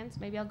raise their hands,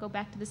 maybe I'll go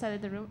back to this side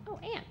of the room. Oh,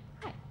 Ann,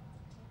 hi.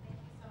 Thank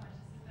you so much.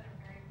 This has been a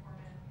very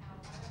informative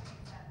panel. One of the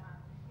things that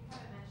you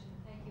haven't mentioned,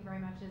 thank you very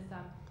much, is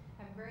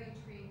I'm very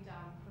intrigued,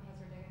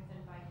 Professor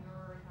Dickinson, by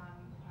your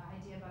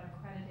idea about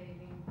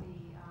accrediting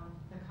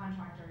the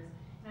contractors.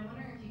 And I'm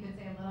wondering if you could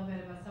say a little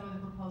bit about some of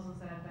the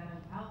proposals that have been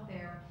out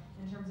there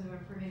in terms of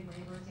improving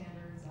labor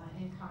standards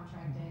in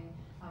contracting,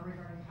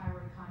 regarding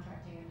high-rate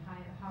contracting, and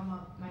how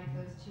might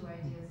those two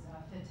ideas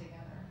fit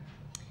together?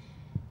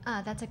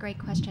 That's a great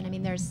question. I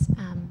mean, there's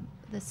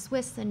the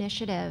Swiss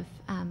initiative,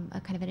 a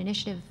kind of an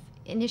initiative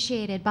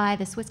initiated by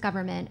the Swiss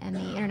government and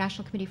the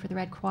International Committee for the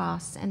Red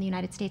Cross, and the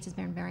United States has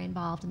been very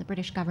involved, and the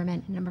British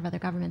government and a number of other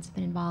governments have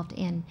been involved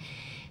in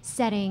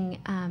setting,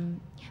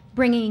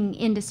 bringing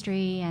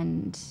industry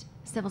and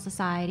civil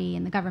society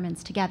and the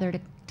governments together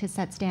to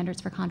set standards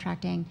for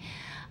contracting.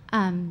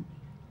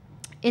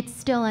 It's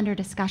still under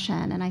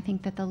discussion, and I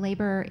think that the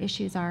labor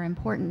issues are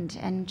important.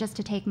 And just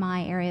to take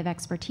my area of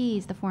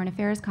expertise, the foreign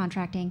affairs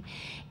contracting,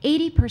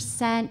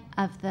 80%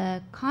 of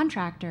the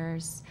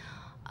contractors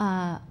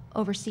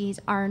overseas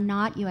are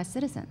not U.S.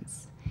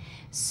 citizens.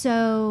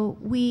 So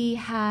we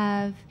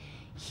have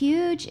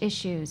huge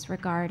issues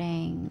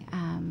regarding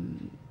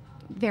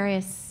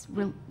various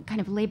kind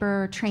of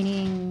labor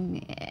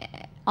training,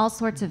 all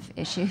sorts of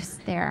issues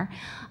there.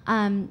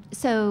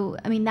 So,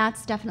 I mean,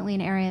 that's definitely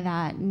an area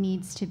that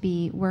needs to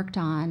be worked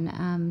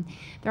on.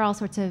 There are all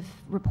sorts of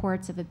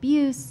reports of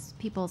abuse,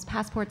 people's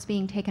passports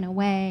being taken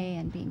away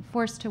and being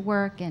forced to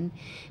work in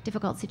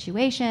difficult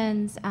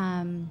situations.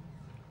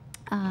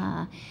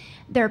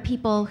 There are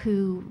people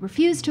who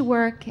refuse to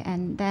work,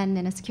 and then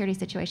in a security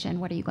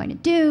situation, what are you going to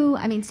do?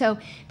 I mean, so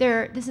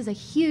this is a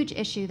huge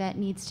issue that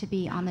needs to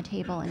be on the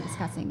table in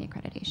discussing the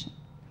accreditation.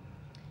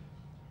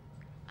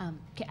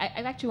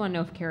 I actually want to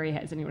know if Kerry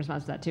has any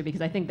response to that too,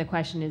 because I think the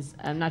question is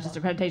not just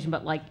accreditation,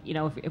 but like,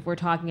 if we're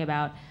talking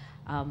about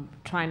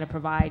trying to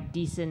provide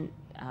decent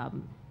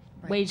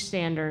wage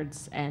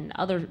standards and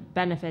other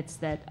benefits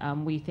that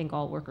we think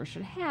all workers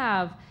should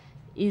have,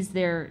 is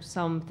there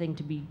something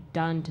to be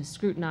done to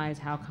scrutinize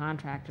how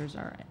contractors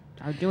are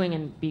doing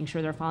and being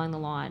sure they're following the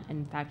law and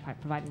in fact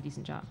providing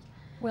decent jobs?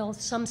 Well,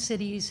 some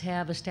cities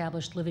have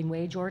established living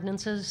wage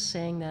ordinances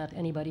saying that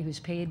anybody who's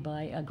paid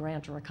by a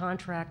grant or a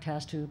contract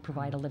has to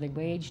provide a living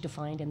wage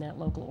defined in that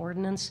local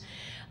ordinance.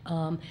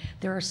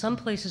 There are some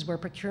places where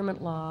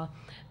procurement law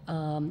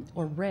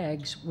or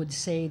regs would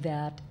say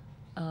that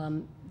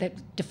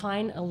that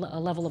define a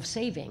level of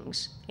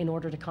savings. In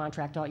order to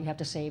contract out, you have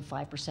to save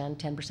 5%,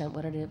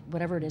 10%,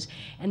 whatever it is,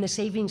 and the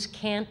savings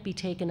can't be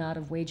taken out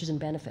of wages and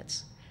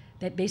benefits.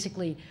 That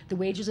basically the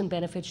wages and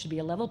benefits should be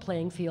a level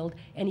playing field.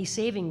 Any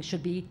savings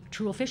should be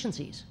true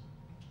efficiencies,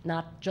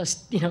 not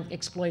just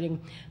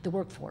exploiting the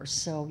workforce.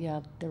 So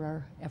yeah, there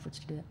are efforts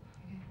to do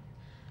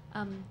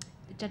that.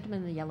 The gentleman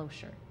in the yellow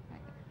shirt.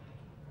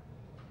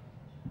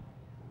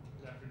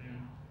 Good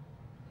afternoon.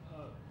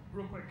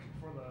 Real quick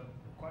for the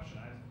question,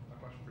 I have a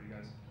question for you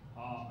guys.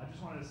 I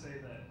just wanted to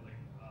say that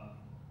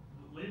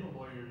labor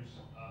lawyers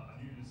on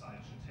the union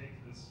side should take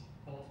this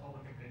false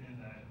public opinion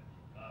that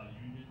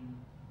union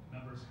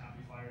members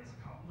happy fired as a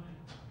compliment,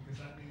 because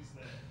that means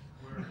that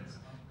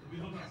we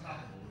look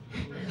unstoppable, which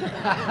is really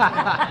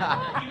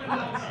even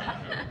though it's not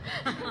true.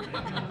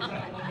 And you just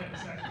have to look at the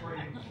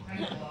statutory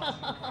penalty laws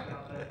and find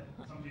out that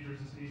some teachers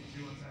just need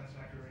 2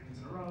 unsatisfactory ratings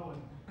in a row,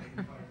 and they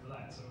can be fired for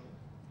that. So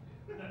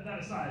that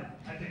aside,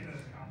 I think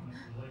that's a compliment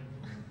for the labor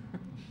force.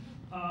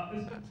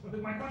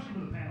 My question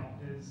for the panel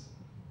is,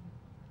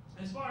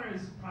 as far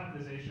as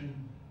privatization,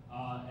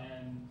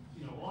 and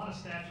a lot of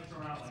stats are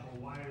thrown out, like,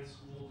 well, why are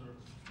schools are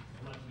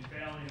allegedly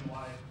failing, and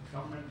why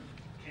government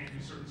can't do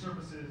certain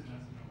services,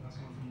 and that's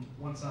coming from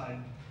one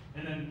side.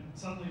 And then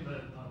suddenly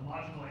the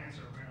logical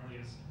answer apparently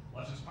is,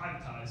 let's just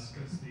privatize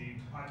because the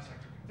private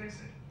sector can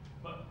fix it.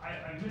 But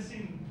there's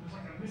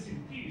like a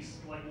missing piece.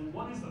 Like, well,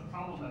 what is the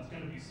problem that's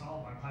going to be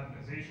solved by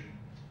privatization?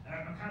 And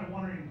I'm kind of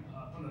wondering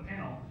from the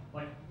panel,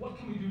 like, what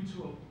can we do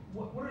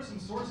what are some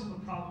sources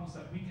of problems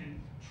that we can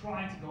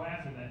try to go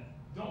after that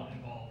don't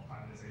involve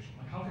privatization?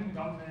 Like, how can the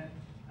government,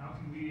 how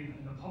can we in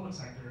the public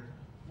sector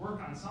work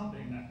on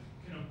something that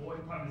can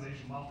avoid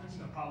privatization while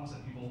fixing the problems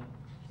that people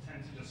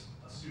tend to just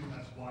assume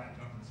that's why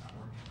the government's not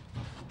working?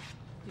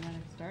 You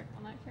want to start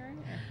on that, Kerry?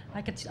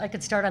 I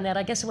could start on that.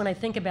 I guess when I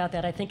think about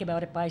that, I think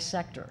about it by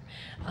sector.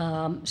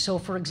 So,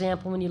 for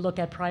example, when you look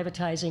at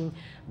privatizing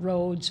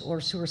roads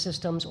or sewer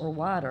systems or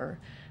water,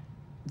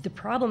 the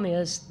problem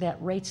is that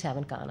rates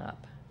haven't gone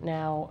up.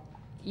 Now,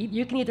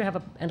 you can either have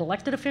an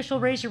elected official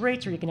raise your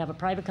rates, or you can have a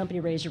private company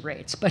raise your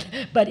rates.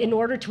 But in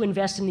order to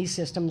invest in these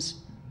systems,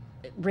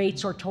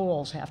 rates or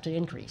tolls have to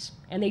increase.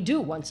 And they do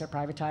once they're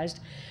privatized,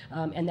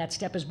 and that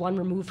step is one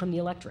removed from the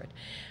electorate.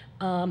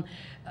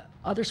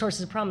 Other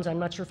sources of problems, I'm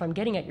not sure if I'm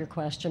getting at your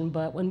question,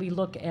 but when we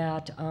look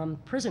at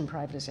prison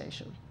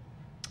privatization,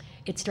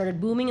 it started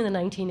booming in the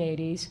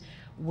 1980s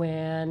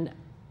when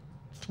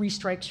 3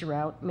 strikes you're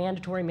out,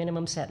 mandatory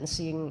minimum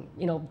sentencing,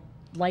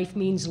 life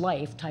means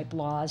life type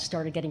laws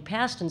started getting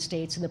passed in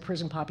states, and the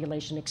prison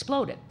population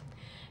exploded.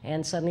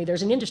 And suddenly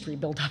there's an industry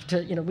built up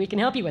to, we can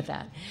help you with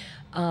that.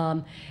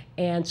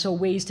 And so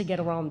ways to get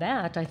around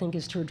that, I think,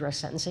 is to address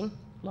sentencing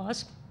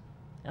laws.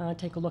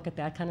 Take a look at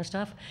that kind of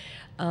stuff.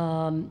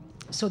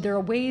 So there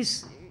are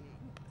ways,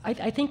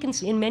 I think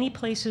in many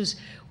places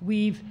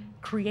we've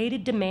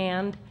created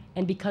demand,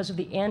 and because of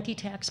the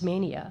anti-tax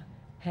mania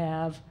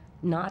have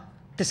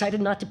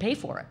decided not to pay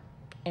for it.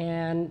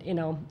 And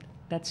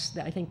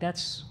I think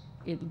that's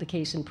the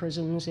case in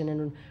prisons and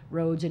in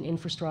roads and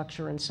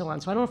infrastructure and so on.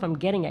 So I don't know if I'm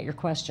getting at your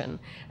question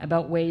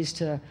about ways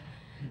to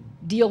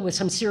deal with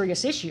some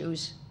serious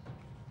issues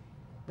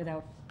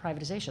without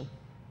privatization.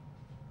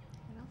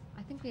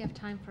 I think we have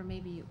time for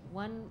maybe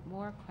one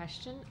more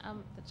question.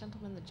 The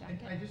gentleman in the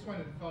jacket. I just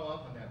wanted to follow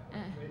up on that.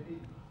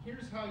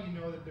 Here's how you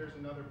know that there's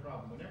another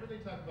problem. Whenever they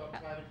talk about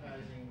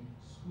privatizing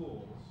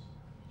schools,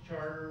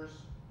 charters,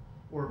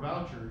 or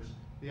vouchers,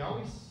 they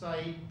always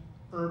cite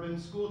urban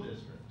school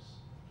districts.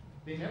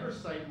 They never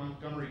cite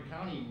Montgomery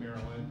County,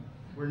 Maryland,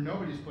 where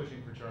nobody's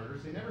pushing for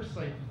charters. They never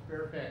cite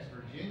Fairfax,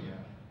 Virginia,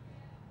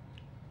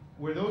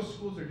 where those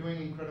schools are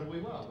doing incredibly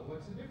well. Well,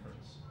 what's the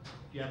difference?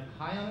 You have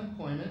high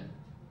unemployment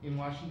in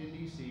Washington,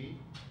 D.C.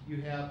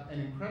 You have an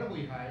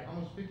incredibly high,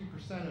 almost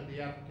 50% of the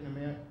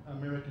African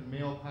American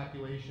male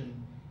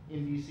population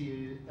in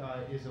D.C.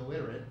 is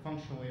illiterate,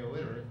 functionally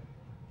illiterate.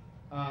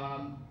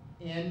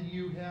 And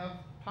you have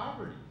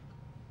poverty.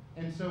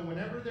 And so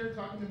whenever they're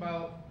talking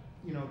about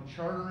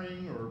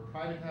chartering or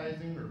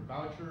privatizing or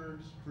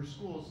vouchers for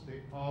schools,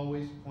 they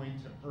always point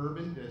to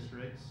urban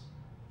districts.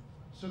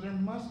 So there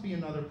must be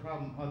another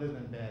problem other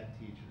than bad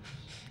teachers.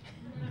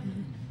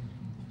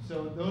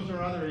 So those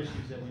are other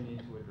issues that we need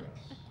to address.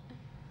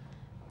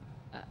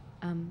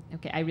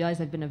 Okay, I realize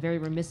I've been a very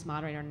remiss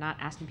moderator not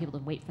asking people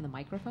to wait for the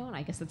microphone.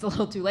 I guess it's a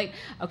little too late.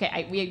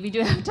 Okay, we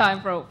do have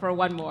time for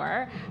one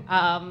more.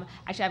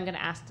 Actually, I'm going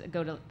to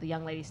go to the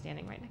young lady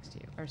standing right next to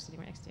you, or sitting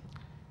right next to you.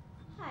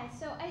 Hi,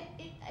 so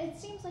it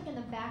seems like in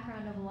the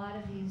background of a lot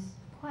of these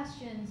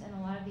questions and a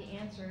lot of the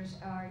answers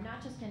are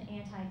not just an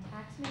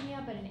anti-tax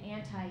mania, but an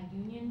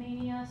anti-union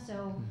mania.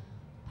 So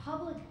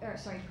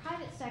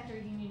private sector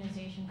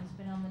unionization has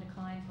been on the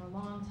decline for a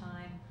long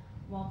time,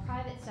 while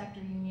private sector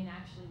union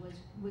actually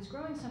was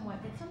growing somewhat.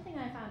 It's something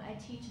I found. I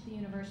teach at the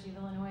University of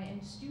Illinois,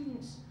 and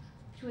students,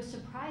 to a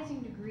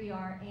surprising degree,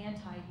 are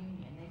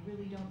anti-union. They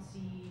really don't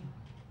see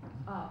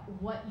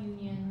what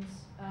unions,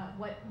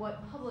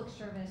 what public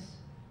service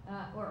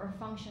or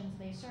functions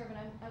they serve. And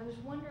I was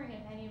wondering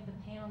if any of the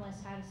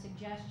panelists had a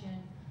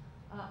suggestion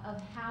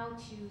of how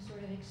to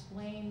sort of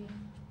explain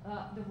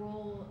the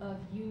role of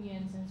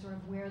unions and sort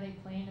of where they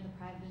play into the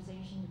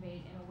privatization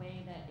debate in a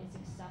way that is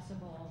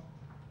accessible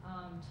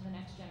to the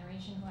next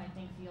generation, who I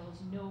think feels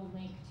no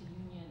link to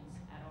unions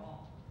at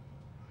all.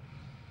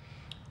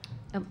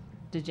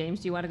 James,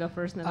 do you want to go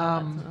first? And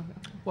then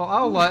well,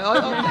 I'll I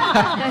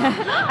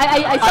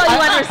saw you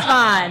want to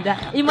respond.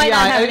 You might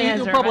not have an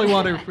answer. You'll probably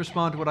want to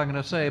respond to what I'm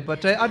going to say,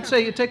 but I'd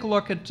say you take a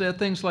look at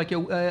things like,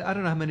 I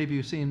don't know how many of you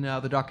have seen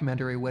the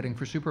documentary Waiting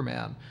for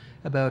Superman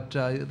about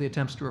the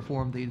attempts to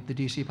reform the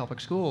D.C. public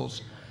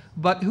schools.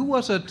 But who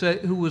was it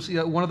who was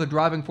one of the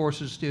driving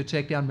forces to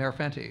take down Mayor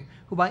Fenty,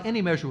 who by any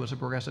measure was a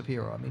progressive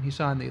hero? I mean, he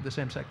signed the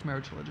same-sex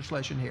marriage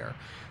legislation here.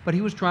 But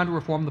he was trying to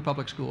reform the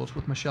public schools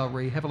with Michelle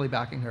Rhee heavily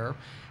backing her.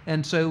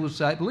 And so it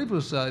was, I believe it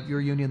was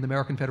your union, the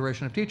American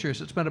Federation of Teachers,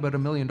 that spent about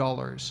 $1 million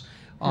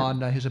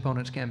on his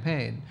opponent's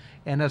campaign.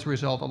 And as a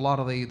result, a lot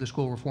of the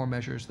school reform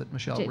measures that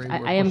Michelle Rhee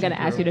I am going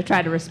to ask you to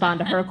try to respond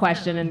to her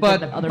question and give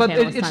the other panelists time to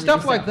do so. But it's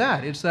stuff like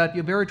that. It's that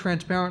you're very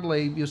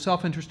transparently, you're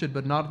self-interested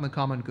but not in the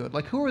common good.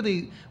 Like who are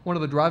one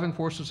of the driving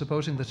forces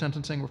opposing the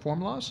sentencing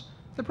reform laws?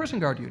 The prison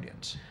guard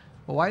unions.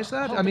 Well, why is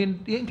that? I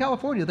mean, in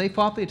California, they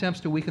fought the attempts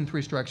to weaken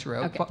three strikes you're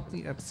out.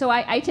 Okay. So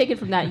I take it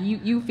from that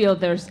you feel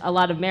there's a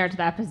lot of merit to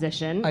that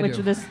position, which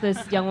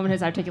this young woman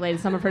has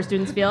articulated. Some of her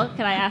students feel.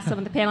 Can I ask some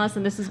of the panelists?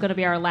 And this is going to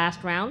be our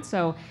last round.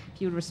 So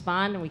if you would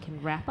respond, and we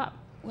can wrap up.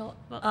 Well,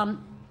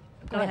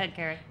 go ahead,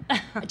 Kerry.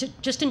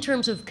 Just in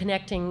terms of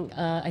connecting,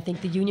 I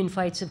think the union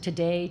fights of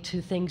today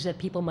to things that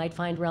people might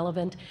find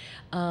relevant.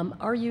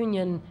 Our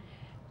union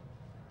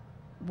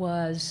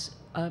was.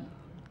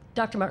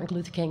 Dr. Martin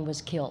Luther King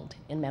was killed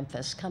in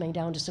Memphis, coming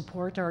down to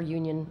support our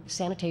union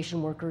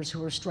sanitation workers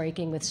who were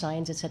striking with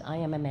signs that said, "I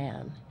am a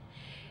man,"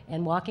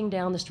 and walking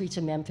down the streets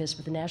of Memphis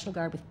with the National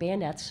Guard with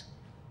bayonets,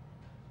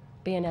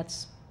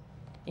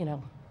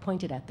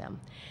 pointed at them.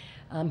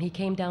 He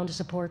came down to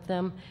support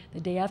them.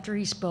 The day after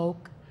he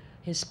spoke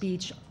his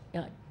speech,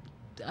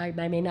 I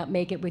may not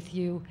make it with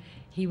you,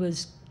 he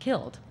was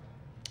killed.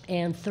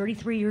 And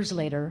 33 years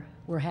later,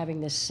 we're having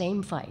this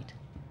same fight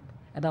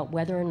about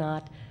whether or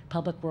not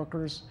public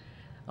workers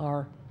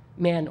are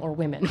men or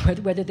women,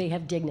 whether they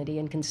have dignity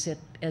and can sit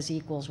as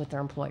equals with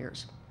their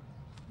employers.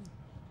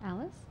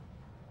 Alice?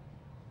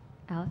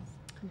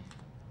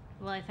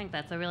 Well, I think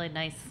that's a really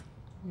nice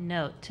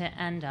note to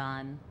end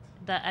on.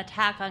 The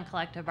attack on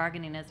collective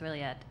bargaining is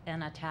really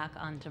an attack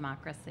on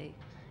democracy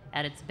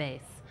at its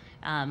base.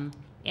 And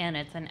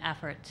it's an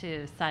effort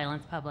to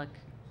silence public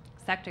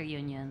sector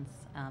unions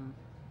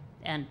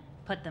and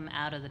put them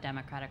out of the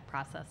democratic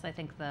process. I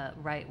think the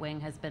right wing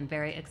has been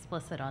very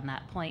explicit on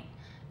that point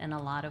in a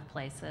lot of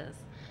places.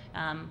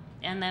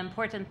 And the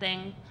important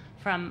thing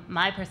from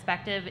my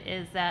perspective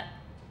is that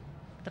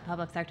the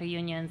public sector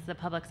unions, the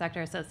public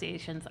sector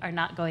associations are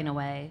not going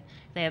away.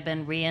 They have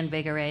been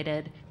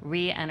reinvigorated,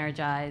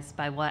 re-energized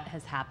by what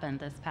has happened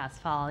this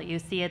past fall. You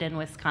see it in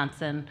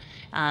Wisconsin,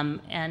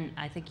 and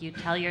I think you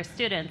tell your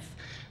students,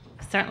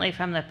 certainly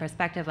from the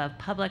perspective of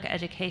public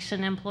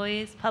education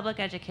employees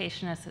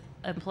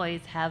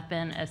have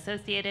been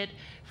associated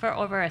for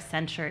over a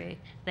century.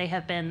 They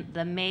have been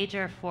the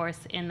major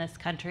force in this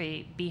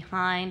country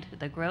behind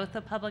the growth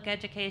of public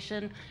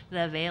education,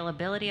 the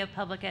availability of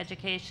public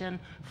education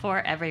for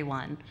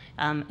everyone,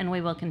 and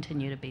we will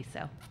continue to be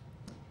so.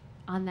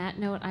 On that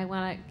note, I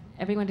want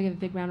everyone to give a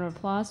big round of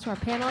applause to our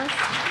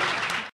panelists.